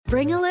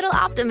Bring a little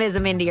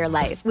optimism into your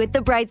life with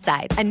The Bright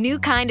Side, a new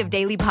kind of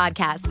daily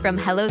podcast from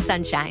Hello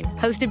Sunshine,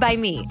 hosted by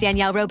me,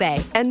 Danielle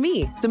Robay. And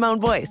me, Simone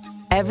Boyce.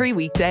 Every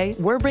weekday,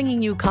 we're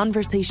bringing you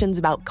conversations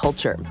about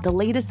culture, the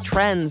latest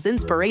trends,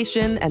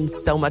 inspiration, and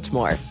so much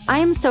more. I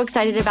am so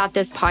excited about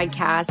this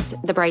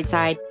podcast, The Bright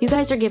Side. You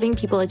guys are giving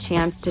people a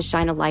chance to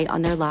shine a light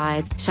on their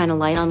lives, shine a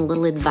light on a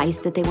little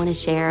advice that they want to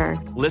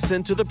share.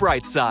 Listen to The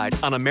Bright Side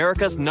on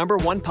America's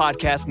 #1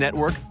 podcast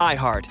network,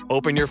 iHeart.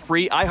 Open your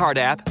free iHeart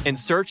app and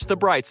search The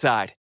Bright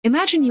Side.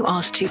 Imagine you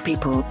ask two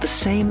people the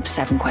same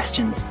 7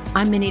 questions.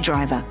 I'm Minnie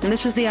Driver, and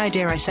this was the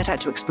idea I set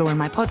out to explore in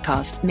my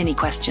podcast, Minnie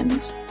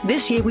Questions.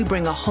 This year, we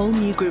bring a whole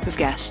new group of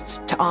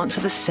guests to answer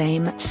the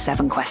same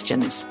 7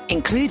 questions,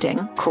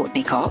 including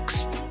Courtney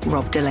Cox,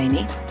 Rob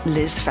Delaney,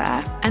 Liz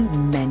Phair,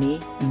 and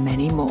many,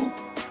 many more.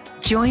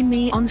 Join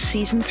me on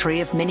Season 3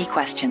 of Minnie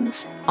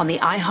Questions on the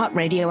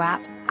iHeartRadio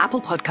app,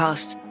 Apple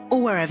Podcasts,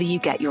 or wherever you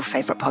get your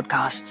favorite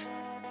podcasts.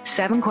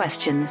 7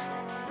 questions,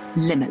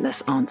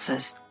 limitless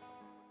answers.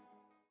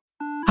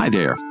 Hi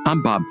there,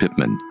 I'm Bob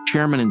Pittman,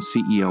 Chairman and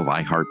CEO of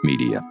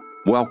iHeartMedia.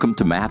 Welcome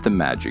to Math and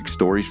Magic,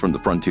 Stories from the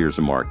Frontiers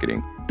of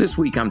Marketing. This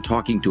week I'm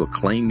talking to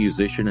acclaimed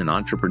musician and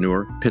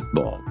entrepreneur,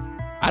 Pitbull.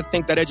 I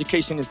think that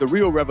education is the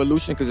real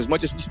revolution, because as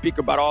much as we speak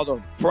about all the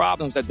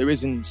problems that there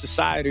is in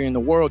society and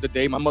the world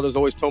today, my mother's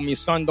always told me,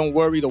 son, don't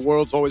worry, the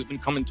world's always been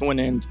coming to an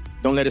end.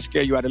 Don't let it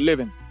scare you out of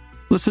living.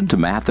 Listen to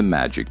Math and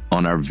Magic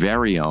on our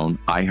very own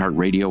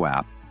iHeartRadio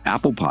app,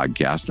 Apple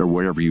Podcast, or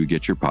wherever you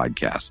get your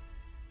podcasts.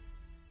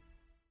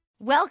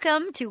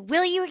 Welcome to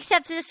Will You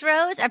Accept This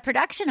Rose, a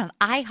production of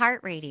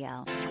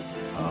iHeartRadio.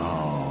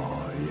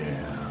 Oh,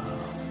 yeah.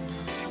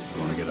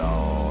 Gonna get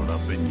all up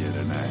in you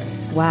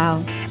tonight.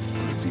 Wow.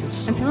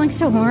 I'm feeling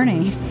so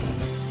horny.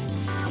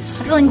 I'm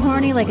feeling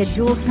horny like a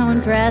jewel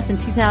tone dress in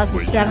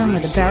 2007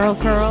 with a barrel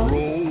curl.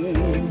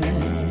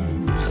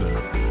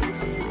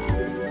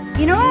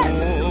 You know what?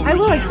 I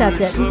will accept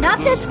it. Not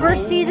this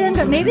first season,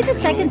 but maybe the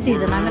second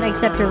season I'm going to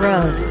accept your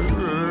rose.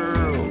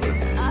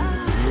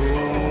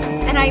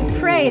 And I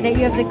pray that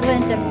you have the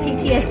glint of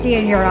PTSD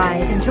in your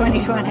eyes in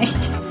 2020.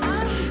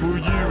 Will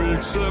you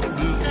accept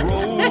this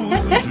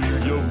rose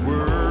into your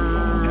world?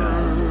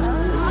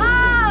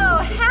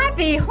 Oh,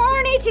 happy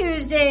Horny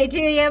Tuesday to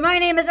you. My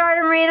name is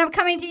Arden Marie, and I'm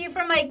coming to you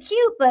from my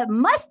cute but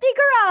musty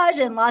garage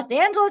in Los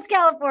Angeles,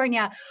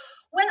 California.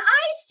 When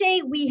I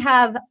say we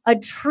have a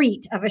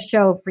treat of a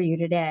show for you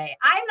today,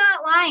 I'm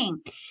not lying.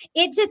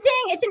 It's a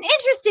thing. It's an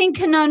interesting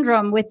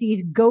conundrum with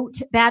these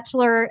GOAT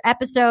Bachelor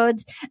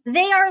episodes.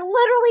 They are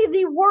literally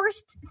the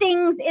worst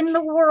things in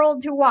the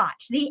world to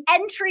watch. The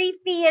entry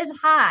fee is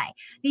high.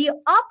 The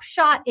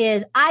upshot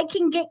is I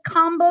can get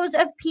combos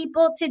of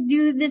people to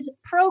do this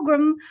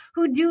program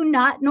who do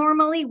not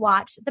normally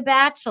watch The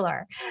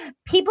Bachelor.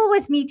 People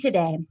with me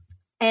today,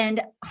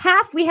 and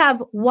we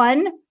have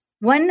one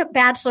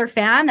Bachelor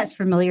fan that's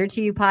familiar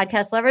to you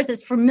podcast lovers,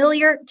 is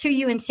familiar to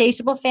you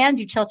Insatiable fans,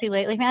 you Chelsea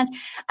Lately fans.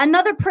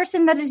 Another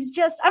person that is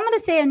just, I'm going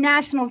to say a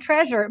national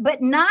treasure,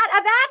 but not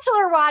a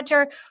Bachelor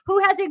watcher,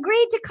 who has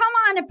agreed to come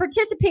on and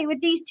participate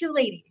with these two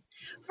ladies.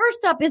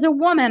 First up is a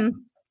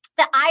woman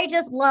that I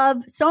just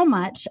love so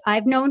much.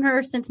 I've known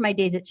her since my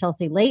days at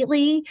Chelsea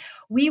Lately.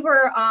 We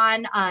were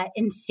on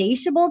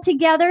Insatiable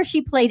together.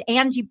 She played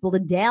Angie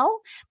Bladell,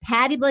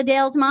 Patty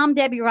Bladell's mom,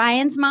 Debbie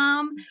Ryan's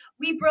mom.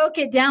 We broke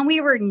it down. We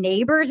were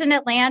neighbors in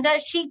Atlanta.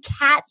 She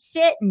cat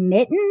sit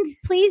Mittens.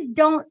 Please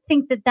don't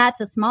think that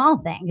that's a small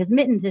thing, because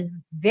Mittens is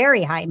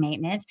very high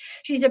maintenance.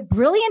 She's a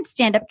brilliant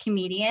stand-up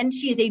comedian.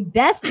 She's a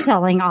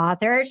best-selling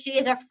author. She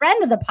is a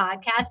friend of the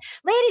podcast.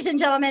 Ladies and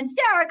gentlemen,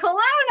 Sarah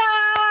Colonna.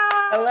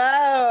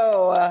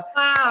 Hello.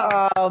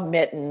 Wow. Oh,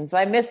 Mittens.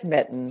 I miss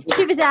Mittens.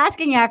 She was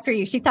asking after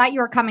you. She thought you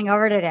were coming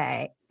over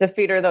today. To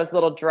feed her those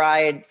little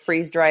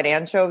freeze-dried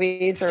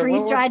anchovies.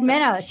 Freeze-dried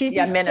minnows. She's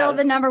still minnows.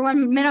 the number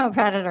one minnow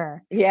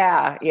predator.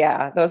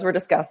 Yeah. Those were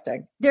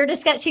disgusting. They're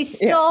disgusting.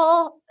 It's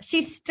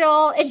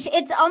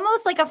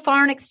almost like a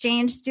foreign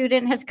exchange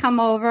student has come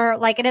over.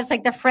 Like, it is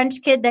like the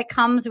French kid that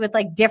comes with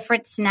like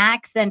different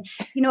snacks. And,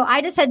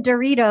 I just had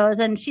Doritos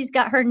and she's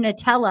got her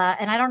Nutella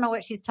and I don't know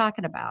what she's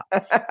talking about.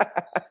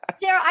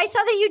 Sarah, I saw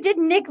that you did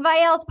Nick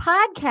Viall's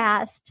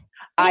podcast.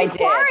 I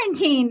did.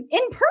 Quarantine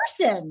in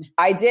person.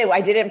 I did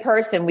it in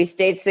person. We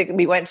stayed sick.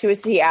 We went to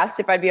he asked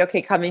if I'd be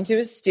okay coming to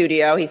his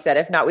studio. He said,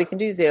 if not, we can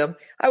do Zoom.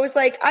 I was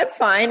like, I'm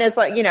fine. As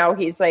like,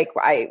 he's like,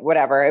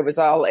 whatever. It was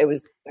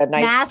a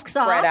nice masks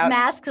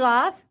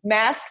off.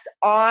 Masks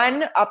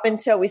on up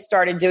until we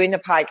started doing the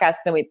podcast.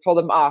 Then we pulled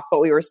them off, but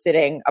we were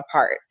sitting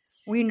apart.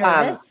 Were you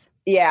nervous?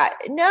 Yeah.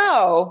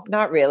 No,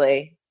 not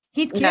really.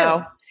 He's cute.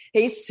 No,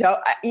 he's so,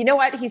 you know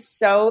what? He's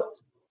so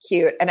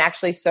cute and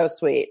actually so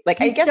sweet. Like,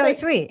 he's I guess so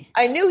sweet.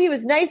 I knew he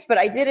was nice, but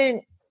I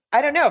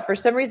don't know. For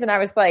some reason I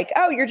was like,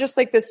 oh, you're just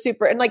like this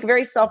super, and like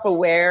very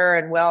self-aware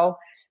and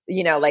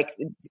like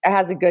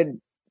has a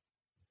good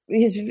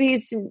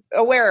he's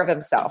aware of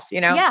himself, you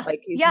know? Yeah.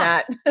 Like he's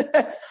not.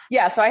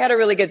 Yeah. So I had a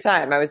really good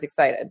time. I was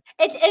excited.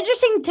 It's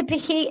interesting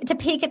to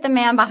peek at the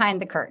man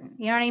behind the curtain.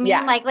 You know what I mean?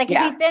 Yeah. Like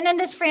he's been in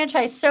this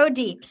franchise so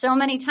deep, so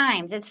many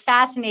times. It's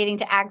fascinating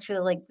to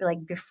actually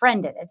like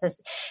befriend it.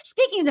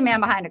 Speaking of the man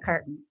behind the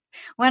curtain,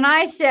 when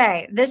I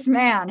say this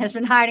man has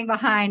been hiding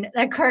behind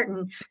the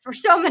curtain for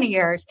so many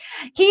years,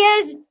 he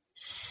is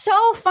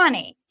so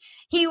funny.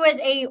 He was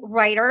a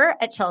writer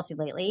at Chelsea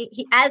Lately,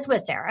 as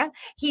was Sarah.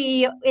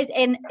 He is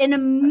an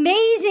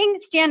amazing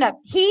stand-up.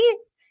 He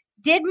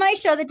did my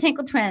show, The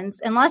Tinkle Twins,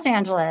 in Los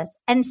Angeles,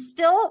 and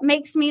still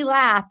makes me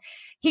laugh.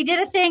 He did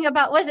a thing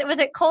about, was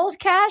it Kohl's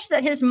Cash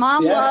that his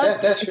mom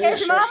loves?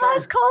 His mom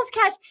loves Kohl's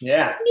Cash.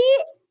 Yeah. He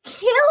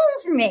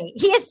kills me.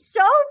 He is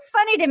so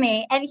funny to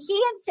me. And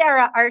he and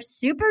Sarah are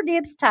super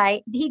dupes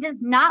tight. He does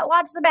not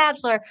watch The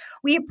Bachelor.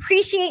 We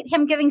appreciate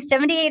him giving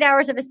 78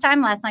 hours of his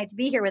time last night to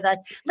be here with us.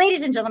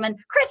 Ladies and gentlemen,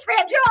 Chris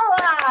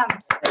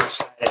Frangiola.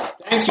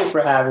 Thank you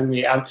for having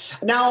me.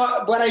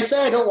 Now, when I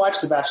say I don't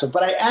watch The Bachelor,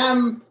 but I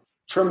am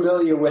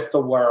familiar with the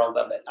world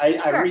of it.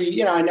 I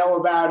read, I know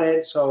about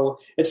it. So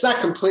it's not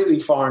completely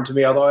foreign to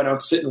me, although I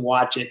don't sit and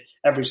watch it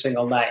every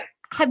single night.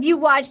 Have you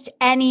watched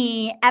have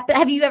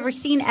you ever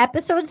seen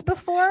episodes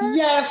before?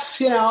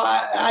 Yes,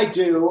 I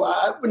do.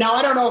 Now,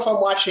 I don't know if I'm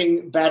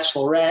watching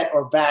Bachelorette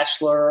or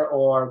Bachelor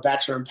or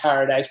Bachelor in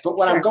Paradise, but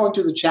when I'm going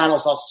through the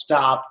channels, I'll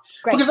stop.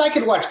 Great. Because I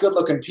could watch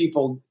good-looking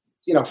people,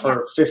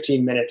 for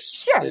 15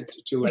 minutes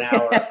to an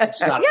hour.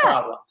 It's not a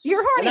problem.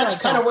 You're horny. And that's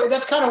kind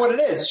of what it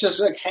is. It's just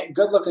like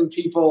good-looking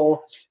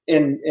people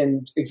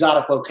in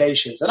exotic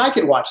locations. And I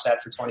could watch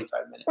that for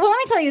 25 minutes. Well, let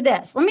me tell you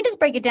this. Let me just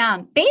break it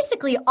down.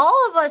 Basically,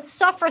 all of us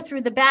suffer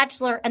through The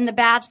Bachelor and The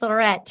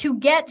Bachelorette to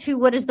get to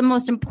what is the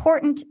most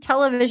important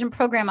television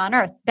program on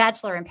earth,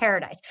 Bachelor in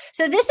Paradise.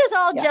 So this is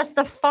all just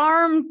the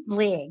farm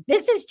league.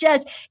 This is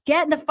just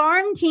getting the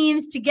farm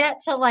teams to get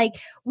to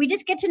we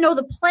just get to know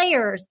the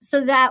players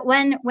so that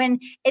when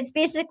it's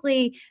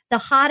basically the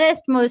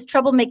hottest, most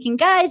troublemaking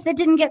guys that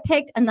didn't get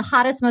picked and the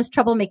hottest, most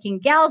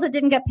troublemaking gals that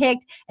didn't get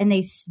picked, and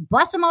they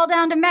bust them all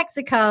down to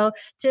Mexico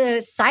to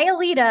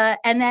Sayulita,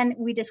 and then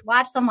we just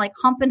watch them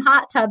hump in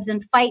hot tubs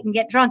and fight and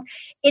get drunk.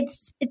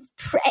 It's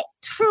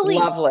truly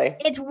lovely.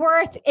 It's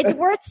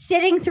worth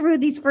sitting through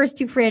these first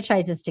two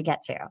franchises to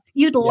get to.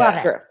 You'd love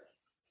it. True.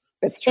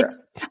 It's true.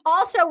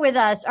 Also with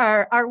us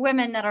are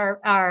women that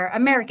are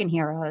American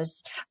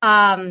heroes.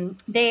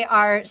 They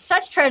are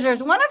such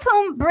treasures, one of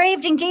whom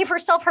braved and gave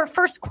herself her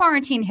first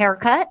quarantine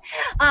haircut.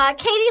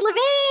 Katie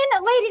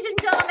Levine, ladies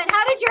and gentlemen,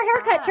 how did your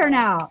haircut turn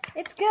out?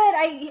 It's good.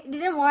 I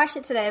didn't wash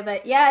it today,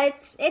 but yeah,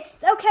 it's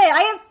okay.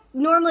 I have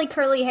normally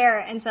curly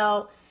hair, and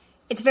so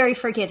it's very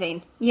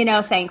forgiving,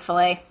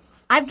 thankfully.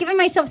 I've given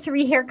myself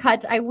 3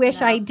 haircuts. I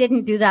wish I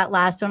didn't do that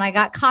last one. I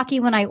got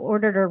cocky when I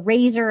ordered a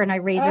razor and I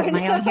razored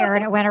my own hair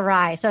and it went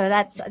awry. So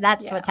that's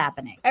what's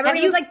happening.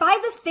 Everybody's buy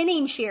the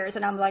thinning shears.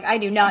 And I'm like, I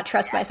do not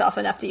trust myself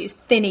enough to use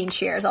thinning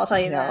shears. I'll tell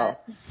you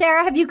that.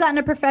 Sarah, have you gotten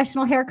a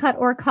professional haircut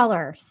or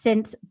color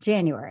since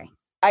January?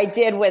 I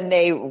did when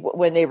they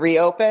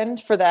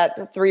reopened for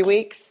that 3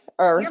 weeks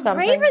or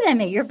something. You're braver than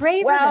me. You're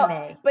braver than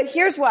me. But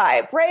here's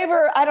why.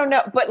 Braver, I don't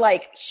know. But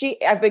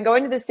I've been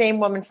going to the same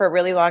woman for a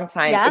really long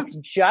time. Yeah. It's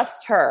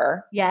just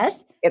her.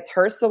 Yes. It's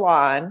her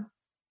salon.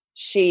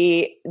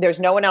 There's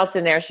no one else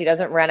in there. She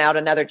doesn't rent out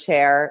another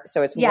chair.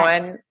 So it's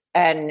one.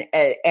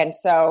 And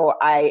so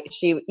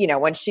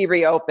when she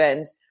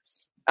reopened,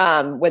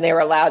 when they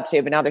were allowed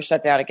to, but now they're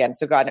shut down again.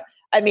 So God,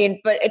 but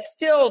it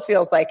still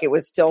feels like it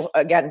was still,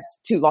 again,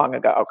 too long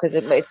ago because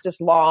it's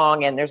just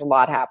long and there's a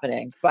lot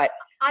happening. But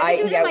I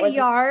would do it in my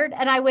yard,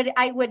 and I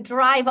would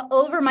drive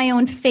over my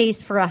own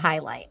face for a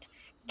highlight.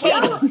 Katie,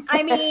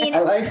 I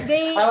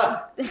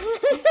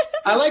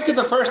like that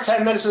the first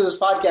 10 minutes of this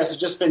podcast has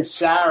just been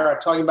Sarah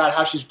talking about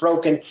how she's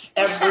broken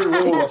every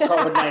rule of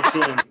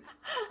COVID-19.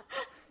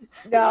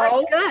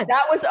 No,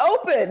 that was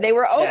open. They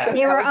were open. Yeah.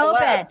 They were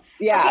open.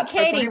 Yeah,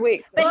 okay, Katie, for 3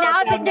 weeks. But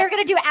now they're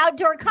going to do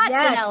outdoor cuts in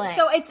LA.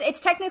 So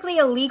it's technically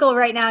illegal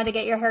right now to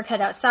get your hair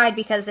cut outside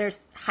because there's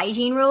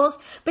hygiene rules,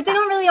 but they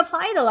don't really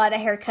apply to a lot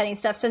of hair cutting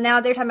stuff. So now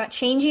they're talking about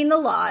changing the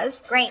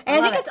laws. Great.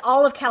 And I think it's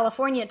all of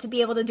California to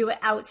be able to do it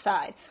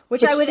outside,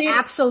 which I would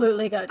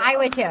absolutely go to. I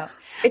would too.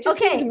 It just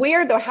seems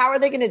weird, though. How are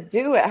they going to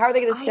do it? How are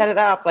they going to set it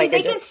up?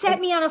 They can set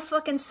me on a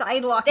fucking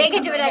sidewalk. They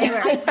can do it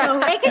anywhere. They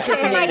can come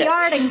in my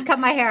yard and cut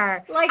my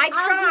hair.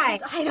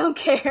 I don't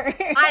care.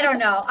 I don't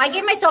know. I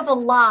gave myself a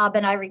lob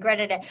and I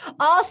regretted it.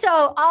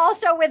 Also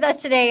with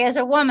us today is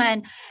a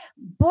woman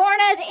born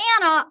as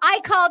Anna.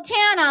 I called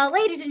Tana.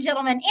 Ladies and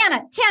gentlemen,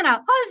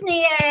 Tana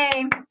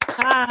Hosnier.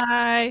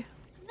 Hi.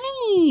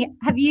 Hey,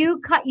 have you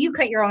cut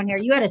your own hair?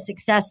 You had a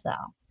success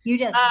though. You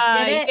just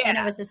did it and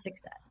it was a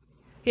success.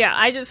 Yeah,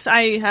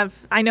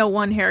 I know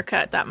one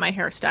haircut that my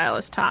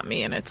hairstylist taught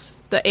me, and it's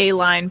the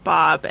A-line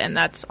bob, and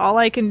that's all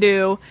I can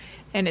do,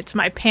 and it's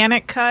my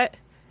panic cut.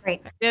 Great.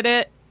 I did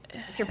it.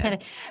 It's your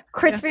panic.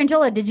 Chris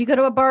Frangiola, did you go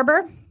to a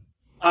barber?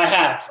 I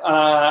have.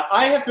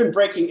 I have been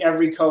breaking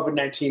every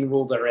COVID-19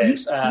 rule there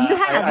is. You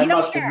have. I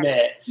must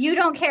admit. You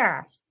don't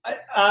care.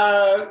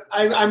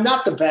 I'm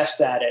not the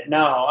best at it.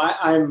 No,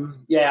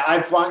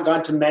 I've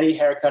gone to many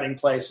haircutting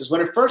places.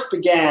 When it first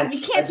began,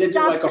 I did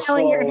like a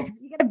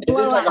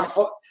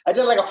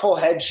full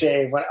head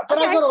shave. But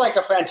I go to like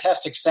a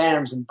Fantastic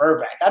Sam's in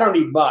Burbank. I don't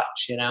need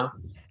much, you know.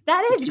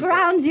 That is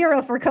ground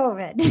zero for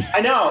COVID.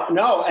 I know,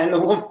 no. And the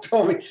woman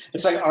told me,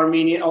 it's like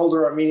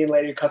older Armenian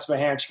lady who cuts my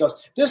hair, and she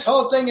goes, "This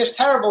whole thing is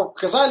terrible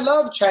because I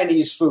love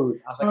Chinese food."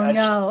 I was like,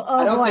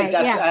 I don't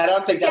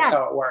think that's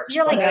how it works.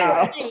 You're like,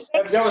 anyway,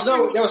 there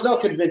was no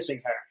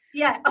convincing her.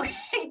 Yeah.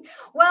 Okay.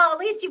 Well, at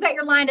least you got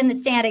your line in the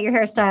sand at your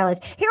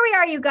hairstylist. Here we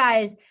are, you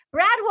guys.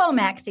 Brad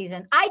Womack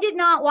season. I did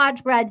not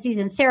watch Brad's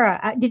season.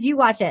 Sarah, did you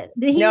watch it?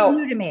 He's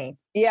new to me.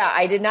 Yeah,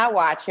 I did not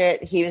watch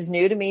it. He was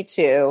new to me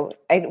too.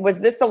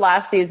 Was this the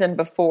last season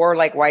before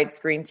like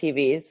widescreen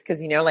TVs?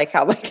 Because you know, like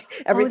how like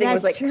everything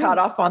was like cut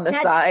off on the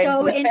sides.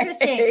 So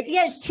interesting.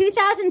 Yes,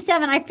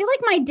 2007. I feel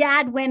like my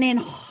dad went in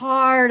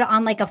hard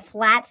on like a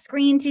flat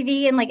screen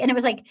TV and it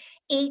was like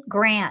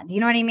 $8,000. You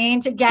know what I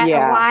mean? To get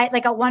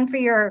a one for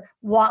your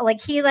wall.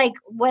 Like he like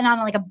went on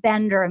like a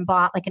bender and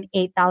bought like an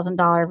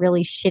 $8,000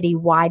 really shitty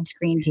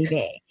widescreen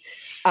TV.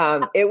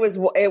 It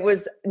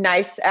was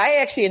nice. I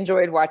actually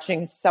enjoyed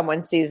watching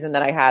someone's season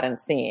that I hadn't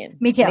seen.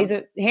 Me too. And he's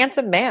a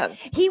handsome man.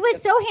 He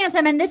was so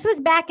handsome. And this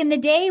was back in the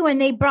day when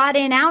they brought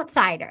in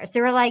outsiders.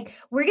 They were like,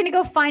 we're going to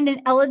go find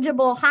an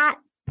eligible hot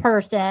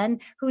person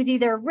who's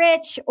either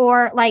rich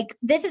or like,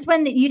 this is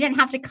when you didn't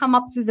have to come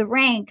up through the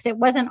ranks. It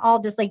wasn't all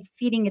just like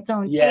feeding its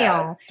own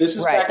tail. This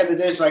is back in the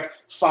days like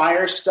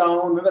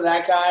Firestone. Remember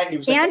that guy? He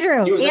was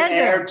Andrew. He was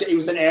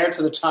an heir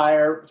to the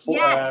tire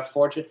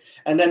fortune.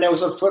 And then there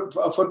was a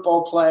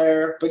football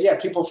player. But yeah,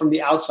 people from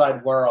the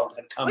outside world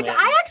had come in. Which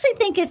I actually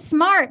think is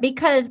smart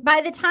because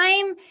by the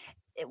time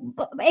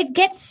it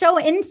gets so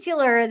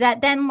insular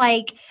that then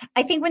like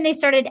I think when they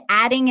started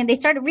adding and they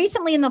started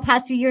recently in the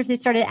past few years they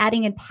started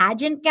adding in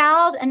pageant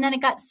gals and then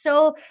it got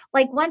so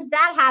like once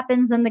that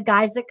happens then the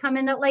guys that come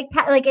in that like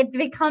it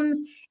becomes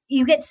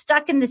you get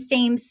stuck in the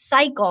same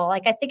cycle.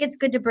 Like I think it's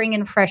good to bring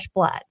in fresh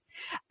blood.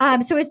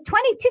 So it's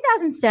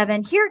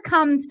 2007. Here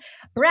comes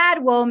Brad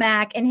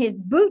Womack and his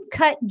boot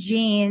cut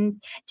jeans.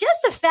 Just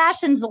the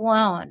fashions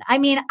alone. I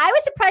mean, I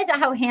was surprised at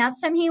how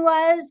handsome he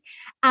was.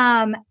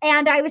 And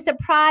I was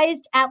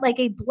surprised at like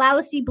a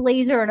blousy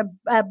blazer and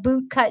a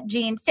boot cut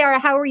jeans. Sarah,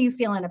 how are you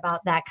feeling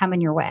about that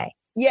coming your way?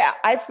 Yeah,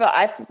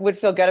 I would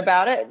feel good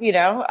about it. You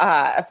know,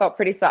 I felt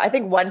pretty I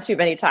think one too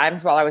many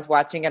times while I was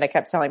watching it, I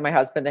kept telling my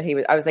husband that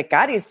I was like,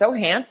 God, he's so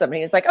handsome. And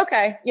he was like,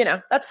 okay, you know,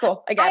 that's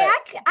cool. I got it.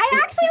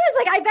 I actually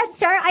was like, I bet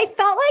Sarah, I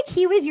felt like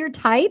he was your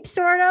type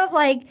sort of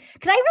like,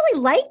 cause I really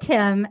liked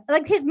him.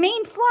 Like his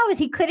main flaw was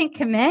he couldn't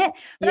commit.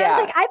 But I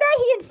was like, I bet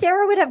he and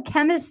Sarah would have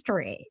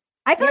chemistry.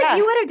 I feel like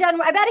you would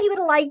have I bet he would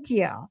have liked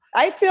you.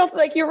 I feel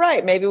like you're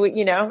right. Maybe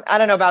I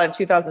don't know about in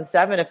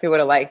 2007 if he would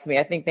have liked me.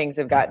 I think things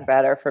have gotten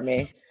better for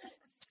me.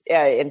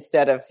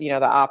 Instead of, the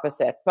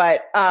opposite.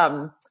 But,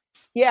 I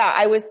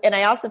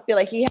also feel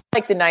like he had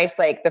like the nice,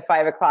 like the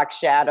 5 o'clock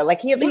shadow.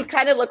 Like he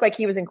kind of looked like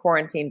he was in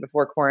quarantine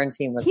before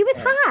quarantine was. He was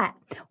hot.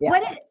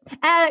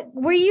 Yeah.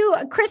 Were you,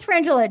 Chris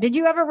Frangiola, did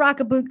you ever rock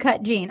a boot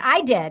cut jean?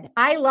 I did.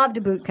 I loved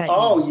a boot cut jean.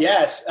 Oh,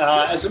 yes.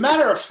 As a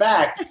matter of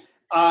fact,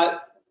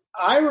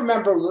 I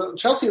remember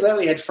Chelsea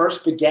Lately had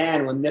first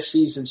began when this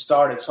season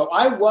started. So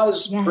I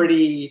was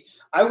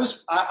I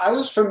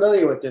was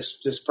familiar with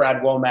this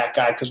Brad Womack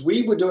guy because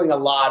we were doing a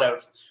lot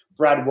of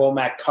Brad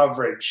Womack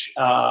coverage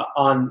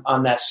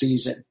on that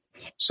season.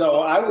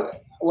 So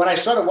when I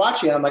started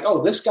watching it, I'm like,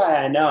 oh, this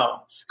guy I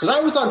know. Because I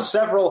was on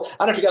several,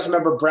 I don't know if you guys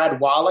remember Brad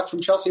Wallach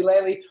from Chelsea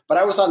Lately, but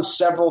I was on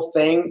several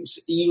things,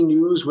 E!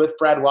 News with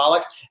Brad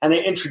Wallach, and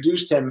they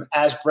introduced him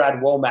as Brad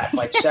Womack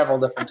like several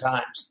different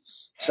times.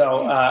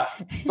 So,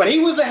 but he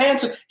was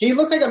he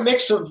looked like a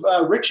mix of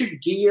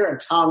Richard Gere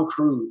and Tom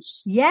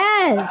Cruise.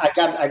 Yes. I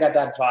got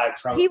that vibe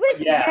from him. He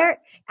was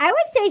I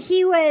would say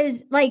he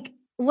was like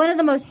one of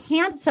the most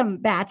handsome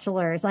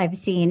bachelors I've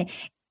seen.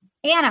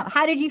 Anna,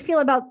 how did you feel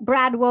about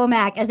Brad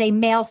Womack as a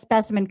male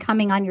specimen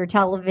coming on your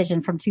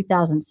television from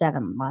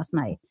 2007 last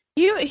night?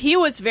 He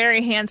was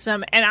very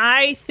handsome, and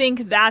I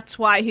think that's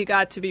why he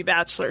got to be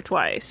Bachelor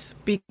twice,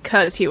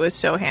 because he was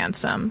so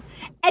handsome.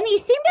 And he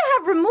seemed to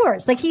have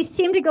remorse. Like he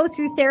seemed to go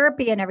through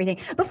therapy and everything.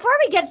 Before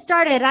we get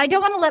started, I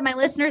don't want to let my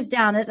listeners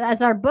down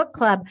as our book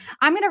club.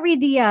 I'm going to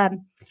read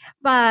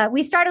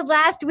we started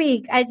last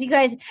week. As you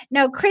guys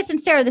know, Chris and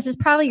Sarah, this is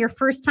probably your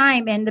first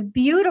time in the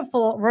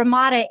beautiful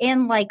Ramada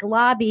Inn like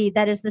lobby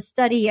that is the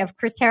study of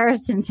Chris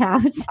Harrison's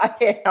house.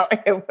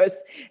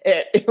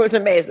 It was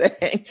amazing.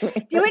 Do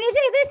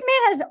anything? This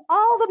man has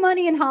all the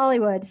money in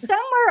Hollywood.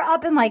 Somewhere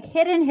up in like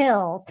Hidden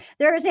Hills,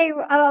 there is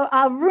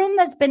a room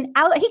that's been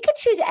out. He could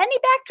choose any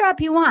backdrop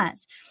he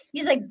wants.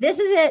 He's like, this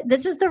is it.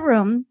 This is the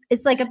room.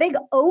 It's like a big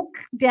oak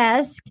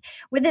desk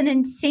with an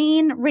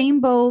insane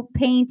rainbow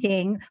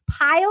painting,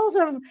 piles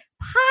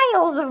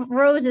piles of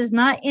roses,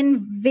 not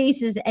in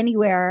vases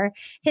anywhere.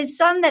 His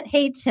son that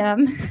hates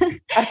him,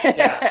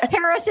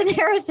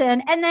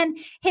 Harrison, and then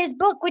his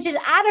book, which is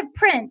out of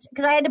print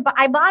because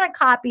I bought a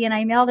copy and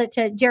I mailed it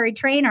to Jerry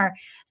Trainer.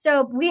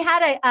 So we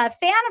had a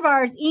fan of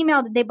ours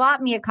emailed that they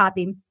bought me a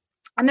copy.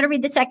 I'm going to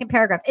read the second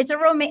paragraph. It's a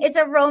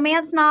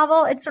romance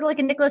novel. It's sort of like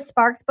a Nicholas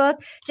Sparks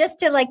book. Just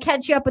to like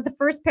catch you up with the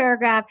first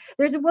paragraph,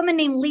 there's a woman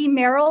named Lee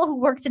Merrill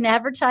who works in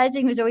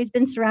advertising who's always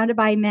been surrounded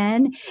by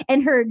men.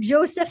 And her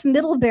Joseph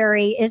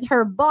Middlebury is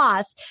her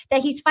boss,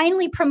 that he's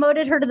finally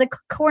promoted her to the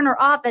corner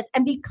office.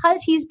 And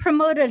because he's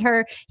promoted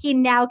her, he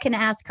now can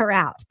ask her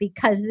out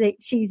because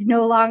she's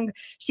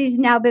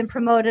now been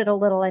promoted a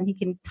little and he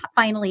can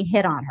finally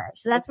hit on her.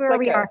 So that's where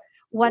we are.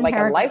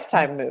 A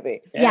Lifetime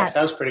movie. Yeah,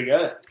 sounds pretty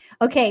good.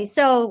 Okay,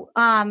 so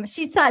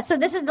she thought. So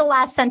this is the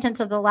last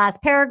sentence of the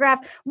last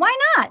paragraph. Why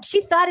not?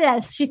 She thought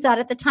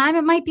at the time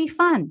it might be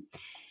fun.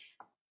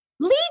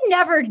 Lee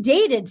never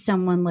dated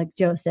someone like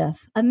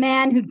Joseph, a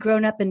man who'd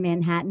grown up in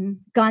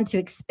Manhattan, gone to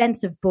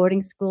expensive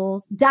boarding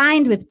schools,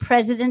 dined with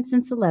presidents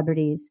and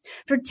celebrities.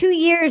 For 2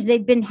 years,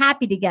 they'd been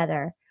happy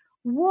together.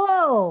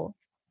 Whoa.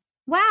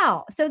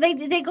 Wow. So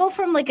they go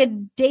from like a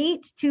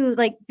date to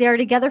like they're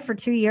together for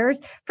 2 years.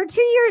 For 2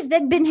 years,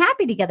 they'd been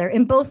happy together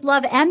in both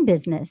love and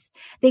business.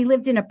 They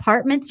lived in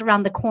apartments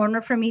around the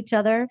corner from each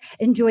other,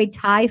 enjoyed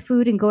Thai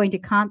food and going to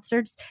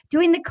concerts,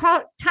 doing the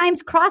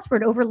Times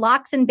crossword over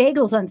lox and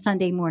bagels on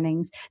Sunday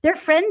mornings. Their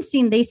friends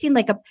said they seemed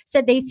like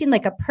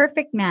a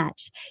perfect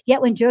match.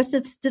 Yet when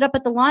Joseph stood up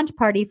at the launch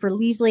party for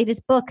Lee's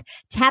latest book,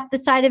 tapped the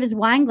side of his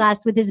wine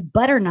glass with his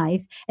butter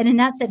knife and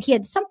announced that he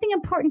had something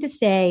important to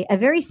say, a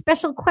very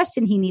special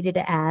question he needed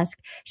to ask,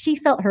 she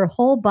felt her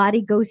whole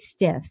body go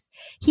stiff.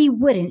 He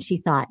wouldn't, she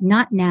thought,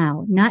 not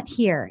now, not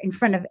here, in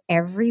front of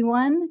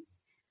everyone.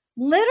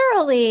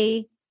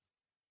 Literally,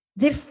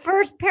 the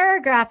first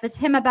paragraph is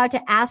him about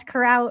to ask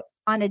her out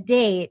on a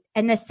date,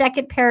 and the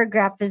second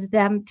paragraph is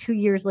them 2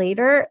 years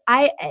later.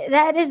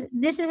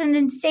 This is an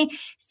insane.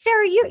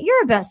 Sarah,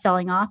 you're a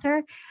best-selling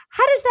author.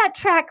 How does that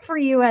track for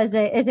you as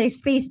a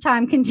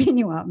space-time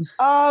continuum?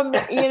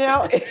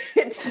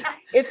 It's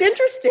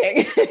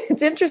interesting.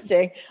 It's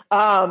interesting.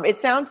 It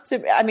sounds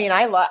to, I mean,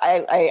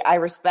 I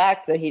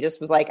respect that he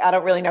just was like, I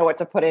don't really know what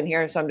to put in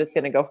here, so I'm just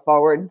going to go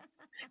forward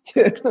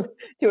to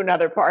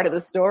another part of the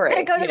story.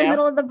 I go to the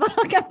middle of the book.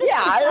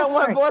 I don't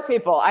want to bore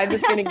people. I'm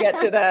just going to get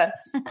to the,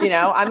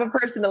 I'm a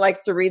person that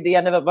likes to read the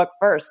end of a book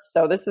first.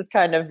 So this is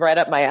kind of right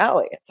up my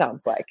alley. It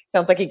sounds like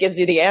he gives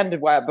you the end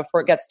before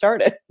it gets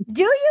started.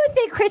 Do you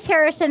think Chris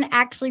Harrison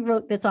actually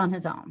wrote this on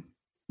his own?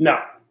 No,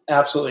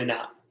 absolutely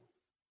not.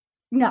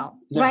 No,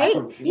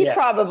 right? He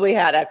probably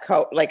had a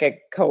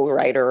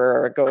co-writer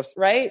or a ghost,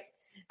 right?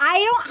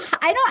 I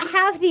don't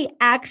have the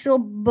actual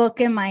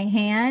book in my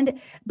hand,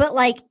 but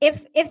like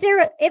if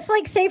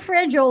like say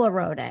Frangiola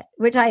wrote it,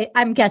 which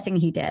I'm guessing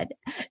he did,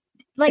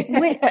 like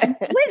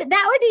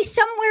that would be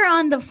somewhere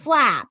on the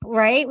flap,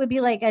 right? Would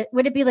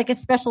it be like a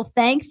special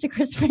thanks to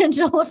Chris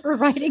Frangiola for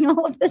writing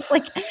all of this?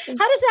 Like, how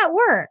does that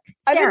work?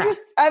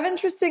 I've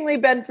interestingly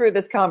been through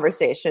this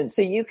conversation,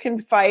 so you can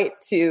fight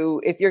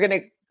if you're going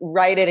to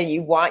write it and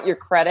you want your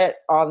credit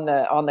on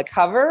the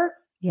cover,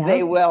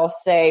 they will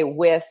say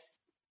with.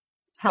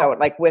 So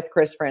like with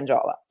Chris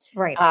Frangiola.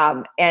 Right.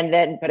 And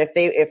then, but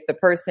if the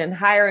person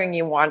hiring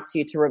you wants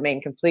you to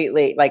remain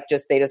completely they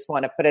just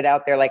want to put it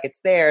out there like it's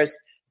theirs,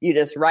 you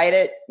just write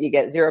it, you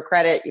get zero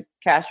credit, you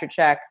cash your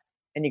check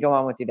and you go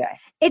on with your day.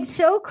 It's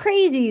so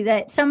crazy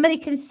that somebody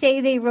can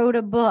say they wrote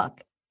a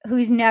book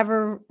who's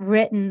never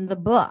written the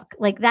book.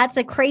 Like that's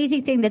a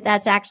crazy thing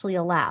that's actually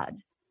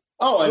allowed.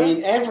 Oh, I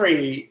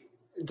mean,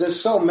 there's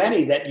so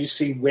many that you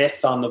see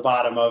with on the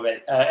bottom of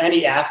it.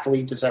 Any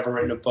athlete that's ever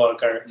written a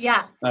book or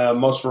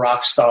most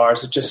rock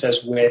stars, it just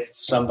says with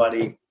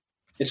somebody.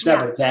 It's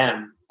never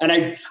them.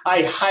 And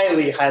I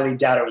highly, highly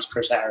doubt it was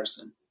Chris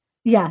Harrison.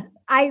 Yeah,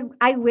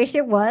 I wish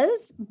it was.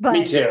 But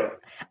me too.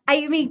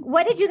 I mean,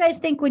 what did you guys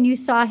think when you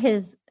saw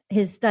his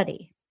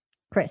study,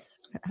 Chris?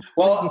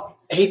 Well,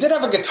 he did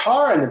have a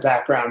guitar in the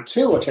background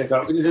too, which I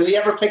thought, does he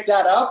ever pick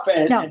that up?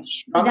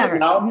 Never.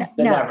 No.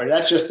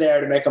 That's just there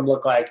to make him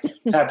look like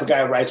the type of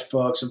guy who writes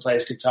books and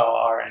plays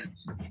guitar, and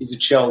he's a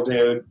chill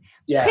dude.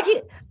 Yeah.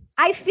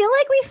 I feel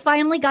like we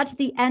finally got to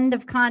the end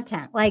of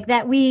content, like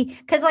that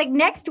because like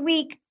next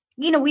week,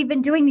 we've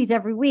been doing these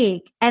every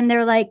week, and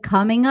they're like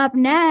coming up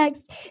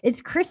next.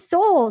 It's Chris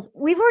Soules.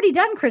 We've already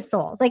done Chris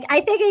Soules. Like I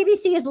think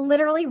ABC has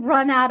literally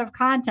run out of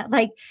content.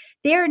 Like.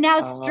 They're now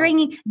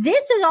stringing.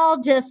 This is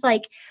all just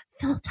like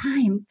fill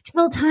time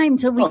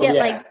till we get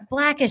like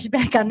Blackish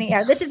back on the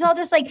air. This is all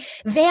just like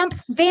vamp,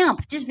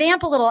 just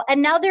vamp a little.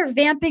 And now they're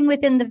vamping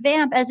within the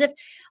vamp as if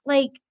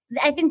like,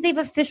 I think they've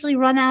officially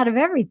run out of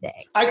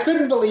everything. I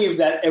couldn't believe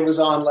that it was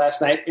on last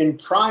night in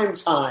prime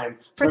time.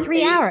 For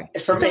 3 hours.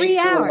 From 8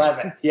 to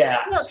 11.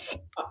 Yeah. Well,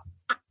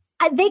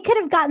 they could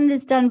have gotten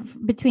this done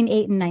between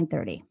 8 and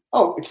 9:30.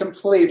 Oh,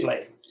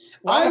 completely.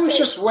 I was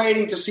just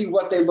waiting to see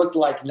what they looked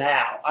like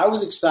now. I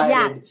was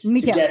excited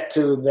to get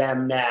to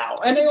them now.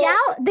 And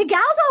the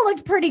gals all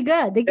looked pretty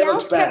good. The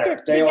gals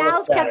kept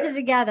it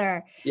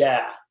together.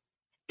 Yeah.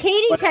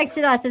 Katie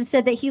texted us and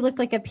said that he looked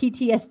like a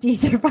PTSD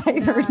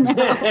survivor now.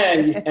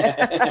 He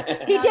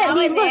did. That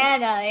was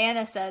Anna.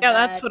 Anna said that. Yeah,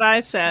 that's what I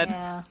said.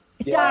 Yeah.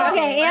 So,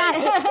 okay, and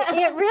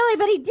it really,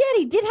 but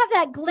he did have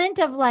that glint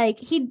of like,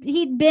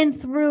 he'd been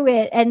through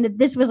it and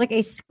this was like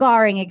a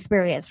scarring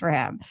experience for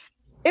him.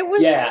 It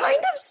was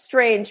kind of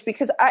strange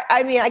because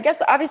I mean, I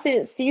guess obviously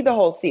didn't see the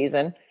whole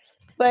season,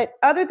 but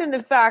other than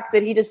the fact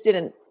that he just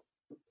didn't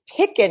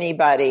pick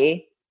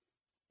anybody,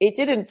 it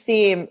didn't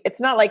seem,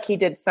 it's not like he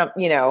did some,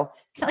 you know,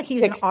 it's not like he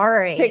was an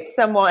Ari. Picked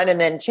someone and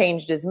then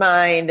changed his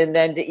mind and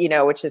then, you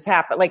know, which has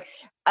happened. Like,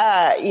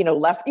 you know,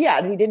 left.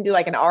 Yeah. He didn't do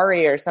like an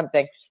Ari or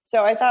something.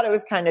 So I thought it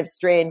was kind of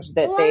strange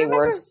that they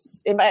were,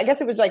 I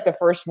guess it was like the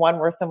first one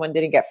where someone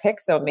didn't get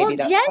picked. So maybe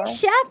that's Jen why.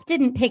 Chef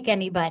didn't pick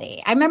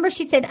anybody. I remember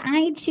she said,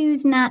 I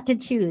choose not to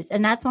choose.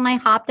 And that's when I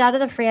hopped out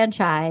of the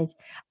franchise.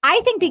 I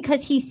think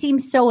because he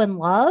seems so in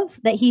love,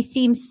 that he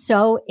seems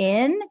so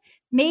in,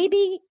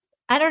 maybe,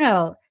 I don't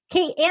know.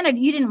 Anna,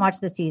 you didn't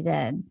watch the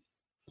season.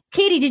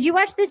 Katie, did you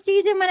watch this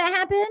season when it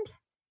happened?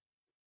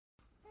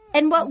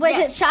 And what was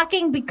it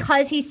shocking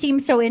because he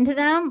seemed so into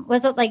them?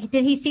 Was it like,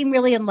 did he seem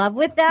really in love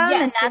with them?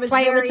 Yes, and that's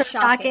why it was so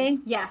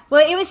shocking? Yeah.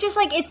 Well, it was just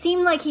like, it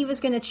seemed like he was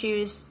going to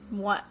choose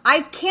one.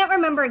 I can't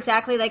remember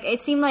exactly. Like,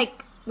 it seemed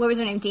like, what was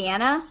her name?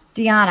 Deanna?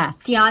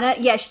 Deanna.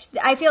 Yeah.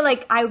 I feel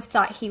like I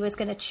thought he was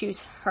going to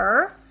choose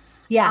her.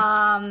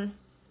 Yeah.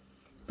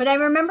 But I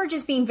remember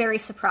just being very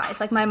surprised.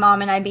 Like my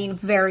mom and I being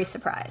very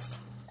surprised.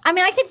 I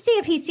mean, I could see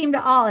if he seemed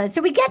all in.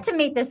 So we get to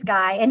meet this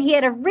guy, and he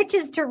had a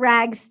riches to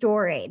rags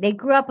story. They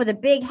grew up with a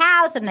big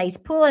house, a nice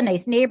pool, a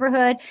nice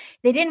neighborhood.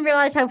 They didn't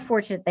realize how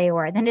fortunate they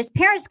were. Then his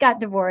parents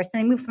got divorced,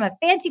 and they moved from a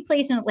fancy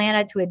place in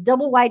Atlanta to a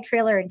double wide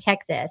trailer in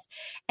Texas.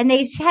 And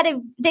they had a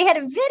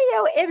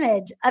video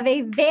image of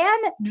a van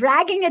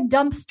dragging a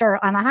dumpster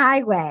on a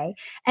highway.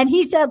 And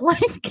he said,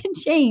 life can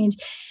change.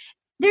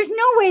 There's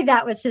no way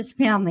that was his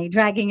family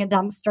dragging a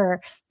dumpster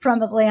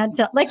from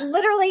Atlanta. Like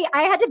literally,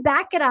 I had to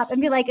back it up and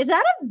be like, is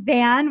that a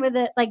van with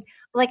a,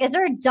 like, is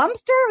there a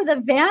dumpster with a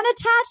van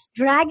attached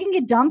dragging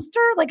a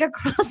dumpster like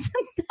across?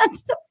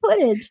 That's the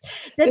footage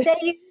that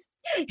they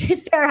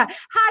Sarah,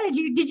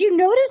 did you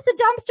notice the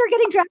dumpster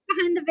getting dragged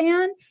behind the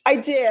van? I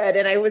did.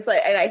 And I was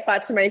like, and I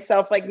thought to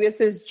myself, like, this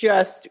is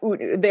just,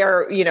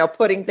 they're, you know,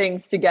 putting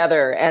things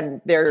together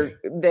and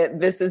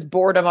this is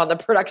boredom on the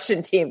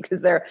production team.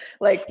 Cause they're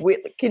like,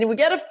 can we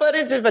get a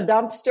footage of a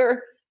dumpster?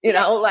 You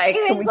know, like,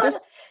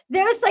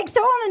 there was like so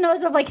on the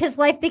nose of like his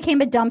life became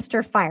a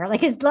dumpster fire.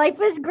 Like his life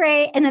was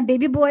great. And then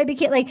baby boy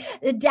became like,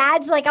 the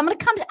dad's like,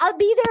 I'll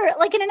be there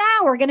like in an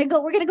hour. We're going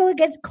to go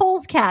against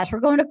Kohl's Cash. We're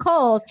going to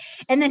Kohl's.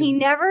 And then he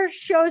never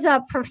shows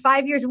up for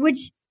 5 years,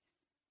 which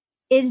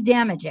is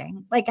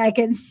damaging. Like I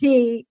can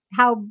see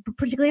how,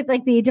 particularly at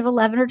like the age of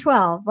 11 or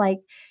 12, like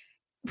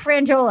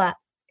Frangiola,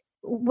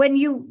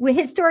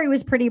 his story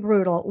was pretty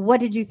brutal. What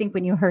did you think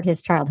when you heard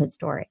his childhood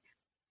story?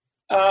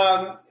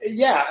 I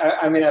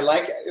mean,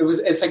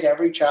 it's like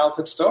every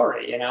childhood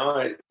story, you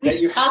know,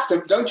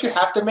 that don't you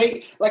have to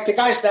make, like the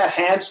guy's that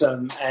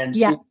handsome and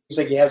seems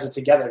like he has it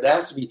together.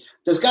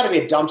 There's got to be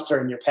a dumpster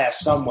in your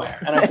past somewhere.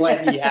 And I'm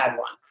glad he had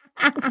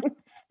one.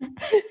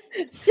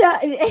 So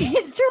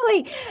it's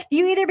truly,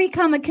 you either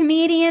become a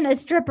comedian, a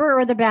stripper,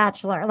 or the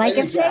Bachelor. Like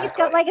there's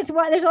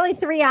only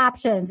 3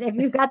 options if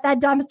you've got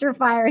that dumpster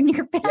fire in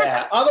your past.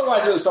 Yeah.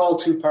 Otherwise, it was all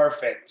too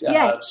perfect.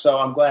 So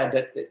I'm glad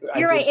that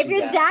you're right. If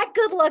you're that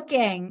good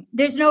looking,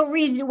 there's no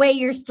way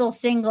you're still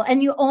single,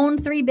 and you own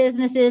 3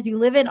 businesses. You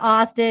live in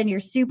Austin. You're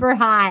super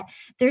hot.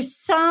 There's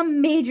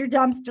some major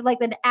dumpster,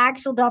 like an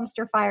actual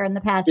dumpster fire in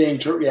the past, being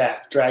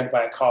dragged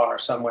by a car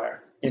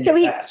somewhere.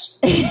 Past.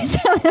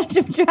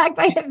 So dragged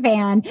by a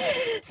van.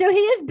 So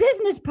he has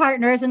business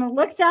partners, and it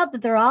looks out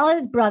that they're all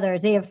his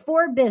brothers. They have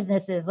 4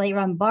 businesses. They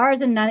run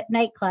bars and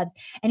nightclubs,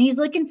 and he's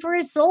looking for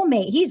his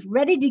soulmate. He's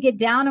ready to get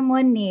down on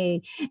one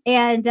knee,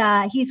 and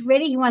he's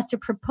ready. He wants to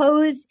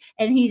propose,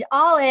 and he's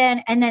all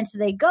in. And then so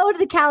they go to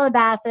the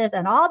Calabasas,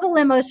 and all the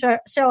limos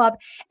show up,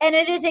 and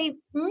it is a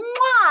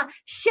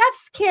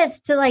chef's kiss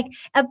to like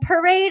a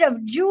parade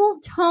of jewel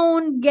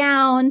tone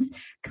gowns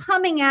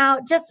coming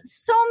out. Just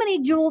so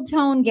many jewel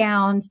tone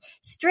gowns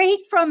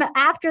straight from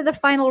after the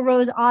Final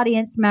Rose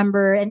audience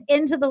member and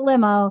into the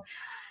limo.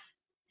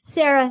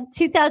 Sarah,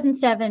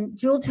 2007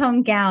 jewel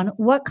tone gown.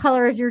 What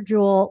color is your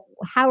jewel?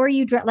 How are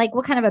you like?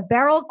 What kind of a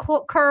barrel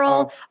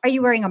curl? Are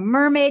you wearing a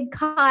mermaid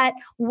cut?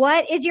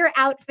 What is your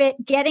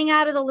outfit getting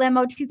out of the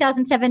limo?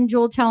 2007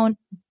 jewel tone.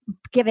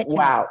 Give it to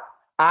me.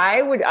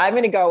 I'm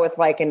going to go with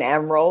like an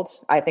emerald.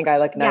 I think I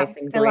look nice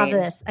and green. I love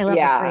this. I love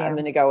this for you. I'm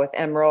going to go with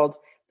emerald.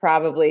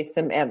 Probably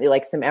some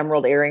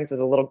emerald earrings with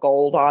a little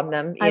gold on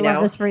them. I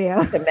love this for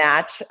you to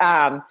match.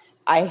 I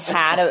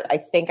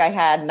think I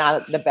had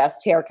not the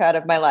best haircut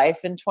of my life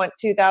in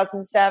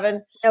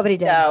 2007. Nobody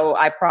did. So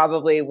I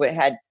probably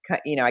I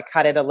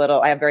cut it a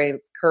little. I have very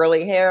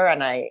curly hair,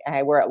 and I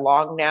wear it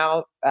long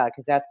now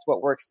because that's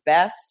what works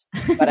best.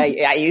 But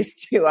I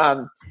used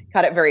to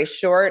cut it very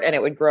short, and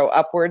it would grow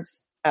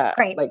upwards.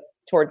 Great. Like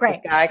towards the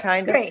sky,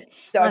 kind of. Great.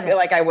 So Love I feel it.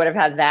 like I would have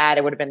had that.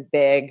 It would have been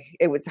big.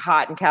 It was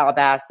hot in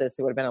Calabasas.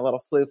 It would have been a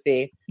little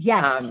floofy.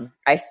 Yes.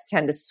 I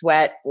tend to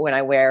sweat when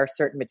I wear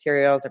certain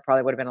materials. I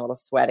probably would have been a little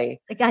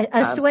sweaty. Like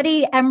a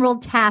sweaty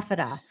emerald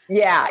taffeta.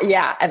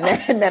 Yeah.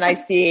 And then I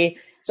see.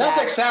 Sounds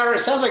like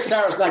Sarah's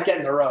not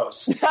getting the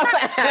rose.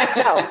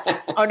 No.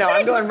 Oh no,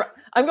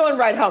 I'm going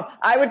right home.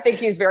 I would think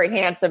he's very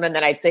handsome, and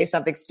then I'd say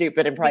something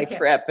stupid and probably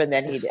trip, and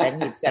then he'd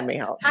send me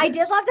home. I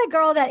did love the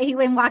girl that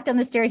when he walked down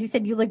the stairs, he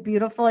said, "You look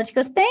beautiful," and she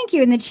goes, "Thank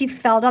you," and then she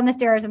fell down the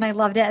stairs, and I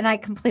loved it, and I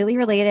completely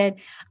related.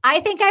 I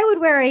think I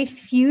would wear a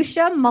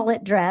fuchsia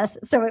mullet dress,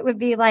 so it would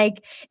be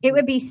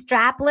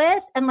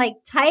strapless and like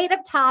tight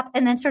up top,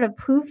 and then sort of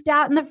poofed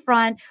out in the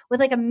front with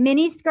like a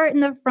mini skirt in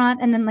the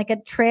front, and then like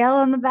a trail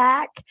on the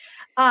back,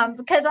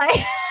 because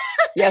I.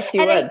 Yes,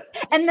 you would.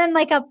 And then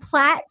like a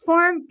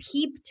platform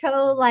peep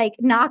toe, like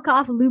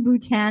knockoff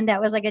Louboutin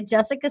that was like a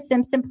Jessica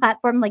Simpson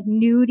platform, like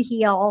nude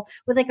heel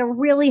with like a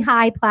really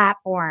high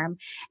platform,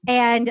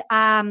 and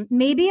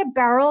maybe a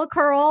barrel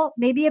curl,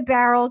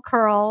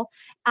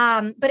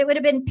 but it would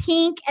have been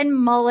pink and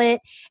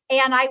mullet,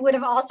 and I would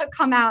have also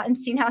come out and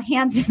seen how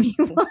handsome he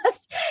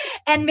was,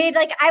 and made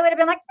like I would have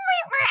been like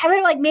I would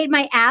have like made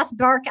my ass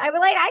bark. I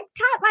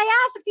taught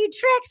my ass a few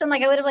tricks, and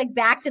like I would have like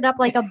backed it up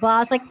like a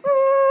bus, like.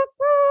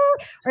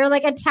 Or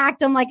like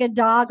attacked him like a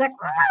dog,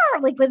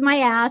 like with my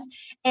ass.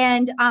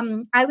 And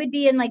I would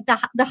be in like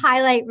the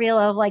highlight reel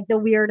of like the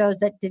weirdos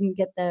that didn't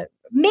get the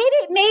maybe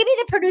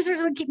the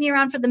producers would keep me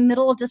around for the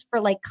middle just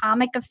for like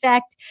comic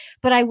effect,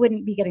 but I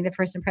wouldn't be getting the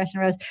first impression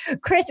rose.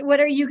 Chris, what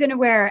are you going to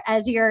wear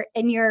as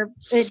in your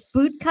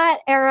boot cut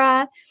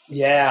era?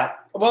 Yeah.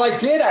 Well, I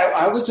did.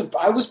 I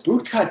was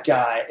boot cut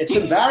guy. It's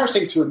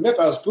embarrassing to admit,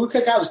 but I was boot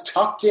cut guy. I was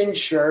tucked in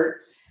shirt.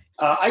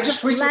 I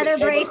just recently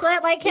leather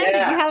bracelet like him.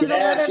 Yeah, did you have the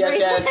leather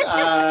bracelet?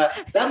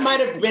 Yes. That might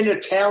have been a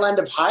tail end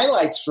of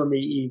highlights for me,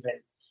 even.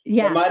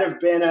 Yeah, it might have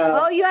been.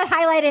 You had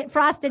highlighted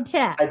frosted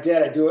tip. I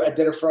did. I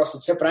did a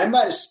frosted tip, but I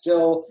might have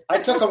still. I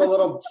took them a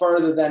little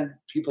further than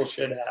people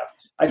should have.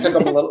 I took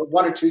them a little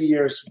 1 or 2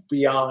 years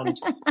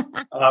beyond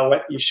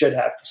what you should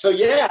have. So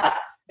yeah.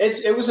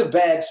 It was a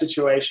bad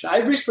situation. I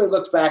recently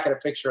looked back at a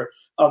picture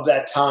of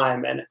that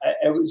time, and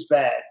it was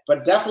bad,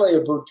 but definitely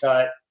a boot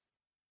cut.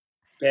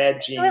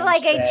 Bad jeans. With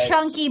like a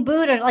chunky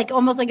boot, or like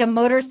almost like a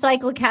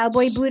motorcycle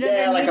cowboy boot.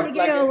 Yeah, like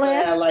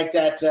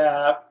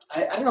that.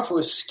 I don't know if it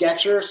was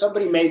Skechers.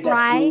 Somebody made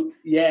that boot.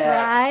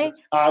 Yeah, Fry?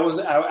 I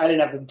didn't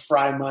have the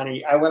Fry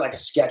money. I went like a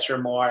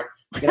Skechers more.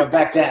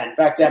 Back then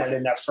I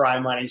didn't have Fry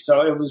money,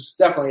 so it was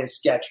definitely a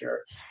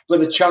Skechers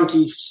with a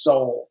chunky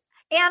sole.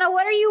 Anna,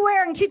 what are you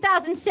wearing?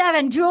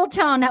 2007 Jewel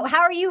Tone. How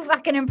are you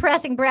fucking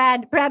impressing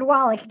Brad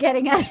Wallach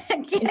getting out of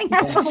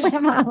the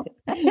limo?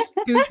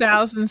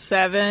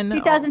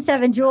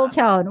 2007 Jewel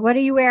Tone. What are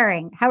you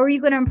wearing? How are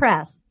you going to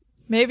impress?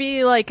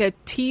 Maybe like a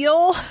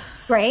teal.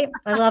 Great.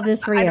 I love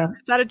this for you.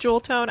 Is that a Jewel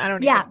Tone? I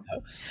don't even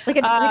know. Like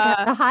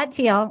a hot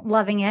teal.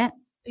 Loving it.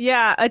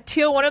 Yeah, a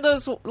teal. One of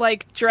those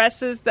like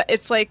dresses that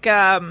it's like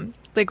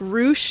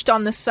ruched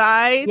on the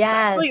sides.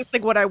 Yes. It's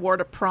like what I wore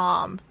to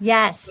prom.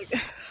 Yes.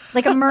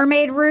 Like a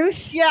mermaid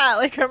ruche? Yeah,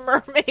 like a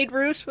mermaid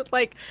ruche with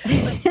like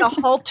a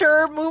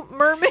halter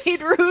mermaid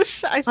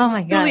ruche. Oh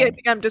my God. I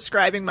think I'm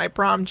describing my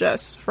prom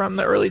dress from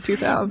the early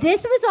 2000s.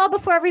 This was all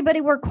before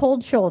everybody wore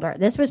cold shoulder.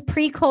 This was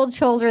pre-cold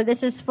shoulder.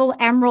 This is full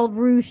emerald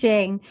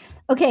ruching.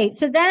 Okay,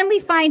 so then we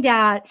find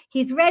out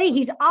he's ready.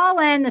 He's all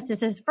in. This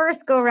is his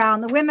first go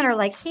round. The women are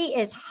like, he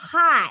is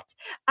hot.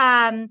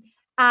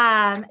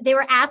 They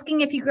were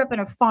asking if he grew up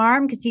on a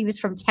farm because he was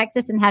from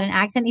Texas and had an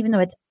accent, even though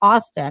it's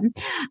Austin.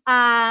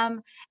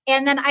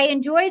 And then I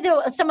enjoy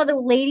some of the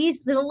ladies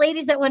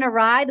that went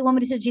awry. The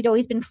woman who said she'd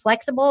always been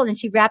flexible, and then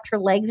she wrapped her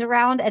legs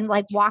around and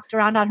like walked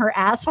around on her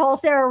asshole.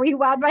 Sarah, were you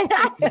wowed by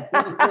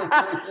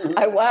that?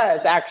 I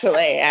was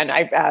actually, and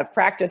I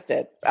practiced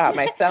it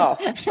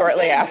myself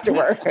shortly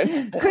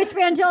afterwards. Chris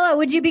Frangillo,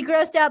 would you be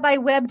grossed out by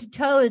webbed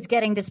toes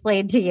getting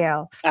displayed to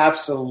you?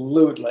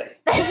 Absolutely.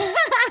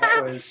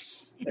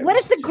 What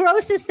is the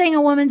grossest thing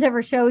a woman's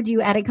ever showed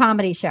you at a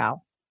comedy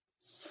show?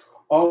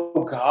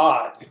 Oh,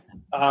 God.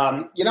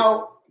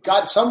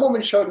 Some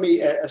woman showed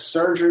me a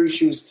surgery.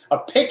 A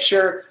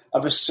picture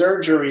of a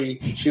surgery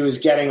she was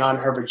getting on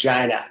her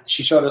vagina.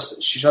 She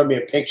showed me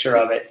a picture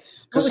of it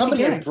because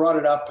somebody had brought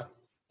it up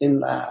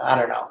in, I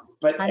don't know.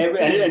 But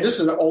and this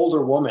is an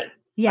older woman.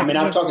 Yeah. I mean,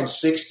 I'm talking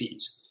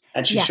 60s.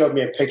 And she showed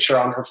me a picture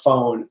on her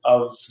phone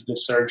of the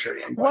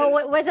surgery.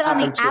 Well, was it on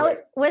the out?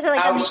 Was it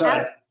like outside? On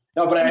the out?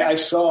 No, but I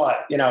saw it.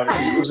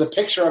 It was a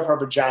picture of her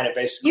vagina,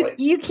 basically.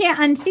 You can't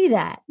unsee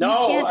that.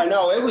 No, I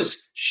know. It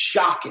was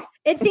shocking.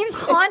 It seems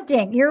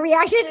haunting. Your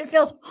reaction, it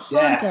feels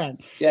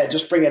haunting. Yeah,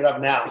 just bring it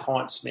up now. It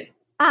haunts me.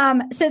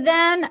 So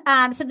then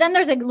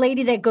there's a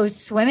lady that goes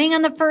swimming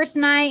on the first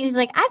night. He's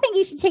like, I think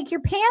you should take your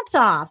pants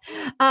off.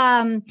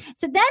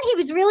 So then he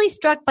was really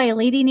struck by a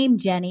lady named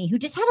Jenny who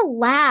just had a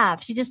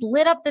laugh. She just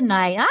lit up the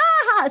night.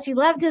 She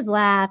loved his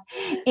laugh.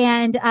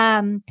 And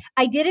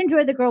I did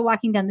enjoy the girl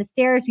walking down the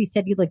stairs. We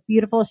said, you look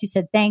beautiful. She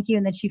said, thank you.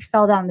 And then she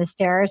fell down the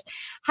stairs.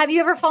 Have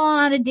you ever fallen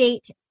on a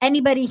date?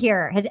 Anybody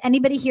here? Has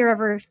anybody here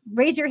ever?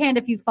 Raise your hand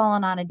if you've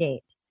fallen on a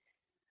date.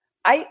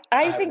 I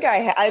think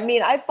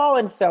I've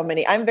fallen so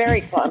many. I'm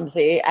very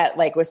clumsy at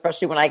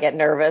especially when I get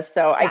nervous.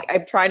 So yeah.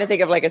 I'm trying to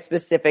think of a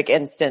specific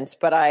instance,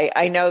 but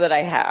I know that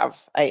I have.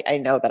 I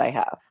know that I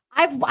have.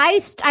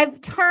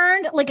 I've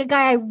turned like a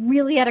guy I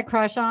really had a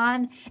crush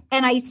on,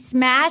 and I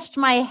smashed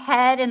my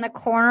head in the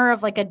corner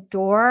of a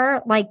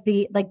door, like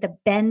the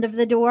bend of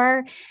the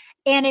door.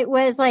 And it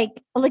was like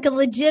a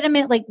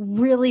legitimate,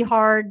 really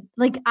hard,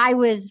 I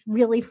was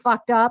really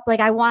fucked up.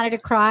 I wanted to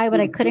cry, but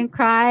I couldn't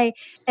cry.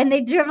 And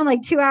they'd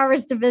driven 2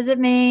 hours to visit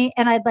me,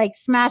 and I'd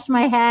smash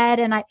my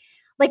head, and I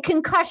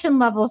concussion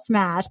level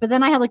smash. But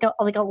then I had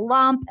a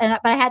lump,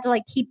 but I had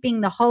to keep being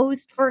the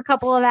host for a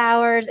couple of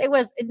hours. It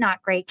was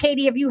not great.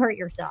 Katie, have you hurt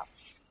yourself?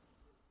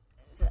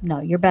 No,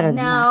 you're better than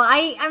that. No,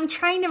 I'm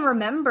trying to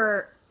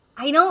remember.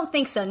 I don't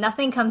think so.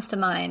 Nothing comes to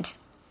mind.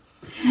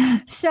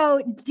 So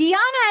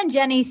Deanna and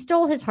Jenny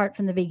stole his heart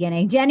from the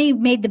beginning. Jenny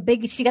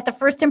she got the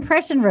first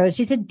impression rose.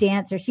 She's a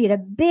dancer. She had a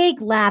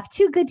big laugh,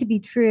 too good to be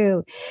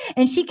true.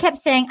 And she kept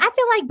saying, I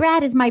feel like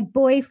Brad is my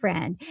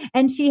boyfriend.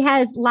 And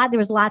there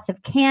was lots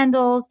of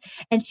candles.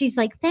 And she's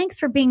like, thanks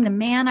for being the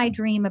man I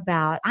dream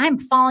about. I'm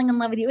falling in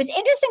love with you. It was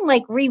interesting,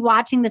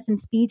 rewatching this in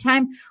speed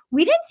time.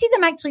 We didn't see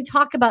them actually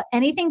talk about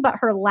anything but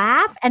her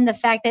laugh and the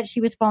fact that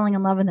she was falling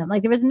in love with him.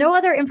 There was no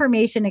other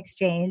information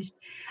exchanged.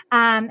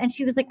 And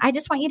she was like, I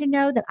just want you to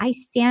know that I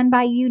stand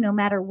by you no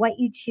matter what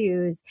you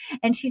choose.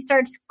 And she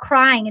starts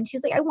crying, and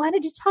she's like, I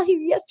wanted to tell you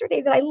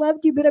yesterday that I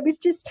loved you, but I was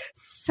just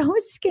so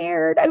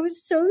scared. I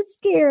was so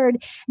scared.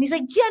 And he's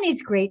like,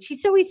 Jenny's great.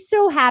 She's always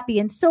so happy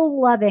and so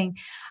loving.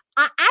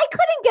 I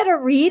couldn't get a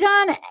read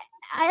on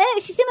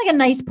she seemed like a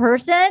nice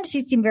person.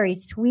 She seemed very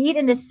sweet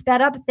in this sped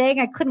up thing.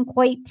 I couldn't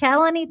quite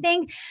tell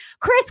anything.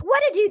 Chris,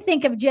 what did you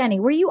think of Jenny?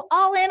 Were you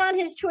all in on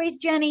his choice,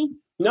 Jenny?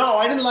 No,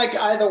 I didn't like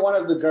either one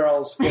of the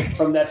girls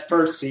from that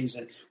first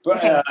season.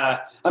 But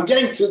I'm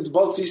getting to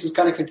both seasons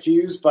kind of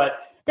confused. But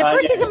the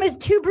first season was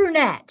two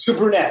brunettes. Two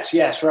brunettes,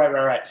 yes,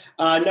 right.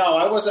 No,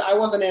 I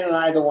wasn't in on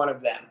either one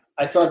of them.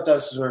 I thought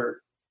those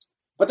were,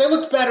 but they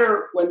looked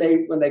better when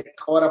they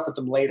caught up with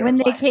them later. When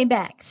they came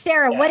back,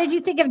 Sarah, what did you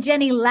think of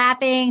Jenny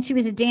laughing? She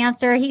was a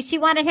dancer. She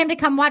wanted him to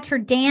come watch her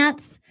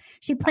dance.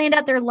 She planned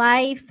out their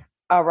life.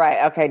 Oh,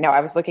 right. Okay. No, I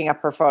was looking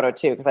up her photo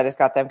too because I just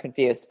got them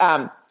confused.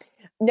 The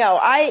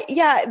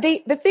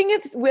thing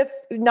is with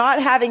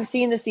not having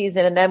seen the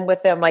season and then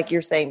with them, like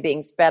you're saying,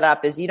 being sped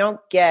up is you don't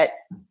get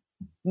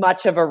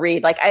much of a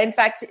read. In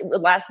fact,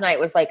 last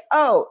night was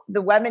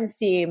the women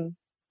seem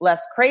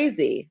less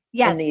crazy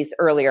in these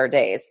earlier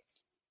days.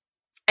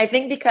 I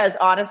think because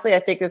honestly, I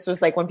think this was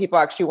when people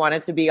actually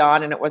wanted to be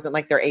on and it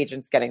wasn't their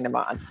agents getting them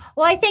on.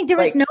 Well, I think there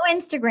was no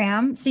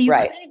Instagram. So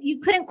you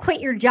couldn't quit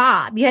your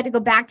job. You had to go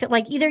back to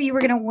either you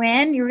were going to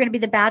win, you were going to be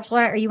the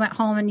Bachelor, or you went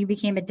home and you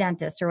became a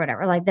dentist or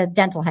whatever, the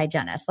dental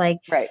hygienist.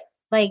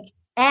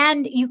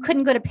 And you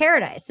couldn't go to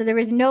Paradise. So there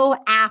was no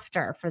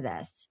after for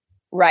this.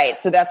 Right.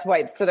 So that's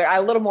why. So they're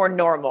a little more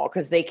normal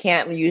because they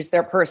can't use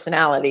their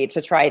personality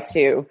to try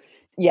to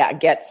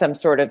get some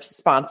sort of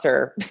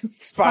sponsored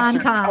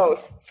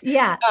posts.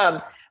 Yeah.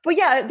 But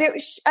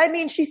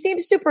she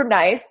seems super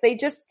nice. They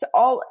just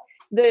all,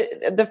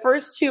 the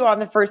first two on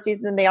the first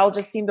season, they all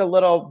just seemed a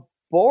little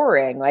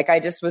boring. I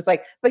just was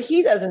but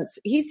he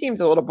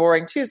seems a little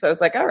boring too. So I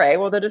was all right,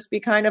 well, they'll just be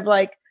kind of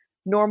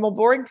normal,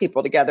 boring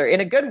people together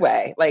in a good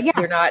way.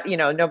 They're not,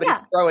 nobody's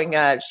throwing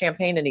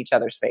champagne in each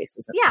other's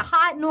faces. Yeah.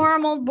 Hot,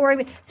 normal,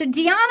 boring. So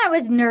Deanna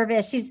was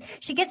nervous.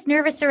 She gets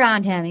nervous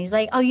around him. He's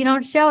like, oh, you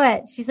don't show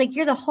it. She's like,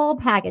 you're the whole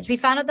package. We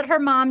found out that her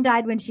mom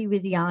died when she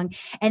was young,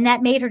 and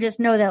that made her just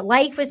know that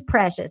life was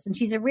precious. And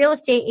she's a real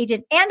estate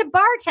agent and a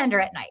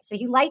bartender at night. So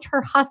he liked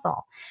her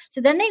hustle.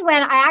 So then they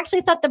went, I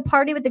actually thought the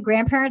party with the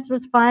grandparents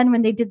was fun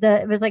when they did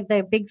it was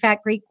the big fat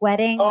Greek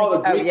wedding. Oh,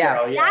 the Greek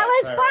girl. Yeah, that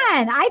was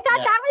fun. I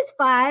thought that was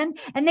fun.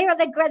 And they were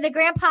the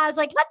grandpa's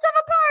let's have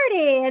a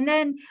party. And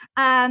then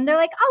they're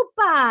like,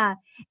 Opa.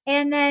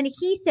 And then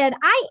he said,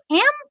 I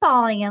am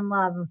falling in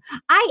love.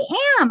 I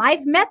am.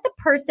 I've met the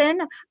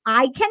person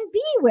I can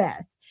be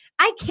with.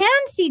 I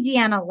can see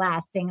Deanna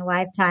lasting a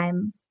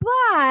lifetime,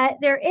 but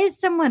there is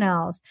someone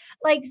else.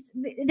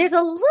 There's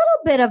a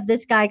little bit of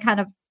this guy kind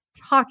of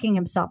talking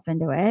himself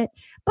into it,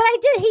 but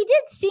he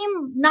did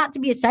seem not to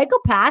be a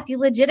psychopath. He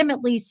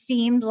legitimately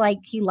seemed like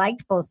he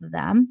liked both of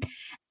them.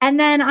 And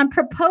then on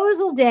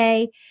proposal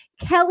day,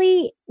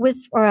 Kelly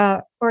was,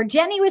 or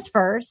Jenny was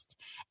first.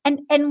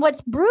 And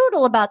what's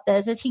brutal about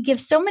this is he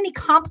gives so many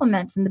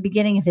compliments in the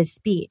beginning of his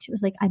speech. It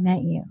was I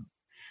met you.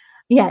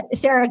 Yeah,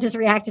 Sarah just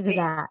reacted to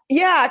that.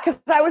 Yeah, because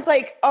I was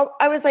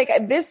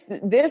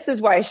this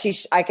is why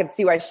I could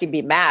see why she'd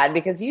be mad,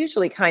 because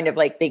usually kind of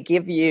they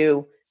give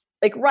you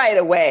like right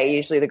away,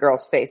 usually the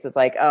girl's face is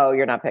like, oh,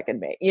 you're not picking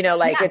me. You know,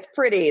 like it's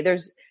pretty,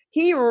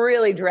 he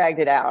really dragged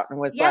it out and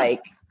was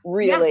like,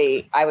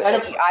 really, I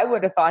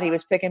would have thought he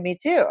was picking me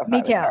too.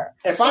 Me too.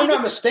 If I'm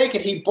not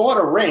mistaken, he bought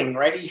a ring,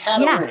 right? He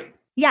had a ring.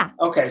 Yeah.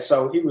 Okay,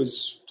 so he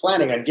was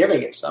planning on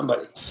giving it to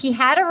somebody. He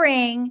had a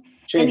ring,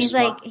 and he's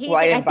like,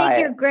 I think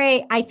you're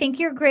great. I think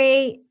you're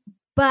great,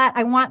 but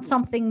I want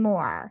something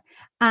more.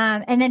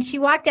 And then she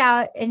walked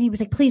out, and he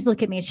was like, please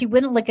look at me. And she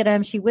wouldn't look at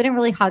him. She wouldn't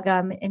really hug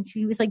him. And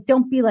she was like,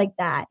 don't be like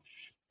that.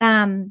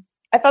 I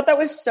thought that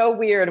was so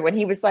weird when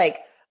he was like,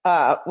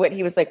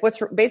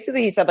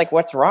 basically he said like,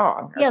 what's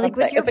wrong? Yeah. Like,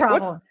 what's your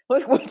problem?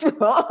 What's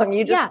wrong?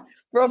 You just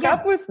broke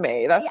up with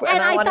me. That's what,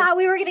 and I thought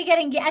we were going to get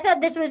engaged. I thought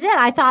this was it.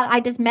 I thought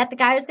I just met the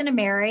guy I was going to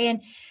marry.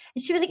 And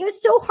she was like, it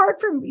was so hard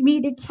for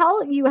me to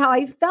tell you how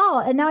I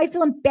felt. And now I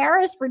feel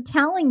embarrassed for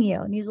telling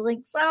you. And he's like,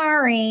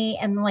 sorry.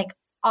 And like,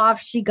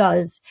 off she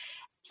goes.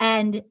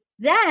 And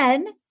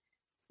then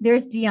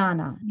there's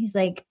Deanna. He's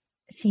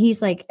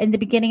like, in the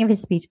beginning of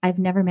his speech, I've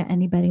never met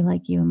anybody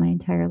like you in my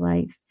entire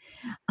life.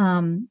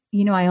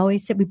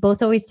 We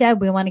both always said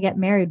we want to get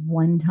married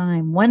one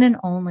time, one and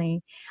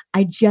only.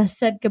 I just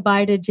said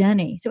goodbye to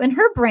Jenny. So in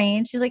her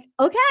brain, she's like,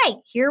 okay,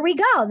 here we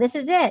go. This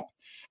is it.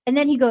 And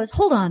then he goes,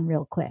 hold on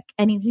real quick.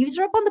 And he leaves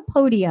her up on the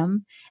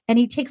podium and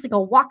he takes like a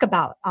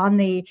walkabout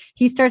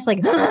he starts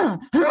like,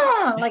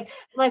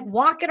 like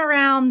walking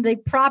around the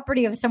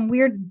property of some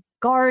weird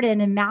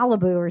garden in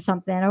Malibu or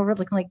something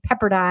overlooking like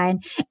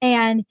Pepperdine.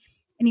 And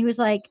he was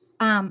like,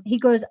 he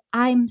goes,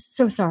 I'm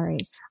so sorry.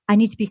 I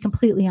need to be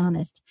completely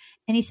honest.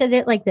 And he said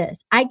it like this.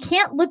 I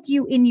can't look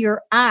you in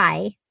your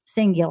eye,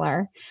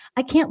 singular.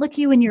 I can't look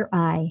you in your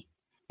eye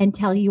and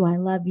tell you I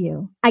love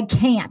you. I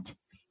can't.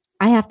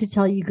 I have to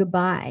tell you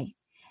goodbye.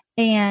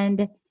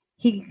 And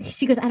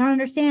she goes, I don't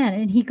understand.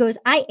 And he goes,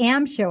 I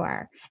am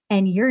sure.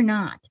 And you're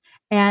not.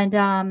 And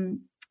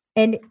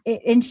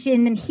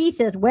then he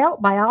says, well,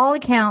 by all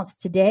accounts,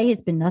 today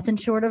has been nothing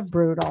short of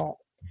brutal.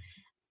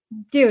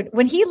 Dude,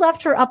 when he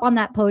left her up on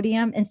that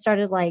podium and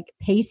started like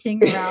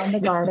pacing around the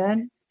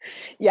garden.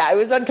 Yeah, it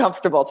was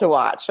uncomfortable to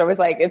watch. I was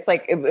like,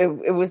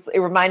 it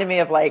reminded me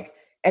of like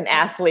an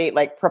athlete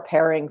like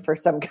preparing for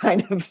some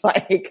kind of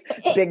like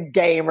big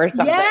game or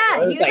something.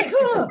 Yeah, it was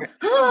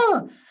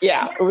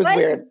it was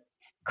weird.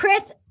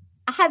 Chris,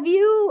 I'm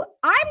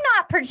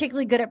not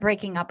particularly good at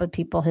breaking up with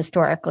people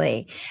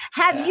historically.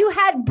 Have you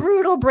had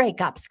brutal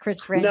breakups,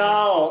 Chris Friend?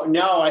 No.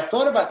 I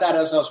thought about that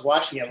as I was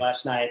watching it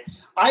last night.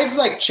 I've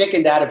like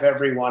chickened out of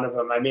every one of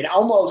them. I mean,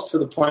 almost to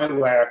the point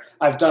where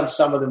I've done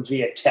some of them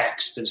via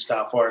text and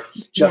stuff, or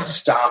just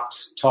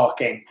stopped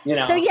talking, you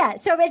know?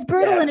 So it's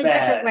brutal in a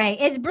different way.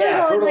 It's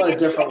brutal in a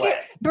different way.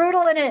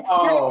 Brutal in a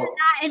not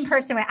in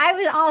person way. I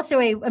was also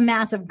a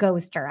massive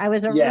ghoster. I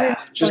was a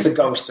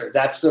ghoster.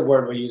 That's the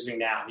word we're using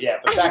now. Yeah,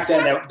 but back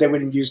then they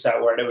wouldn't use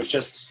that word. It was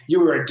just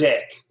you were a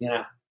dick, you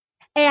know.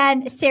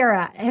 And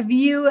Sarah, have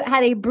you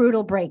had a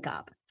brutal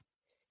breakup?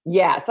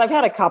 Yes, I've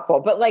had a couple,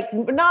 but like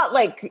not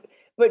like.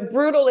 But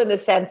brutal in the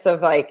sense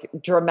of like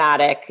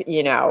dramatic,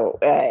 you know,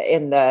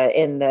 in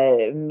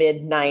the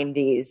mid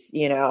 90s,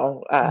 you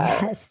know,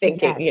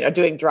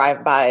 doing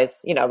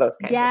drive-bys, you know, those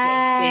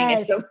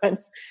kinds of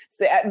things.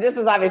 This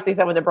is obviously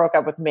someone that broke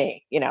up with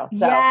me, you know.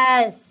 So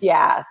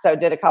so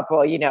did a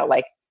couple, you know,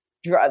 like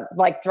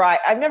drive.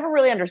 I've never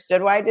really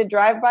understood why I did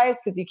drive-bys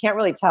because you can't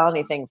really tell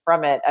anything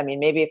from it. I mean,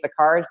 maybe if the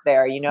car's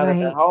there, you know that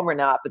they're home or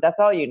not, but that's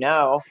all you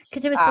know.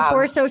 Because it was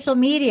before social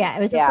media. It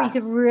was before you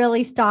could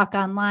really stalk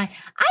online.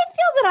 I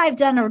feel that I've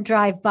done a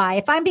drive-by.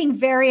 If I'm being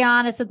very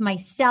honest with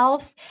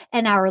myself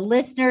and our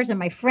listeners and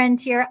my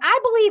friends here, I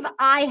believe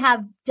I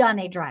have done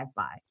a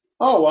drive-by.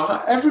 Oh,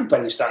 well,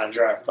 everybody's done a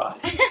drive-by.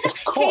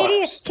 Of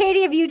course.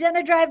 Katie, have you done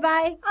a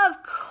drive-by?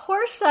 Of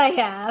course I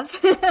have.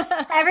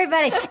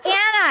 Everybody.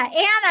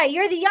 Anna,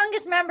 you're the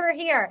youngest member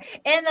here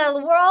in the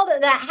world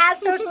that has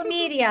social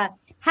media.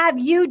 Have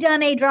you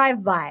done a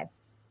drive-by?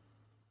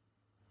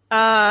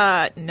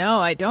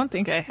 No, I don't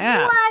think I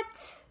have. What?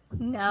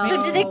 No.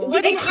 So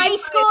in high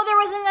school, there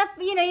wasn't enough,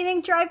 you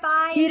didn't drive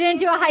by? You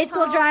didn't do a high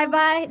school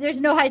drive-by? There's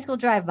no high school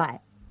drive-by.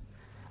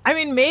 I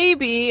mean,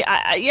 maybe,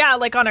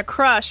 like on a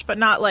crush, but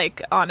not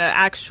like on an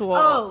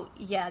actual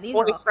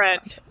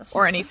boyfriend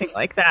or anything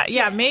like that.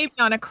 Yeah, maybe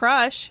on a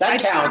crush.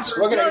 That counts.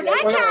 I'll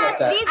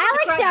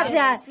accept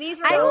that.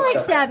 I will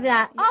accept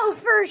that. Oh,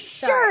 for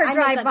sure,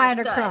 drive by on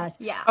a crush.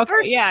 Yeah. Okay,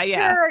 for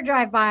sure,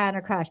 drive by on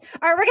a crush.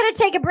 All right, we're going to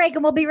take a break,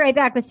 and we'll be right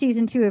back with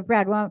season 2 of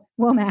Brad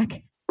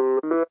Womack.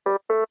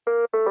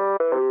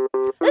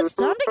 It's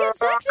time to get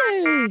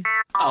sexy.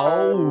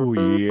 Oh,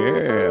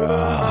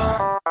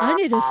 yeah. I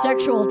need a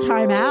sexual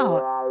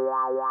timeout.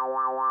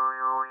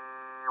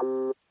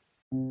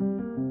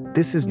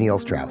 This is Neil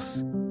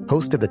Strauss,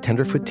 host of the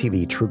Tenderfoot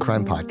TV true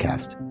crime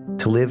podcast,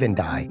 To Live and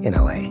Die in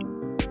LA.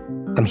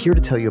 I'm here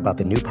to tell you about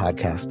the new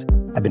podcast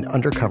I've been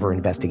undercover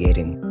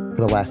investigating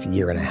for the last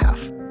year and a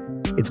half.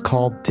 It's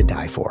called To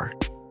Die For.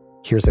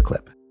 Here's a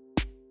clip.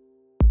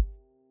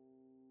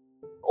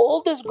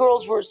 All these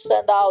girls were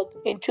sent out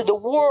into the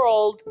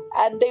world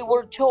and they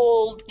were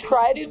told,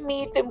 try to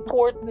meet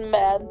important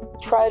men,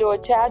 try to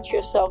attach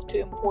yourself to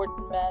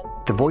important men.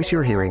 The voice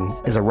you're hearing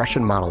is a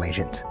Russian model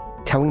agent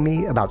telling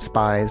me about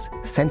spies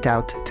sent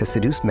out to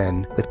seduce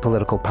men with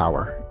political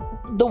power.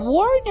 The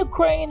war in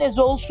Ukraine is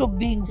also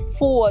being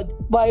fought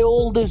by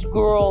all these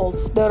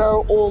girls that are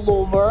all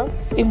over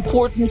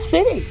important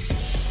cities.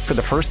 For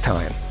the first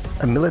time,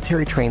 a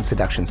military-trained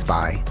seduction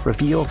spy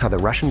reveals how the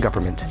Russian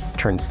government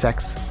turned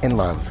sex and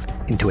love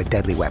into a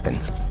deadly weapon.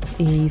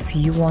 If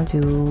you want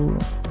to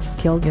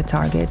kill your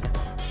target,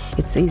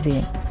 it's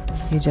easy.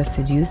 You just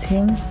seduce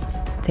him,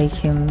 take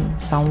him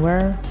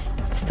somewhere,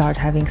 start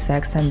having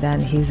sex, and then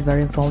he's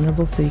very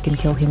vulnerable, so you can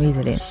kill him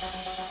easily.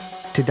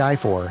 To Die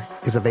For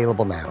is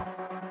available now.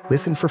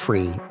 Listen for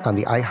free on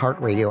the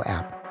iHeartRadio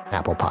app,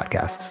 Apple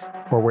Podcasts,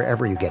 or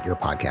wherever you get your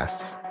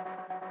podcasts.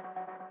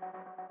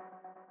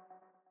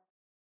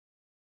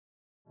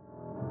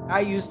 I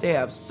used to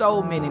have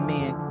so many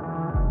men.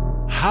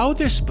 How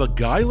this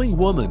beguiling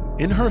woman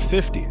in her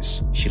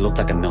 50s, she looked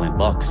like $1 million,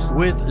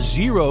 with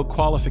zero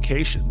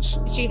qualifications,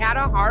 she had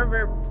a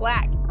Harvard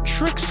plaque,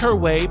 tricks her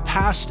way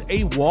past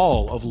a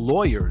wall of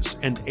lawyers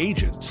and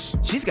agents.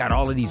 She's got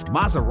all of these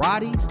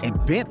Maseratis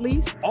and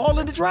Bentleys all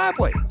in the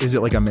driveway. Is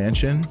it like a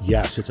mansion?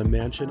 Yes, it's a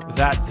mansion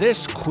that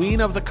this queen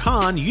of the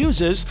con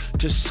uses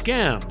to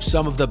scam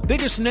some of the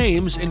biggest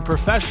names in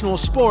professional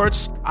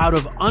sports out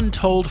of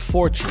untold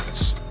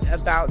fortunes.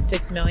 About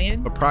 $6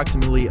 million.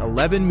 Approximately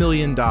 $11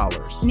 million.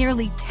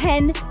 Nearly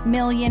 $10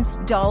 million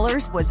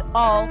was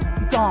all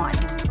gone.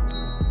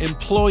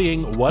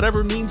 Employing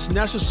whatever means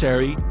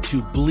necessary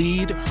to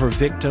bleed her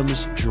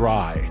victims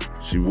dry.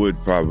 She would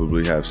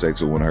probably have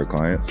sex with one of her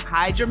clients.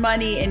 Hide your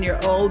money in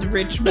your old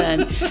rich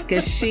man,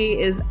 because she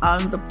is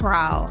on the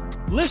prowl.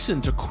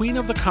 Listen to Queen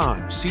of the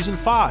Con, Season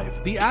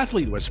 5, The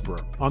Athlete Whisperer,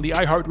 on the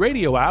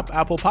iHeartRadio app,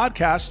 Apple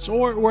Podcasts,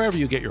 or wherever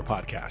you get your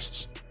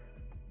podcasts.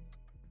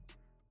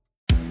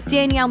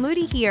 Danielle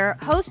Moody here,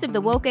 host of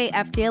the Woke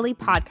AF Daily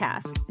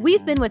podcast.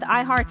 We've been with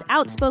iHeart's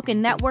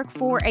Outspoken Network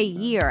for a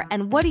year,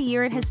 and what a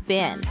year it has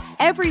been.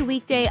 Every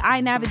weekday,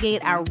 I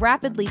navigate our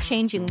rapidly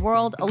changing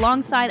world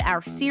alongside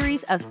our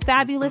series of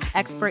fabulous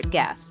expert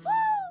guests.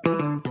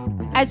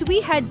 As we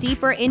head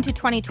deeper into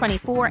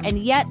 2024 and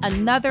yet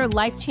another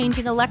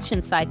life-changing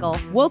election cycle,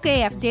 Woke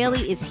AF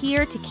Daily is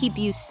here to keep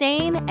you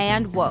sane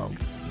and woke.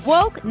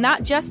 Woke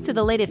not just to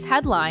the latest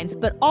headlines,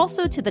 but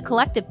also to the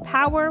collective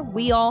power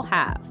we all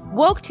have.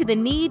 Woke to the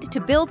need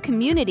to build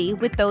community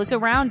with those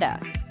around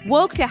us.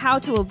 Woke to how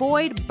to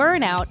avoid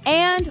burnout,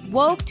 and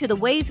woke to the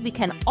ways we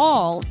can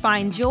all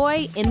find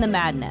joy in the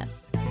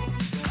madness.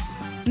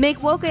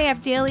 Make Woke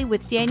AF Daily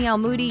with Danielle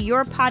Moody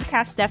your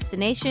podcast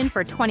destination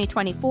for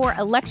 2024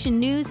 election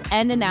news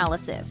and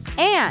analysis.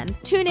 And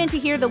tune in to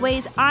hear the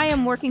ways I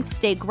am working to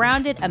stay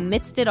grounded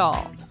amidst it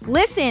all.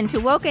 Listen to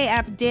Woke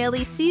AF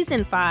Daily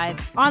Season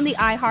 5 on the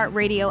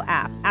iHeartRadio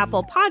app,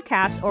 Apple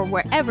Podcasts, or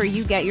wherever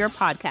you get your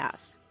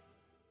podcasts.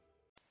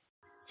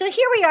 So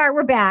here we are.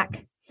 We're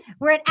back.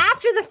 We're at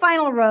after the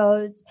final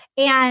rose,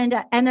 and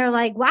they're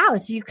like, wow,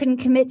 so you couldn't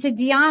commit to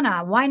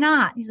Diana. Why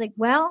not? He's like,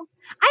 well,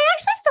 I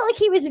actually felt like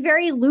he was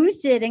very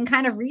lucid and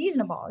kind of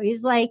reasonable.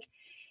 He's like,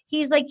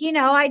 you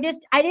know, I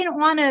think he didn't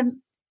want to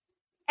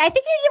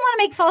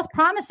make false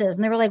promises.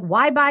 And they were like,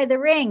 why buy the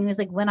ring? He was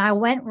like, when I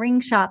went ring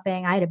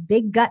shopping, I had a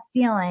big gut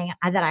feeling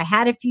that I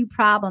had a few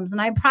problems,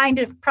 and I'm trying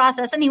to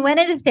process. And he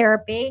went into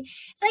therapy.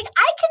 It's like,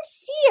 I can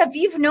see if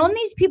you've known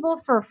these people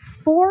for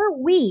 4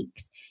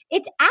 weeks,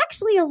 it's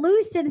actually a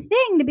lucid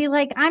thing to be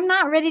like, I'm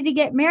not ready to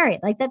get married.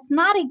 Like, that's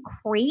not a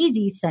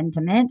crazy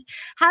sentiment.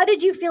 How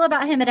did you feel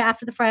about him at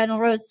After the Final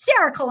Rose?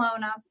 Sarah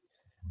Colonna.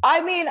 I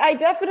mean, I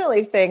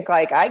definitely think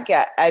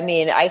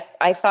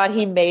I thought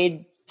he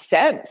made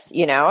sense,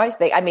 you know. I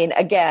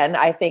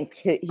think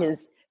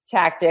his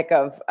tactic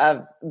of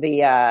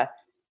the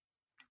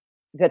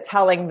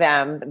telling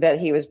them that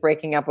he was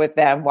breaking up with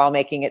them while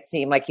making it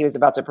seem like he was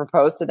about to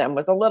propose to them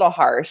was a little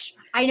harsh.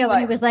 I know, but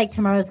he was like,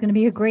 tomorrow's going to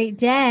be a great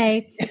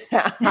day.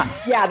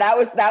 Yeah, that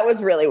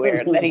was really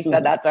weird that he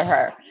said that to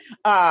her.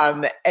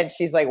 And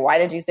she's like, why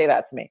did you say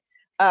that to me?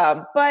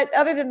 But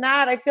other than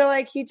that, I feel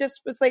like he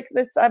just was like,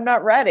 this, I'm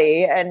not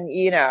ready. And,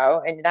 you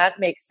know, and that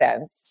makes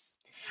sense.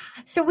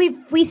 So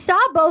we saw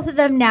both of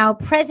them now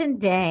present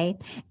day,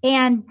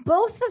 and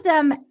both of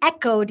them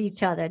echoed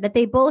each other, that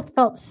they both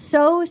felt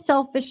so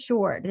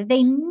self-assured, that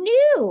they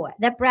knew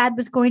that Brad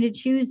was going to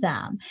choose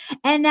them,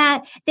 and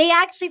that they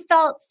actually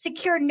felt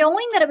secure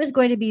knowing that it was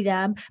going to be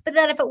them, but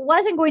that if it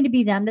wasn't going to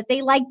be them, that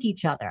they liked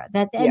each other,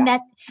 that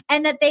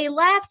they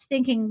left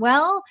thinking,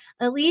 well,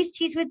 at least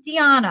he's with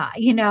Diana,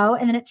 you know,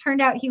 and then it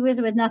turned out he was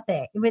with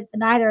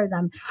neither of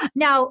them.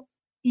 Now,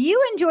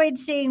 you enjoyed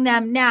seeing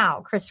them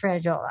now, Chris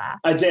Frangiola.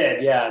 I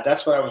did, yeah.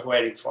 That's what I was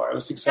waiting for. It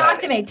was exciting. Talk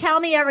to me. Tell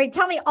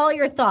me all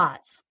your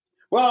thoughts.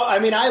 Well, I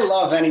mean, I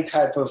love any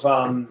type of,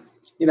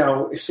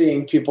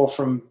 seeing people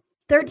from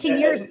 13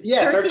 years.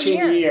 Yeah,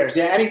 13 years.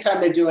 Yeah,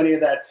 anytime they do any of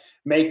that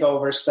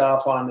makeover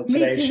stuff on the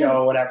Today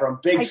Show or whatever. I'm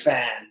big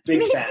fan.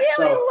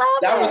 So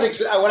that was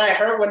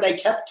when they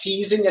kept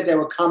teasing that they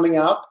were coming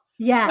up.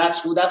 Yeah,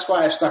 that's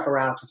why I stuck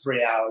around for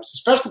 3 hours,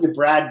 especially the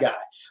Brad guy.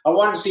 I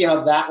wanted to see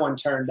how that one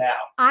turned out.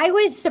 I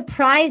was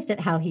surprised at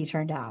how he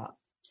turned out.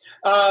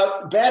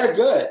 Bad or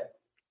good?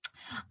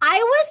 I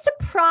was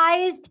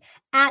surprised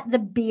at the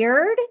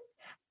beard.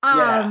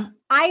 I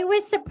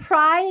was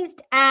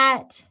surprised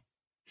at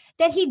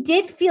that he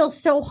did feel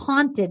so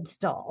haunted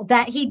still,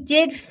 that he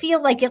did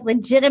feel like it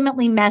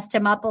legitimately messed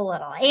him up a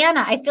little.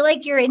 Anna, I feel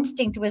like your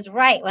instinct was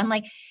right when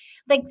like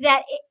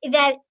that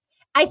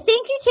I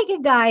think you take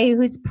a guy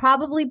who's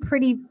probably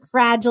pretty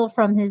fragile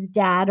from his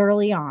dad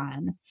early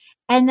on,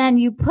 and then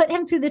you put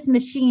him through this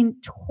machine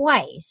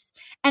twice.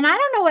 And I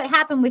don't know what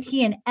happened with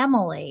he and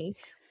Emily,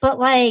 but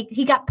like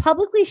he got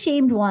publicly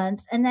shamed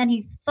once, and then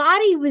he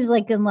thought he was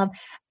like in love.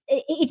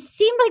 It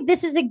seemed like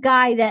this is a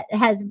guy that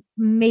has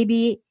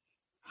maybe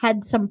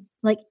had some,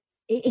 like,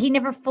 he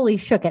never fully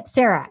shook it.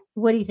 Sarah,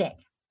 what do you think?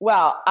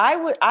 Well,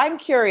 I'm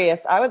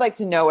curious. I would like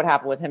to know what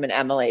happened with him and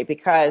Emily,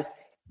 because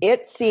he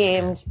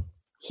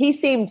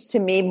seemed to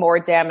me more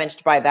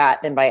damaged by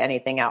that than by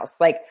anything else.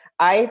 Like,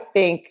 I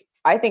think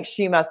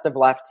she must have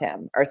left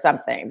him or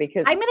something,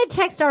 because I'm going to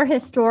text our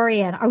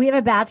historian. We have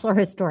a Bachelor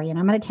historian.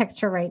 I'm going to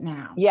text her right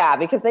now. Yeah,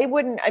 because they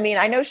wouldn't, I mean,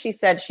 I know she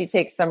said she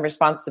takes some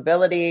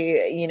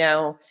responsibility, you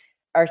know,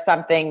 or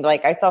something.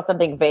 Like, I saw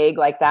something vague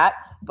like that,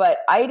 but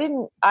I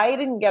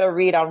didn't get a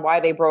read on why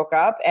they broke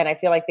up. And I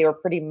feel like they were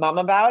pretty mum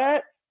about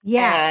it.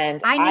 Yeah.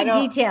 And I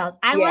need details.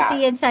 I want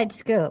the inside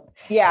scoop.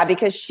 Yeah,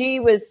 because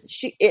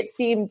it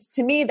seemed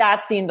to me,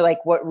 that seemed like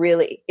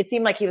it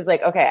seemed like he was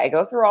like, okay, I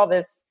go through all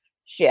this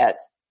shit.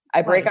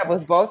 I break up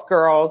with both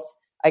girls.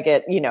 I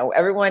get,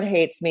 everyone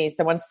hates me.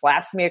 Someone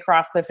slaps me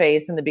across the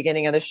face in the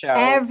beginning of the show.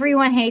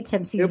 Everyone hates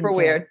him. Super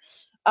weird.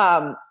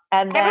 And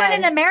then everyone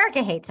in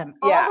America hates him.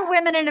 All the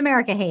women in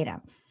America hate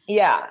him.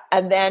 Yeah.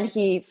 And then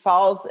he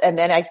falls, and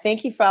then I think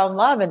he fell in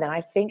love. And then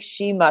I think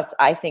she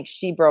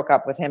broke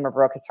up with him or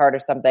broke his heart or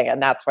something.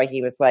 And that's why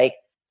he was like,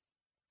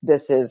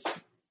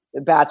 The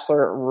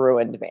Bachelor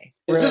ruined me.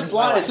 Is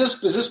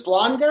this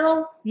blonde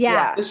girl?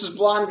 Yeah. This is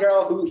blonde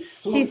girl who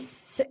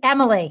she's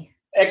Emily.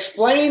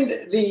 Explained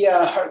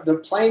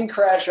the plane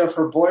crash of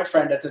her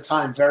boyfriend at the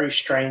time very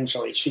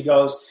strangely. She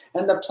goes,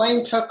 and the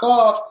plane took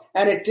off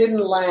and it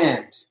didn't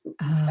land.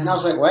 And I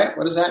was like,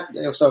 what is that?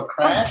 So it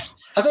crashed?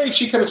 I think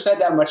she could have said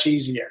that much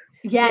easier.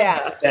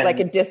 Yes. Yeah, like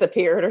it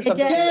disappeared or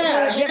something.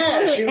 And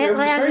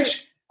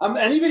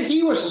even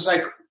he was just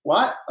like,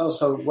 what? Oh,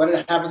 so what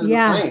did happen to the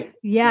plane?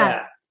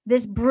 Yeah.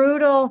 This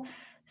brutal,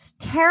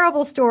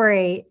 terrible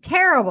story.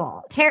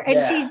 Terrible.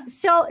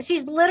 And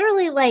she's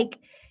literally like,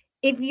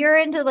 if you're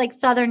into like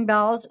Southern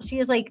Belles, she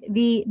is like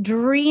the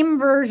dream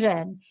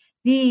version.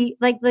 The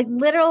like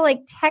literal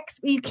like text.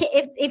 You can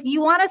if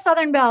you want a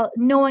Southern Belle,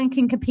 no one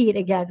can compete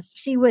against.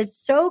 She was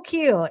so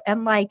cute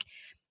and like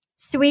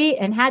sweet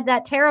and had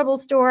that terrible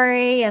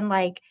story and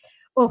like.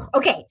 Oh,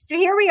 okay. So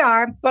here we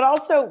are. But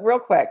also, real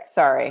quick,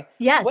 sorry.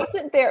 Yes.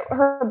 Wasn't there?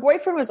 Her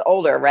boyfriend was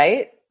older,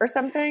 right, or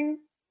something?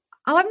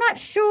 Oh, I'm not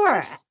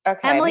sure.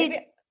 Okay, Emily's.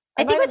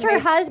 I think it was her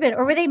husband,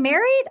 or were they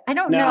married? I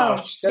don't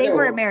know. They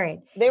weren't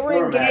married. They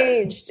were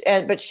engaged,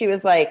 but she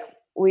was like,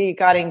 "We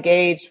got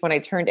engaged when I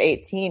turned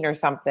 18 or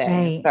something."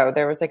 Right. So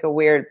there was like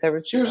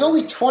She was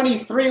only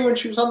 23 when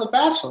she was on The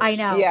Bachelor. I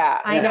know.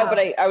 Yeah, I know.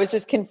 But I was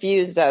just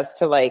confused as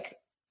to like.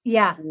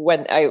 Yeah.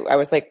 When I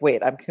was like,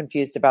 wait, I'm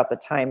confused about the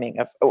timing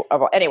of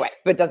anyway,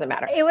 but it doesn't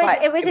matter. It was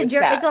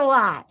it's a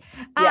lot.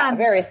 Yeah,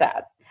 very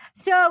sad.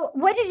 So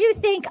what did you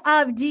think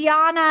of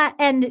Deanna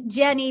and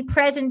Jenny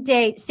present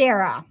day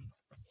Sarah?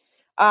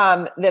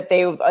 That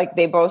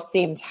they both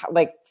seemed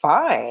like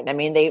fine. I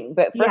mean,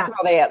 first of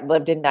all, they had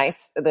lived in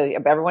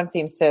everyone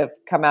seems to have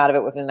come out of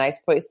it with a nice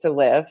place to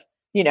live,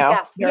 you know?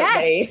 Yeah.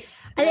 Yes.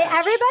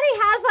 Everybody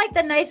has like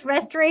the nice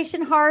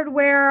restoration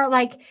hardware,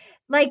 like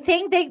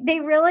thing. They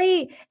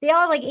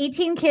all have like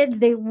 18 kids.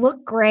 They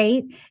look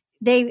great.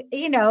 They,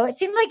 it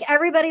seemed like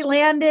everybody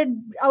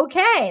landed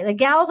okay. The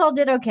gals all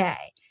did okay.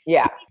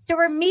 Yeah. So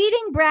we're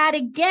meeting Brad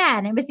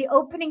again. It was the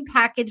opening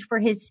package for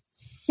his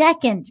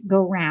second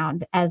go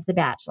round as The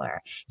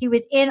Bachelor. He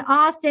was in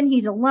Austin.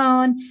 He's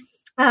alone.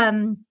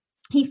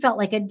 He felt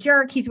like a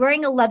jerk. He's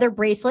wearing a leather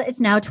bracelet. It's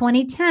now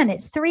 2010.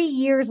 It's 3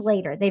 years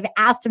later. They've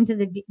asked him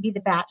to be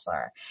The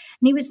Bachelor.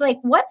 And he was like,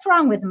 what's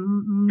wrong with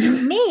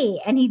me?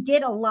 And he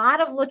did a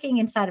lot of looking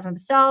inside of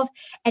himself.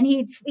 And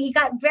he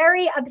got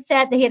very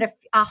upset. They had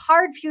a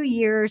hard few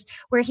years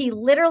where he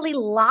literally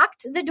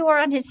locked the door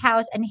on his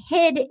house and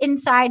hid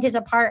inside his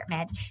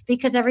apartment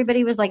because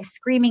everybody was like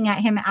screaming at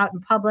him out in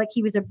public.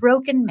 He was a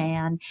broken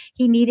man.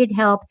 He needed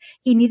help.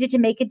 He needed to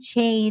make a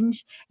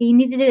change.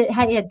 He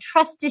had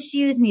trust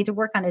issues. He needed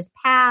to work on his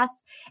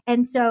past.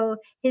 And so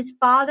his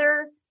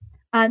father,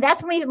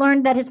 that's when we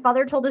learned that his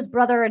father told his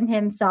brother and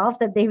himself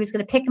that he was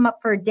going to pick him up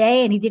for a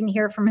day, and he didn't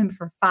hear from him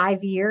for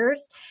 5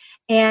 years.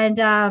 And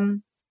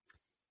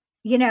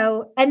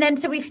And then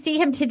so we see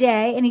him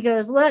today and he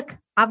goes, look,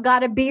 I've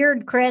got a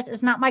beard, Chris.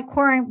 It's not my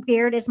current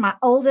beard. It's my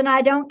old and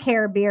I don't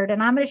care beard.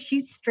 And I'm going to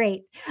shoot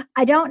straight.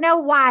 I don't know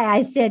why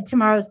I said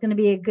tomorrow's going to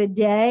be a good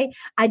day.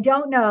 I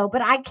don't know,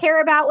 but I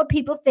care about what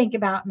people think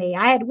about me.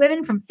 I had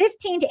women from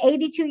 15 to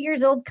 82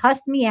 years old cuss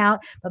me out,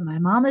 but my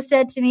mama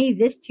said to me,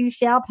 this too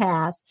shall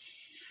pass.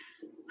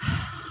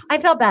 I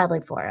felt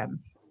badly for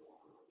him.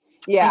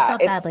 Yeah. I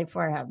felt badly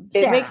for him.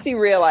 It Sarah. makes you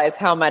realize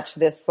how much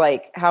the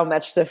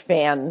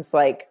fans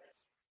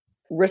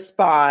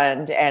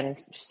respond and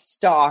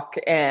stalk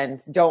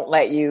and don't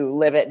let you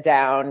live it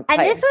down. And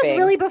this was thing.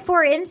 really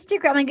before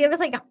Instagram. Like it was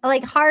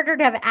like harder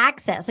to have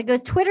access. Like it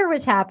was Twitter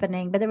was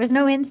happening, but there was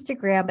no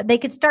Instagram, but they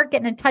could start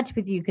getting in touch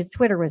with you because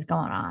Twitter was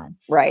going on.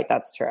 Right.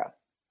 That's true.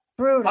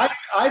 Brutal.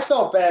 I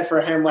felt bad for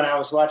him when I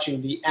was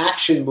watching the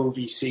action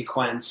movie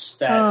sequence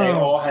that they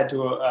all had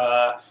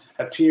to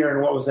appear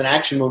in what was an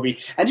action movie.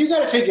 And you got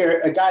to figure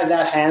a guy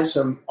that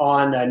handsome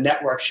on a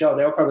network show,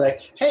 they were probably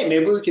like, hey,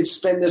 maybe we could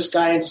spin this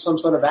guy into some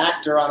sort of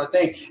actor on a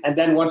thing. And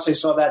then once they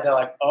saw that, they're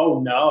like, oh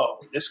no,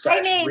 this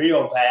guy's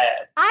real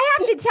bad. I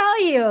have to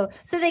tell you.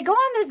 So they go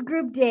on this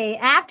group date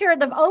after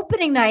the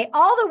opening night.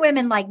 All the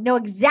women know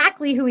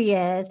exactly who he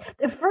is.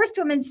 The first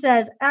woman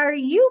says, are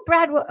you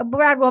Brad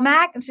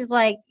Womack? And she's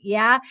like,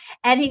 yeah.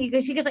 And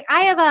she goes like,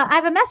 I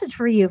have a message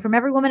for you from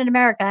every woman in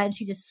America. And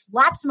she just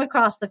slaps him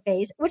across the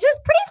face, which was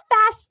pretty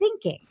fast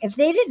thinking. If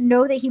they didn't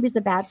know that he was the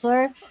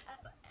Bachelor,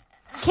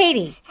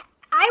 Katie.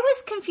 I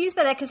was confused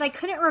by that because I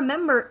couldn't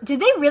remember.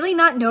 Did they really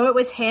not know it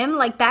was him?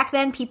 Like back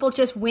then, people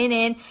just went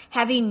in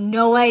having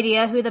no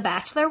idea who the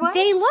Bachelor was?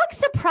 They looked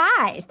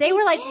surprised. They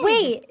were like,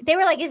 wait. They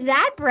were like, is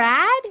that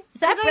Brad?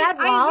 Is that Brad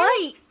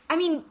Wallace?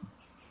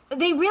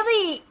 They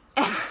really...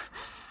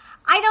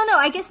 I don't know.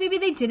 I guess maybe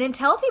they didn't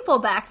tell people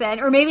back then.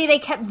 Or maybe they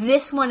kept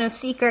this one a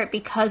secret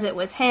because it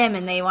was him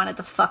and they wanted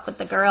to fuck with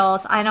the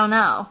girls. I don't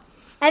know.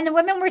 And the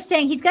women were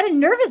saying he's got a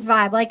nervous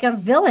vibe, like a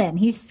villain.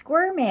 He's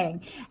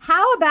squirming.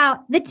 How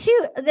about the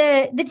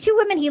two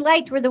women he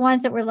liked were the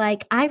ones that were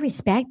like, I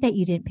respect that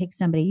you didn't pick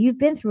somebody. You've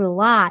been through a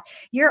lot.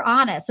 You're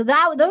honest. So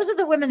those are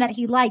the women that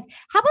he liked.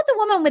 How about the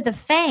woman with the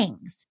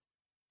fangs?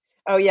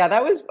 Oh yeah,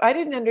 I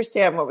didn't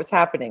understand what was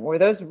happening. Were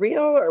those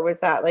real or was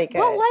that like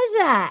what was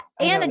that?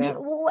 Anna,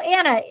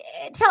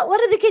 what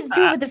do the kids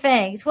do with the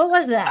fangs? What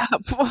was that?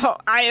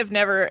 Well,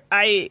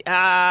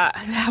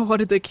 what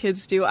did the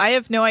kids do? I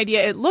have no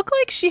idea. It looked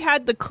like she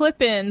had the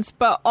clip-ins,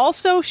 but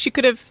also she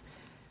could have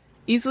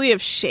easily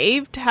have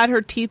had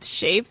her teeth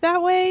shaved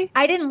that way.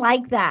 I didn't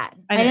like that.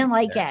 I didn't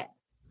like it.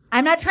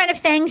 I'm not trying to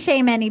fang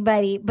shame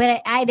anybody,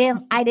 but I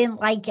didn't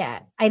like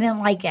it. I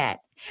didn't like it.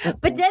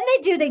 But then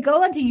they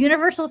go onto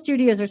Universal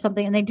Studios or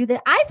something and they do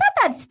that. I thought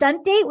that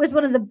stunt date was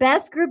one of the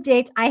best group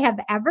dates I have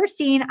ever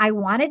seen. I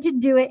wanted to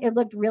do it. It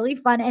looked really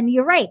fun. And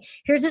you're right.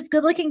 Here's this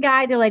good looking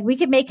guy. They're like, we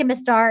could make him a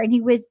star. And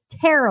he was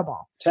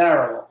terrible.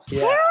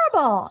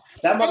 Terrible.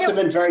 That must have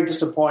been very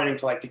disappointing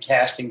for the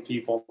casting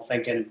people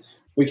thinking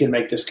we can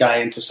make this guy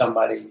into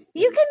somebody.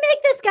 You can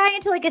make this guy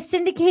into a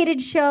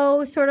syndicated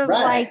show, sort of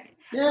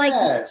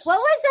Yes. What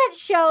was that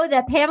show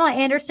that Pamela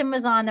Anderson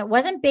was on that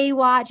wasn't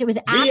Baywatch? It was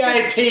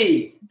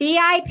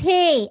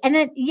VIP. And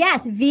then,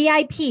 yes,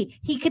 VIP.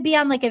 He could be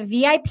on a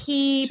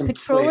VIP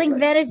patrolling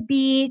Venice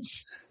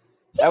Beach.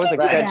 That was a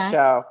good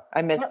show.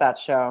 I missed that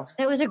show.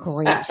 It was a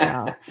great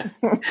show.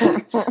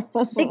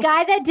 The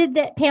guy that did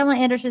Pamela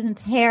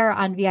Anderson's hair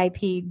on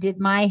VIP did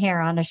my hair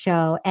on a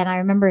show. And I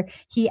remember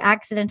he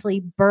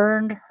accidentally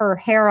burned her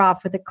hair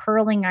off with a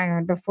curling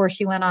iron before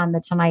she went on The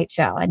Tonight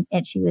Show.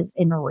 And she was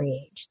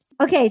enraged.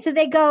 Okay, so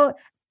they go,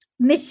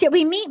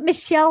 we meet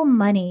Michelle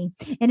Money,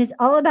 and it's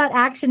all about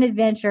action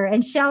adventure.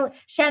 And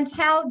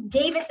Chantal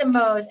gave it the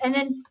most, and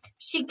then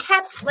she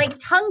kept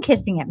tongue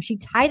kissing him. She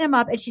tied him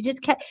up, and she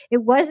just kept. It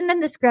wasn't in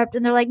the script,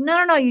 and they're like,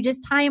 no, you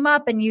just tie him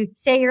up and you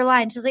say your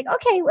line. She's like,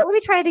 okay, well, let me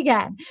try it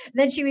again. And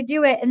then she would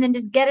do it, and then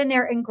just get in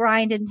there and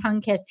grind and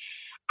tongue kiss.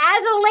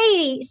 As a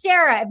lady,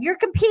 Sarah, if you're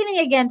competing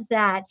against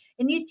that,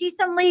 and you see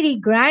some lady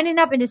grinding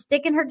up and just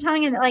sticking her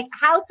tongue in,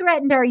 how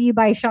threatened are you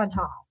by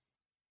Chantal?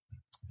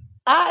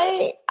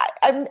 I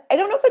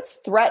don't know if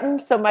it's threatened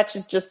so much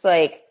as just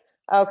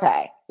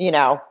okay,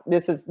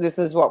 this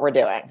is what we're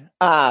doing.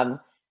 And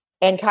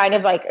kind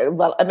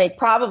of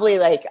probably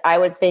I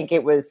would think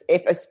it was,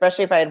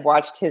 especially if I had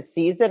watched his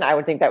season, I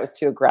would think that was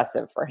too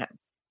aggressive for him.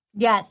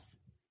 Yes.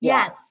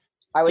 Yeah. Yes.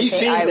 I would he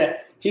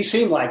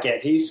seemed like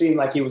it. He seemed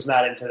like he was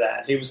not into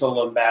that. He was a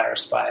little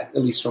embarrassed by it,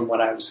 at least from what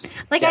I was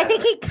gathering. I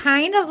think he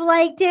kind of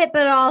liked it,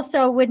 but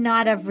also would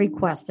not have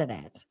requested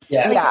it.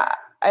 Yeah.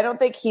 I don't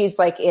think he's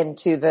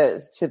into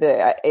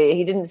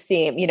he didn't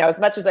seem, as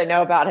much as I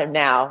know about him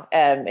now.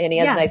 And he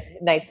has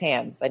nice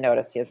hands. I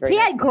noticed he has He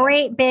had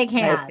great big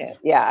hands. Nice hands.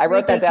 Yeah. I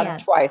wrote that down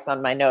twice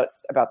on my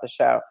notes about the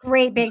show.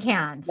 Great big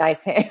hands.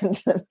 Nice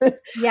hands.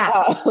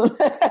 Yeah.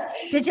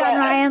 Did John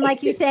Ryan,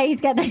 you say, he's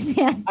got nice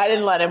hands? I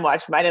didn't let him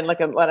watch. I didn't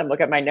let him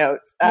look at my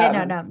notes.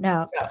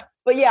 No.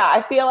 But yeah,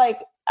 I feel like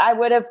I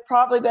would have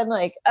probably been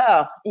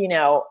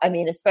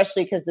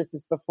especially because this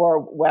is before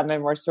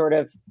women were sort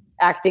of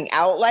acting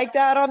out like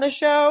that on the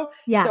show.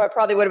 Yeah. So I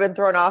probably would have been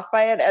thrown off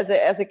by it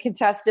as a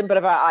contestant.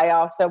 But I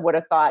also would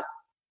have thought,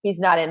 he's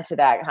not into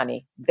that,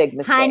 honey. Big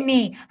mistake.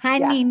 Honey,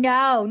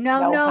 Yeah.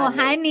 no,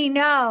 honey,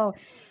 no.